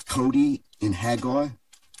 Cody and Hagar.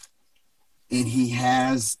 And he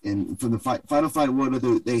has, and from the Final Fight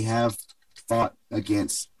World, they have fought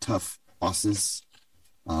against tough bosses,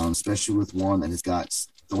 especially with one that has got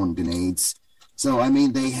throwing grenades. So, I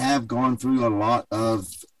mean, they have gone through a lot of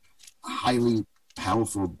highly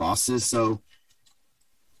powerful bosses. So,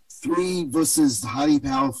 3 versus highly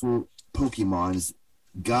powerful Pokemons,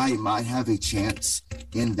 Guy might have a chance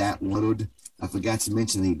in that world. I forgot to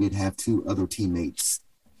mention he did have 2 other teammates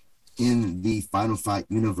in the Final Fight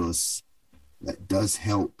universe that does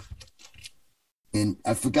help. And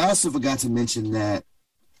I also forgot to mention that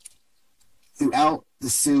throughout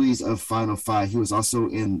the series of Final Fight, he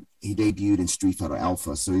debuted in Street Fighter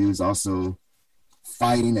Alpha. So he was also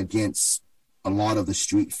fighting against a lot of the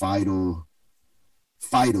Street Fighter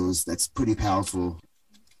fighters that's pretty powerful.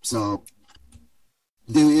 So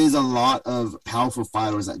there is a lot of powerful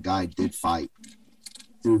fighters that Guy did fight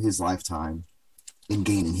through his lifetime in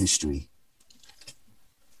gaming history.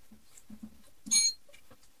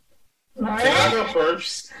 All Can I right. go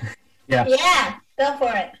first? Yeah. Yeah. Go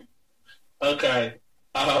for it. Okay.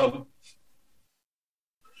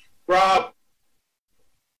 Rob,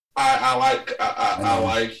 I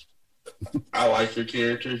like your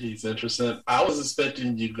character. He's interesting. I was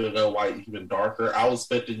expecting you to go like even darker. I was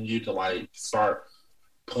expecting you to like start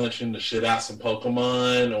punching the shit out some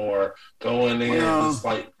Pokemon or go in there and just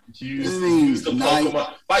like use the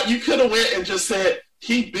Pokemon. Like you could have went and just said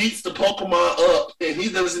he beats the Pokemon up and he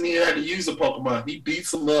doesn't even have to use a Pokemon. He beats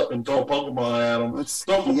them up and throw a Pokemon at them.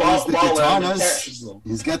 Throw a ball at them and catches them.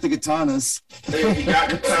 He's got the katanas. And he got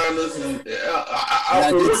katanas and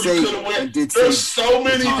I did say there's so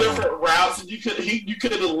many katana. different routes and you could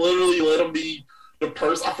have literally let him be the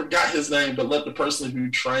person. I forgot his name, but let the person who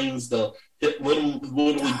trains the let him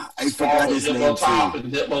literally forgot his Hitmo name Top too.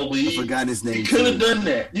 and Hitmo League. I forgot his name. You could have too. done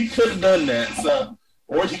that. You could have done that. So,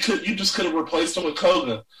 or you just could have replaced him with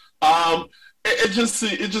Koga. It just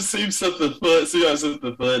seems something fun.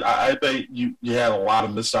 Something fun. I think you had a lot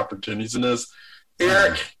of missed opportunities in this.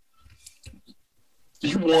 Eric,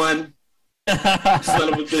 you won.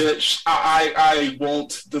 Son of a bitch. I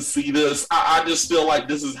want to see this. I just feel like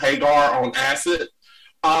this is Hagar on acid.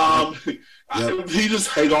 He just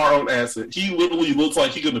Hagar on acid. He literally looks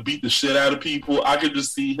like he's gonna beat the shit out of people. I could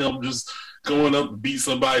just see him just going up and beat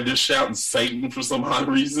somebody, just shouting Satan for some odd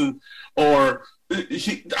reason. Or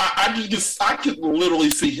I could literally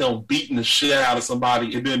see him beating the shit out of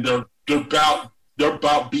somebody, and then they're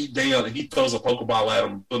about beat down, and he throws a Pokeball at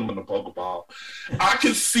him and put him in the Pokeball. I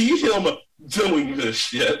could see him doing this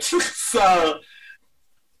shit. So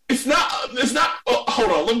it's not.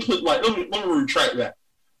 Hold on. Let me retract that.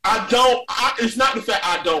 It's not the fact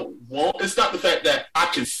I don't want. It's not the fact that I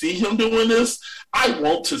can see him doing this. I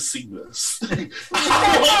want to see this.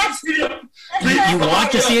 I want to see him. You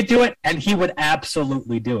want to see it do it, and he would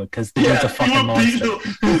absolutely do it because the dude's a fucking monster.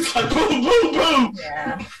 It's like boom, boom, boom.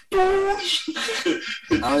 Yeah.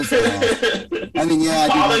 I mean, yeah,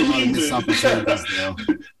 I do want to miss opportunities though.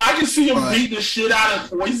 I can see him beating the shit out of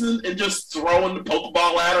Poison and just throwing the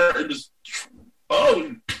Pokeball at her and just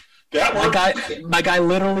that worked. My guy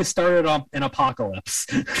literally started off an apocalypse.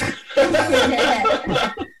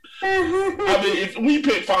 I mean, if we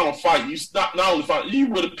picked Final Fight, you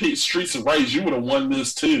would have picked Streets of Rage. You would have won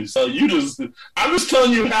this too. So I'm just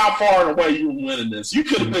telling you how far away you were winning this. You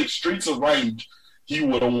could have picked Streets of Rage. You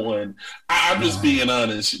would have won. I'm just being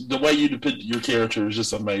honest. The way you depicted your character is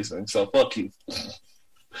just amazing. So fuck you.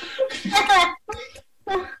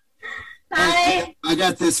 I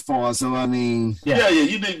got this far, so I mean, yeah,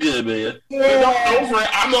 you did good, man. But don't over it.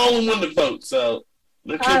 I'm the only one to vote, so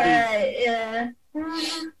there could be. Yeah.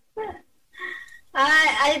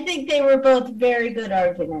 I think they were both very good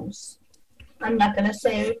arguments. I'm not going to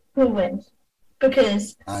say who wins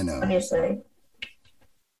because I know. Obviously.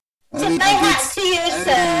 I mean, my hat to you,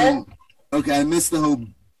 sir. Okay, I missed the whole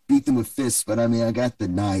beat them with fists, but I mean, I got the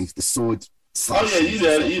knife, the sword. Oh yeah, you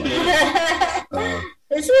did it. You did it.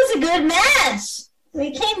 This was a good match.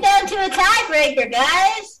 We came down to a tiebreaker,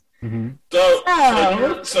 guys.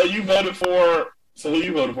 Mm-hmm. So you voted for. So who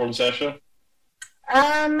you voted for, Sasha?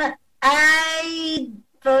 I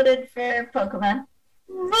voted for Pokemon.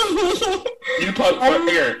 You voted for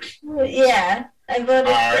Eric. Yeah, I voted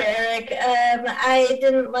All for right. Eric. I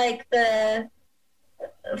didn't like the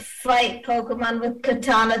fight Pokemon with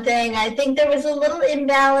Katana thing. I think there was a little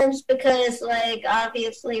imbalance because, like,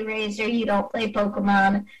 obviously, Razor, you don't play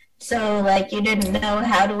Pokemon, so, like, you didn't know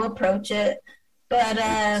how to approach it. But,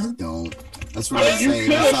 Don't. That's what I'm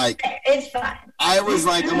saying. It's like it's fine. I was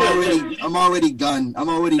like, I'm already done. I'm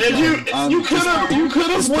already And done. you could have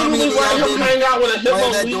literally let him hang out with a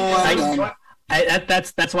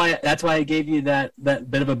Hitmonlee. That's why I gave you that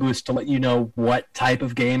bit of a boost to let you know what type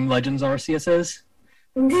of game Legends Arceus is.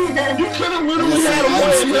 You could have literally had him I'm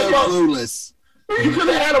playing still Hitmonlee. clueless. You could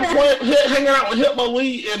have had him hanging out with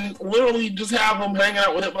Hitmonlee and literally just have him hanging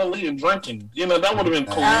out with Hitmonlee and drinking. You know, that would have been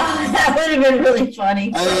cool. That would have been really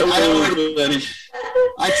funny. I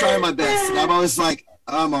try my best. And I'm always like,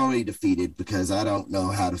 I'm already defeated because I don't know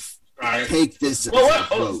how to Right. take this. as a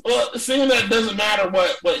Well, approach. seeing that doesn't matter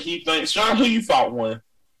what he thinks. John, who you thought won?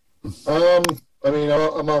 I mean,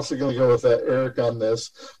 I'm also going to go with that Eric on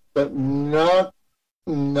this, but not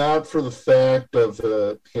for the fact of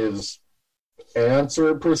his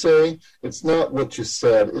answer per se. It's not what you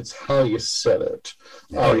said; it's how you said it.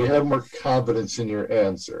 You have more confidence in your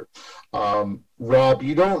answer. Rob,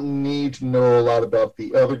 you don't need to know a lot about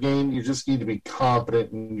the other game. You just need to be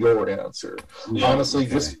confident in your answer. Yeah. Honestly,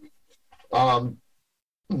 just one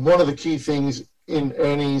of the key things in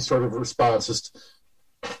any sort of response is to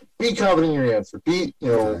be confident in your answer.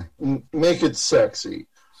 Make it sexy.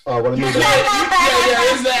 What I mean by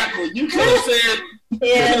Yeah, exactly. You could have said. He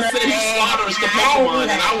slaughters the Pokemon,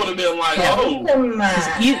 and I would have been like, oh.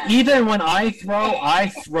 Even when I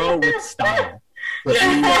throw with style.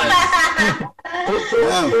 Yeah, he was.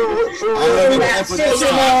 I remember that for next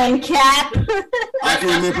time. Cap. I can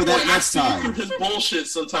remember that I next see time. his bullshit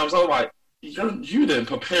sometimes. I'm like, you didn't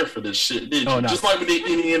prepare for this shit, did you? Oh, no. Just like with the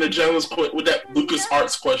Indiana Jones with that Lucas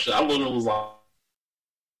Arts question. I literally was like,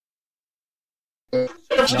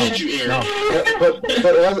 did you, Eric? No.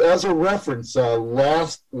 but as a reference,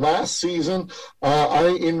 last season, I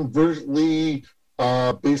inadvertently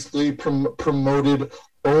basically promoted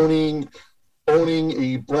owning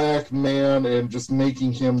a black man and just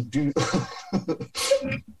making him do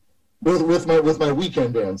with my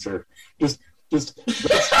weekend answer. Just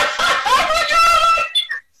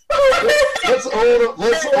let's own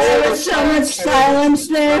There's so much silence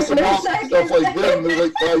there for a stuff second. like that. And they're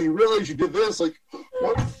like, "Oh, you realize you did this? Like,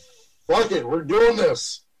 what? Fuck it, we're doing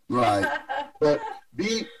this." Right. But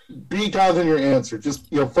be confident in your answer. Just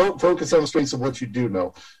focus on the strengths of what you do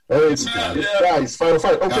know. It's guys, Final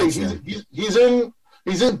Fight. Okay, Gotcha. he's in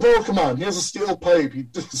Pokemon. He has a steel pipe. He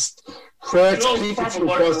just cracks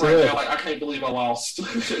Pikachu across the head. Like, I can't believe I lost.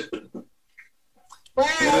 Well,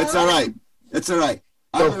 Yeah, it's all right. It's all right.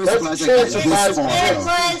 I'm very that's surprised I got this far. it though.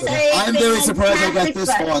 was a I'm very surprised I got this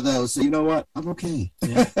fantastic far, though. So you know what? I'm okay. You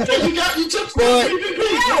took But-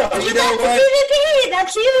 PvP. fight. You know That's what? PvP.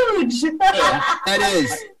 That's huge. That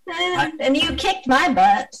is. And you kicked my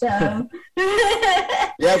butt, so.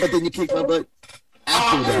 Yeah, but then you kicked my butt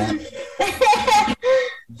after that.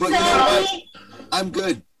 But you know what? I'm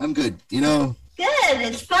good. You know, Good.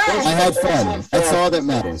 It's fun. I had fun. That's all that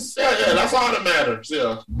matters. Yeah, that's all that matters.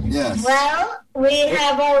 Yeah. Yes. Well, we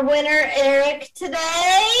have our winner, Eric,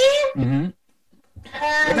 today. Mm-hmm.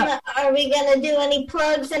 Are we going to do any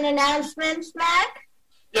plugs and announcements, Mac?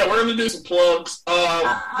 Yeah, we're gonna do some plugs.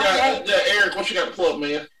 right. Eric, what you got to plug,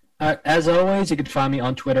 man? As always, you can find me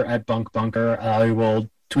on Twitter at BunkBunker. I will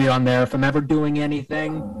tweet on there if I'm ever doing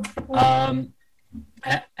anything. And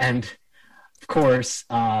of course,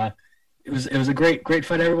 it was a great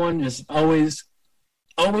fight, everyone. Just always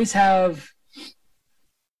have.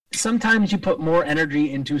 Sometimes you put more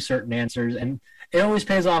energy into certain answers, and it always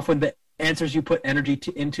pays off when the answers you put energy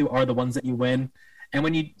into are the ones that you win. And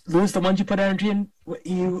when you lose the ones you put energy in,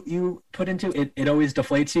 you put into it always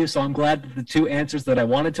deflates you. So I'm glad that the two answers that I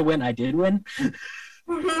wanted to win, I did win.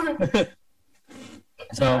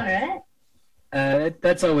 So All right.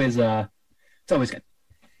 that's always it's always good.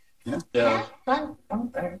 Yeah. Fun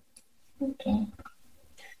bunker. Okay.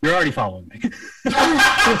 You're already following me.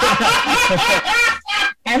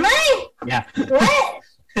 Am I? Yeah. What?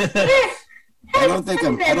 I don't think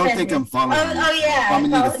I'm following you. Oh yeah. I'm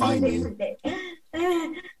gonna need to I find followed you.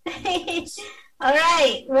 you. All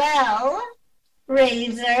right. Well,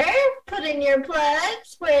 Razor, put in your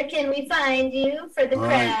plugs. Where can we find you for the All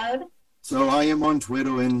right. crowd? So I am on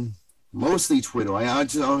Twitter and mostly Twitter. I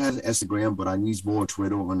don't have Instagram, but I use more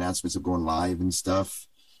Twitter on announcements of going live and stuff.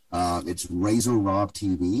 It's Razor Rob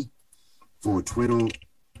TV for Twitter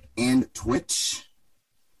and Twitch.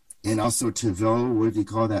 And also Tvell, what do you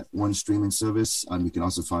call that one streaming service? You can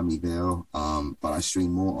also find me there. But I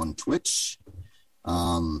stream more on Twitch.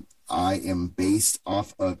 I am based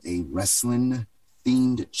off of a wrestling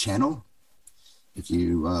themed channel. If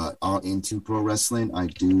you are into pro wrestling, I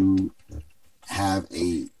do have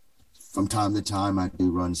from time to time, I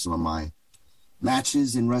do run some of my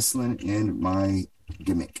matches in wrestling and my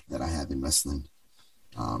gimmick that I have in wrestling.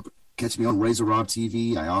 Catch me on Razor Rob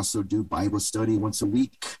TV. I also do Bible study once a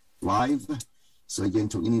week live. So again,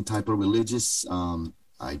 to any type of religious,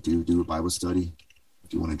 I do a Bible study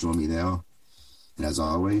if you want to join me there. And as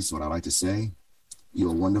always, what I like to say, you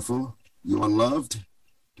are wonderful. You are loved.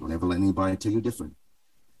 Don't ever let anybody tell you different.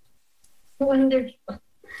 Wonderful. I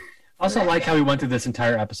also like how we went through this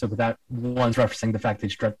entire episode without once referencing the fact that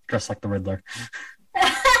he's dressed like the Riddler.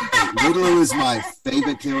 Riddler is my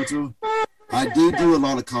favorite character. I do a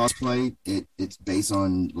lot of cosplay. It's based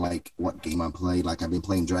on like what game I play. Like I've been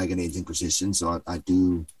playing Dragon Age Inquisition, so I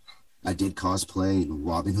did cosplay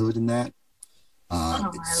Robin Hood in that. I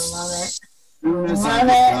love it.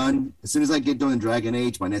 As soon as I get done in Dragon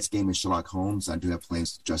Age, my next game is Sherlock Holmes. I do have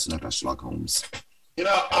plans dressing up as Sherlock Holmes. You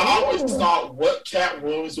know, I always thought what Cat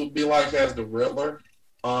Williams would be like as the Riddler.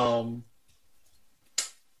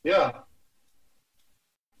 Yeah.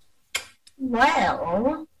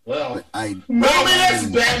 Well, I riddle me this,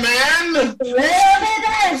 Batman.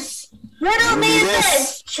 Riddle me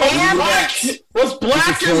this, champ. What's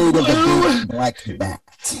black and blue? Black bat.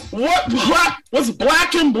 What's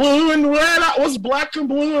black and blue and red? What's black and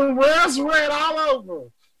blue and red's red all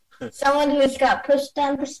over? Someone who's got pushed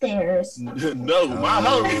down the stairs. No, my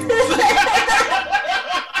home.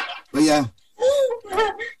 But yeah.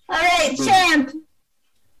 All right, champ.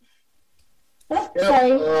 Oh,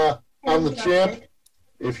 sorry. I'm the champ.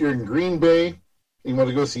 If you're in Green Bay, you want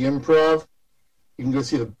to go see improv, you can go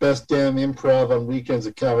see the best damn improv on weekends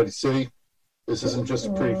at Comedy City. This isn't just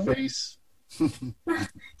a pretty face.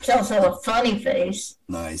 It's also a funny face.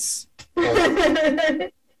 Nice. Going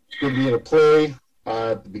to be in a play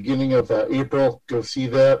at the beginning of April. Go see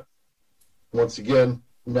that. Once again,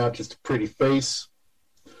 not just a pretty face.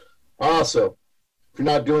 Also, if you're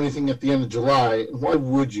not doing anything at the end of July, and why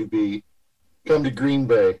would you be? Come to Green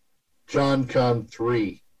Bay. John Con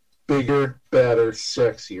 3. Bigger, badder,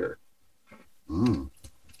 sexier.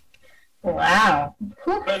 Wow.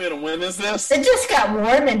 Wait a minute, when is this? It just got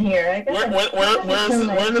warm in here. I guess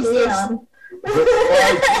When is this?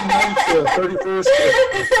 July 31st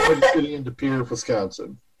at City in De Pere,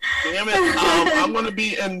 Wisconsin. Damn it. I'm going to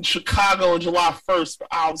be in Chicago on July 1st, but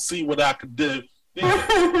I'll see what I can do. I'm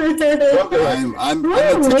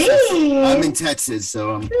in Texas,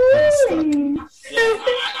 so I'm stuck. Yeah,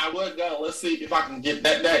 I would go. Let's see if I can get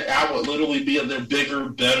that. I would literally be in there, bigger,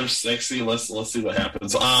 better, sexy. Let's see what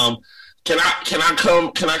happens. Can I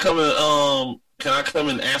come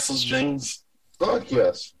in assless jeans? Fuck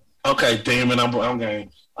yes. Okay, damn it, I'm game.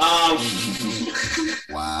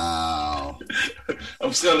 Wow. I'm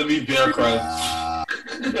just gonna be Bear Crow.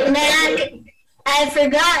 Mac, I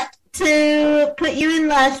forgot to put you in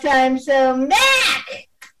last time. So Mac,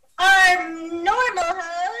 our normal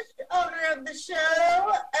host, owner of the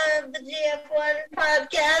show of the GF1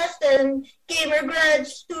 podcast and Gamer Grudge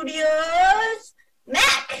Studios,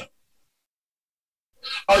 Mac.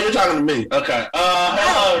 Oh, you're talking to me. Okay.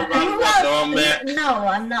 Hello, everybody. I'm Mac. No,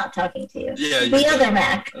 I'm not talking to you. Yeah, the other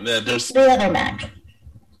Mac. The other Mac.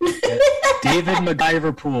 David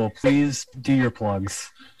MacGyver Pool, please do your plugs.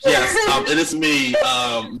 Yes, it is me,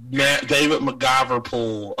 David MacGyver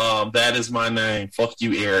Pool. That is my name. Fuck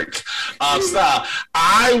you, Eric. Stop.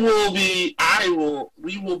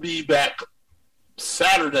 We will be back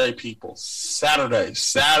Saturday, people. Saturday.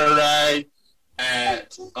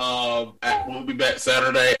 We'll be back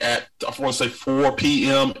Saturday at, I want to say 4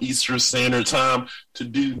 p.m. Eastern Standard Time to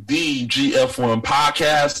do the GF1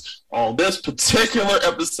 podcast. On this particular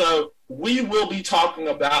episode, we will be talking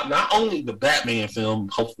about not only the Batman film,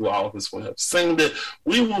 hopefully all of us will have seen it,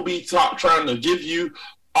 we will be trying to give you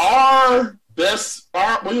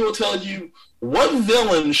we will tell you what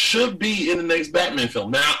villain should be in the next Batman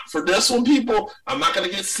film. Now, for this one, people, I'm not going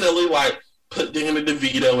to get silly like put Danny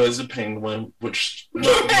DeVito as the Penguin, which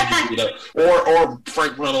or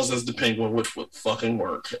Frank Reynolds as the Penguin, which would fucking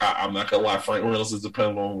work. I'm not gonna lie, Frank Reynolds as the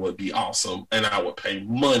Penguin would be awesome, and I would pay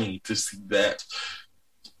money to see that.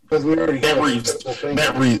 Because we already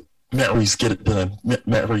Matt Matt Reeves, get it done.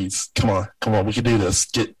 Matt Reeves, come on, we can do this.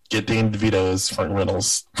 Get Danny DeVito as Frank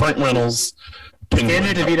Reynolds.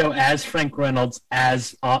 Danny DeVito as Frank Reynolds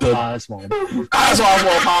as Oswald.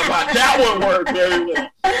 That would work very well.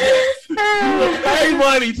 Yes. Pay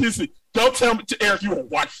money to see. Don't tell me, Eric, you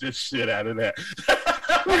won't watch this shit out of that.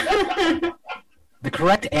 The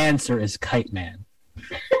correct answer is Kite Man.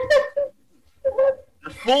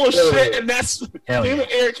 You're full of shit, and that's Hell yeah.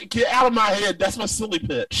 Eric, get out of my head. That's my silly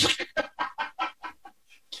pitch.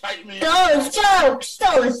 Kite Man.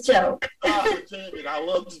 Stole his joke. Damn it, I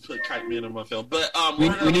love to put Kite Man in my film, but we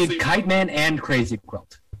need Kite Man and Crazy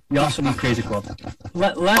Quilt. We also need Crazy Quilt.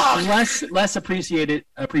 Less appreciated,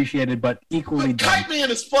 but equally done. Kite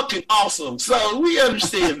Man is fucking awesome, so we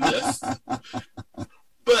understand this.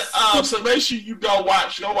 But so make sure you go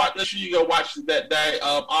watch. Make sure you go watch it that day.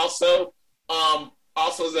 Also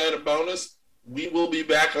as added bonus, we will be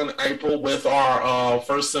back in April with our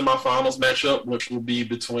first semifinals matchup, which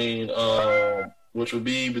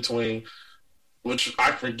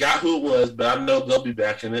I forgot who it was, but I know they'll be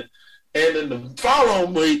back in it. And then the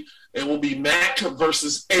following week, it will be Mac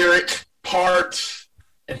versus Eric, part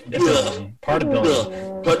duh. Part of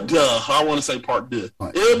Bill. But duh. I want to say part duh.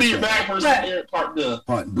 It'll be Mac versus Eric, part duh.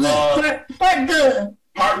 Part duh. Part good.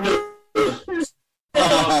 Part duh.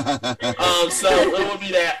 So it will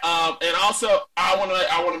be that. And also, I want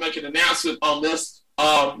to make an announcement on this.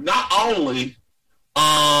 Not only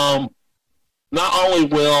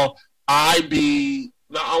will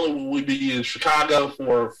we be in Chicago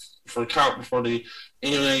for the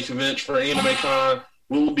anime convention for AnimeCon,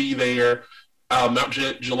 we will be there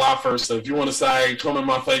July 1st. So if you want to come in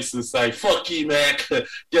my face and say, fuck you, Mac,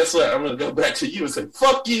 guess what? I'm going to go back to you and say,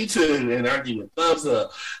 fuck you too. And I'll give you a thumbs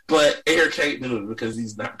up. But Eric can't do it because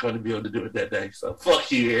he's not going to be able to do it that day. So fuck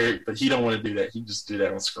you, Eric. But he don't want to do that. He just do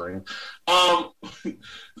that on screen.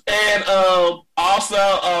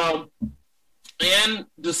 Also, in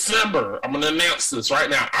December, I'm going to announce this right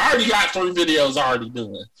now. I already got 3 videos already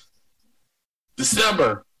done.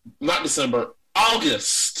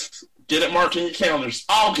 August. Get it marked in your calendars.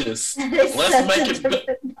 August. Let's make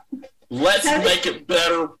it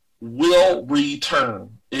better. Will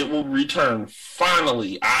return. It will return.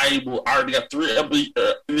 Finally, I already got 3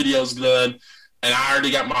 videos done, and I already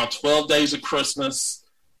got my 12 Days of Christmas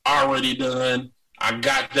already done. I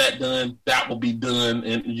got that done. That will be done,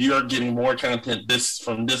 and you're getting more content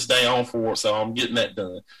from this day on forward. So I'm getting that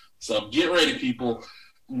done. So get ready, people.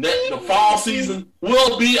 The fall season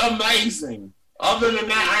will be amazing. Other than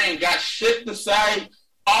that, I ain't got shit to say.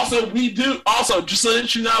 Also, just so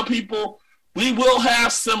that you know, people, we will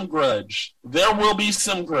have Sim Grudge. There will be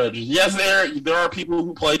Sim Grudge. Yes, there are people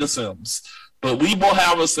who play The Sims, but we will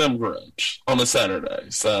have a Sim Grudge on a Saturday.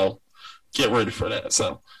 So get ready for that.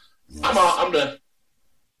 So I'm done.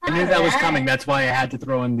 I knew that was coming. That's why I had to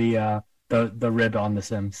throw in the rib on The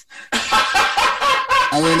Sims.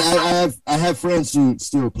 I have friends who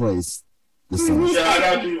still plays The Sims. Yeah, I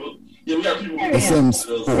got people. Yeah, we got people. The Sims.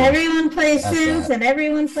 Everyone plays Sims and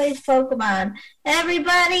everyone plays Pokemon.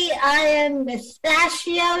 Everybody, I am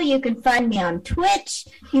Mustachio. You can find me on Twitch.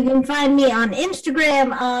 You can find me on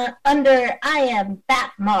Instagram under I am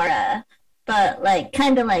Batmara. But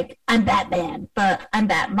kind of like I'm Batman, but I'm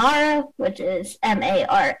Batmara, which is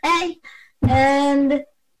Mara. And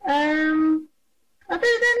other than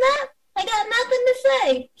that, I got nothing to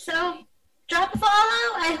say. So drop a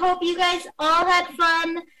follow. I hope you guys all had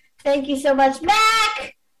fun. Thank you so much,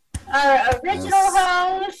 Mac, our original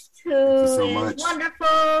host, who is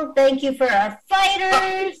wonderful. Thank you for our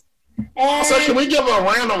fighters. And so can we give a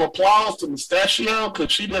round of applause to Mustachio?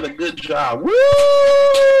 Because she did a good job. Woo!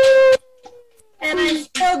 And I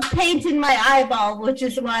still painted my eyeball, which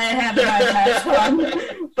is why I have my mask on.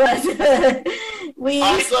 But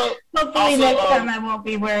hopefully next time I won't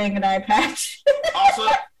be wearing an eye patch. Also,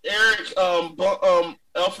 Eric,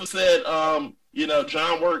 Alpha said,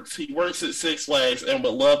 John works at Six Flags and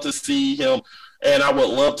would love to see him, and I would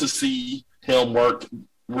love to see him work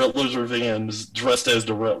Riddler's Revenge dressed as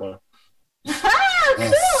the Riddler.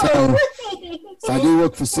 Cool. So I do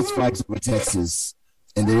work for Six Flags over Texas.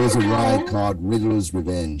 And there is a ride called Riddler's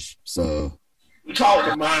Revenge. So we call it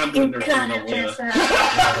the Mind Bender.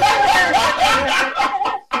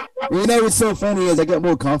 What's so funny is I get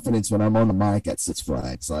more confidence when I'm on the mic at Six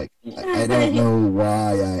Flags. I don't know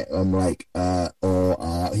why I'm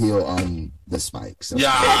here on this mic. So.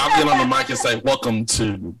 Yeah, I'll get on the mic and say, "Welcome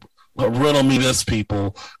to Riddle Me This,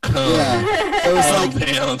 people." Come down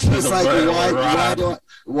to the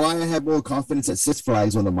why I have more confidence at Six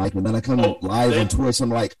Flags on the mic, and then I come live on Twitch.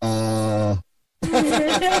 I'm like, Well,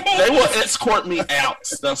 They will escort me out.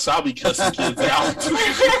 That's how I'll be cussing kids out.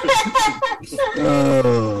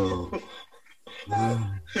 Oh.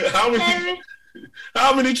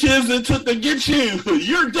 How many kids it took to get you?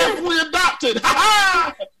 You're definitely adopted.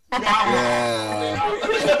 Ha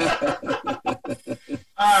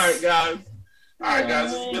All right,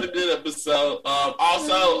 guys. It's been a good episode.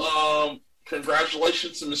 Also,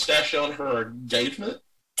 congratulations to Mustachio on her engagement.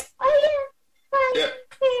 Oh yeah.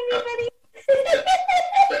 Bye.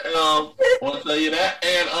 I want to tell you that.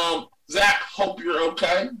 And Zach, hope you're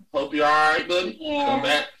okay. Hope you're all right, buddy. Yeah. Come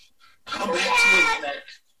back to it, Zach.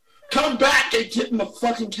 Come back and get in the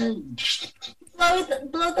fucking cage. Blow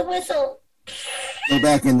the whistle. Go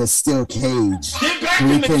back in the steel cage. Get back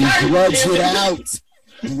We in the can cage. grudge damn it out.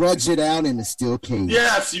 Grudge it out in the steel cage.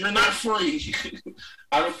 Yes, you're not free.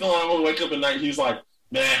 I have a feeling I'm gonna wake up at night. He's like,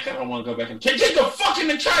 man, I don't want to go back in the cage. Get the fuck in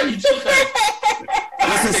the cage.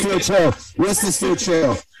 What's the steel trail? What's the steel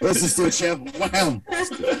trail? What's the steel trail? Wow.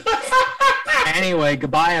 Anyway,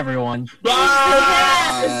 goodbye, everyone.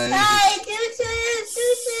 Bye. Bye.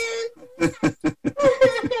 Deuces.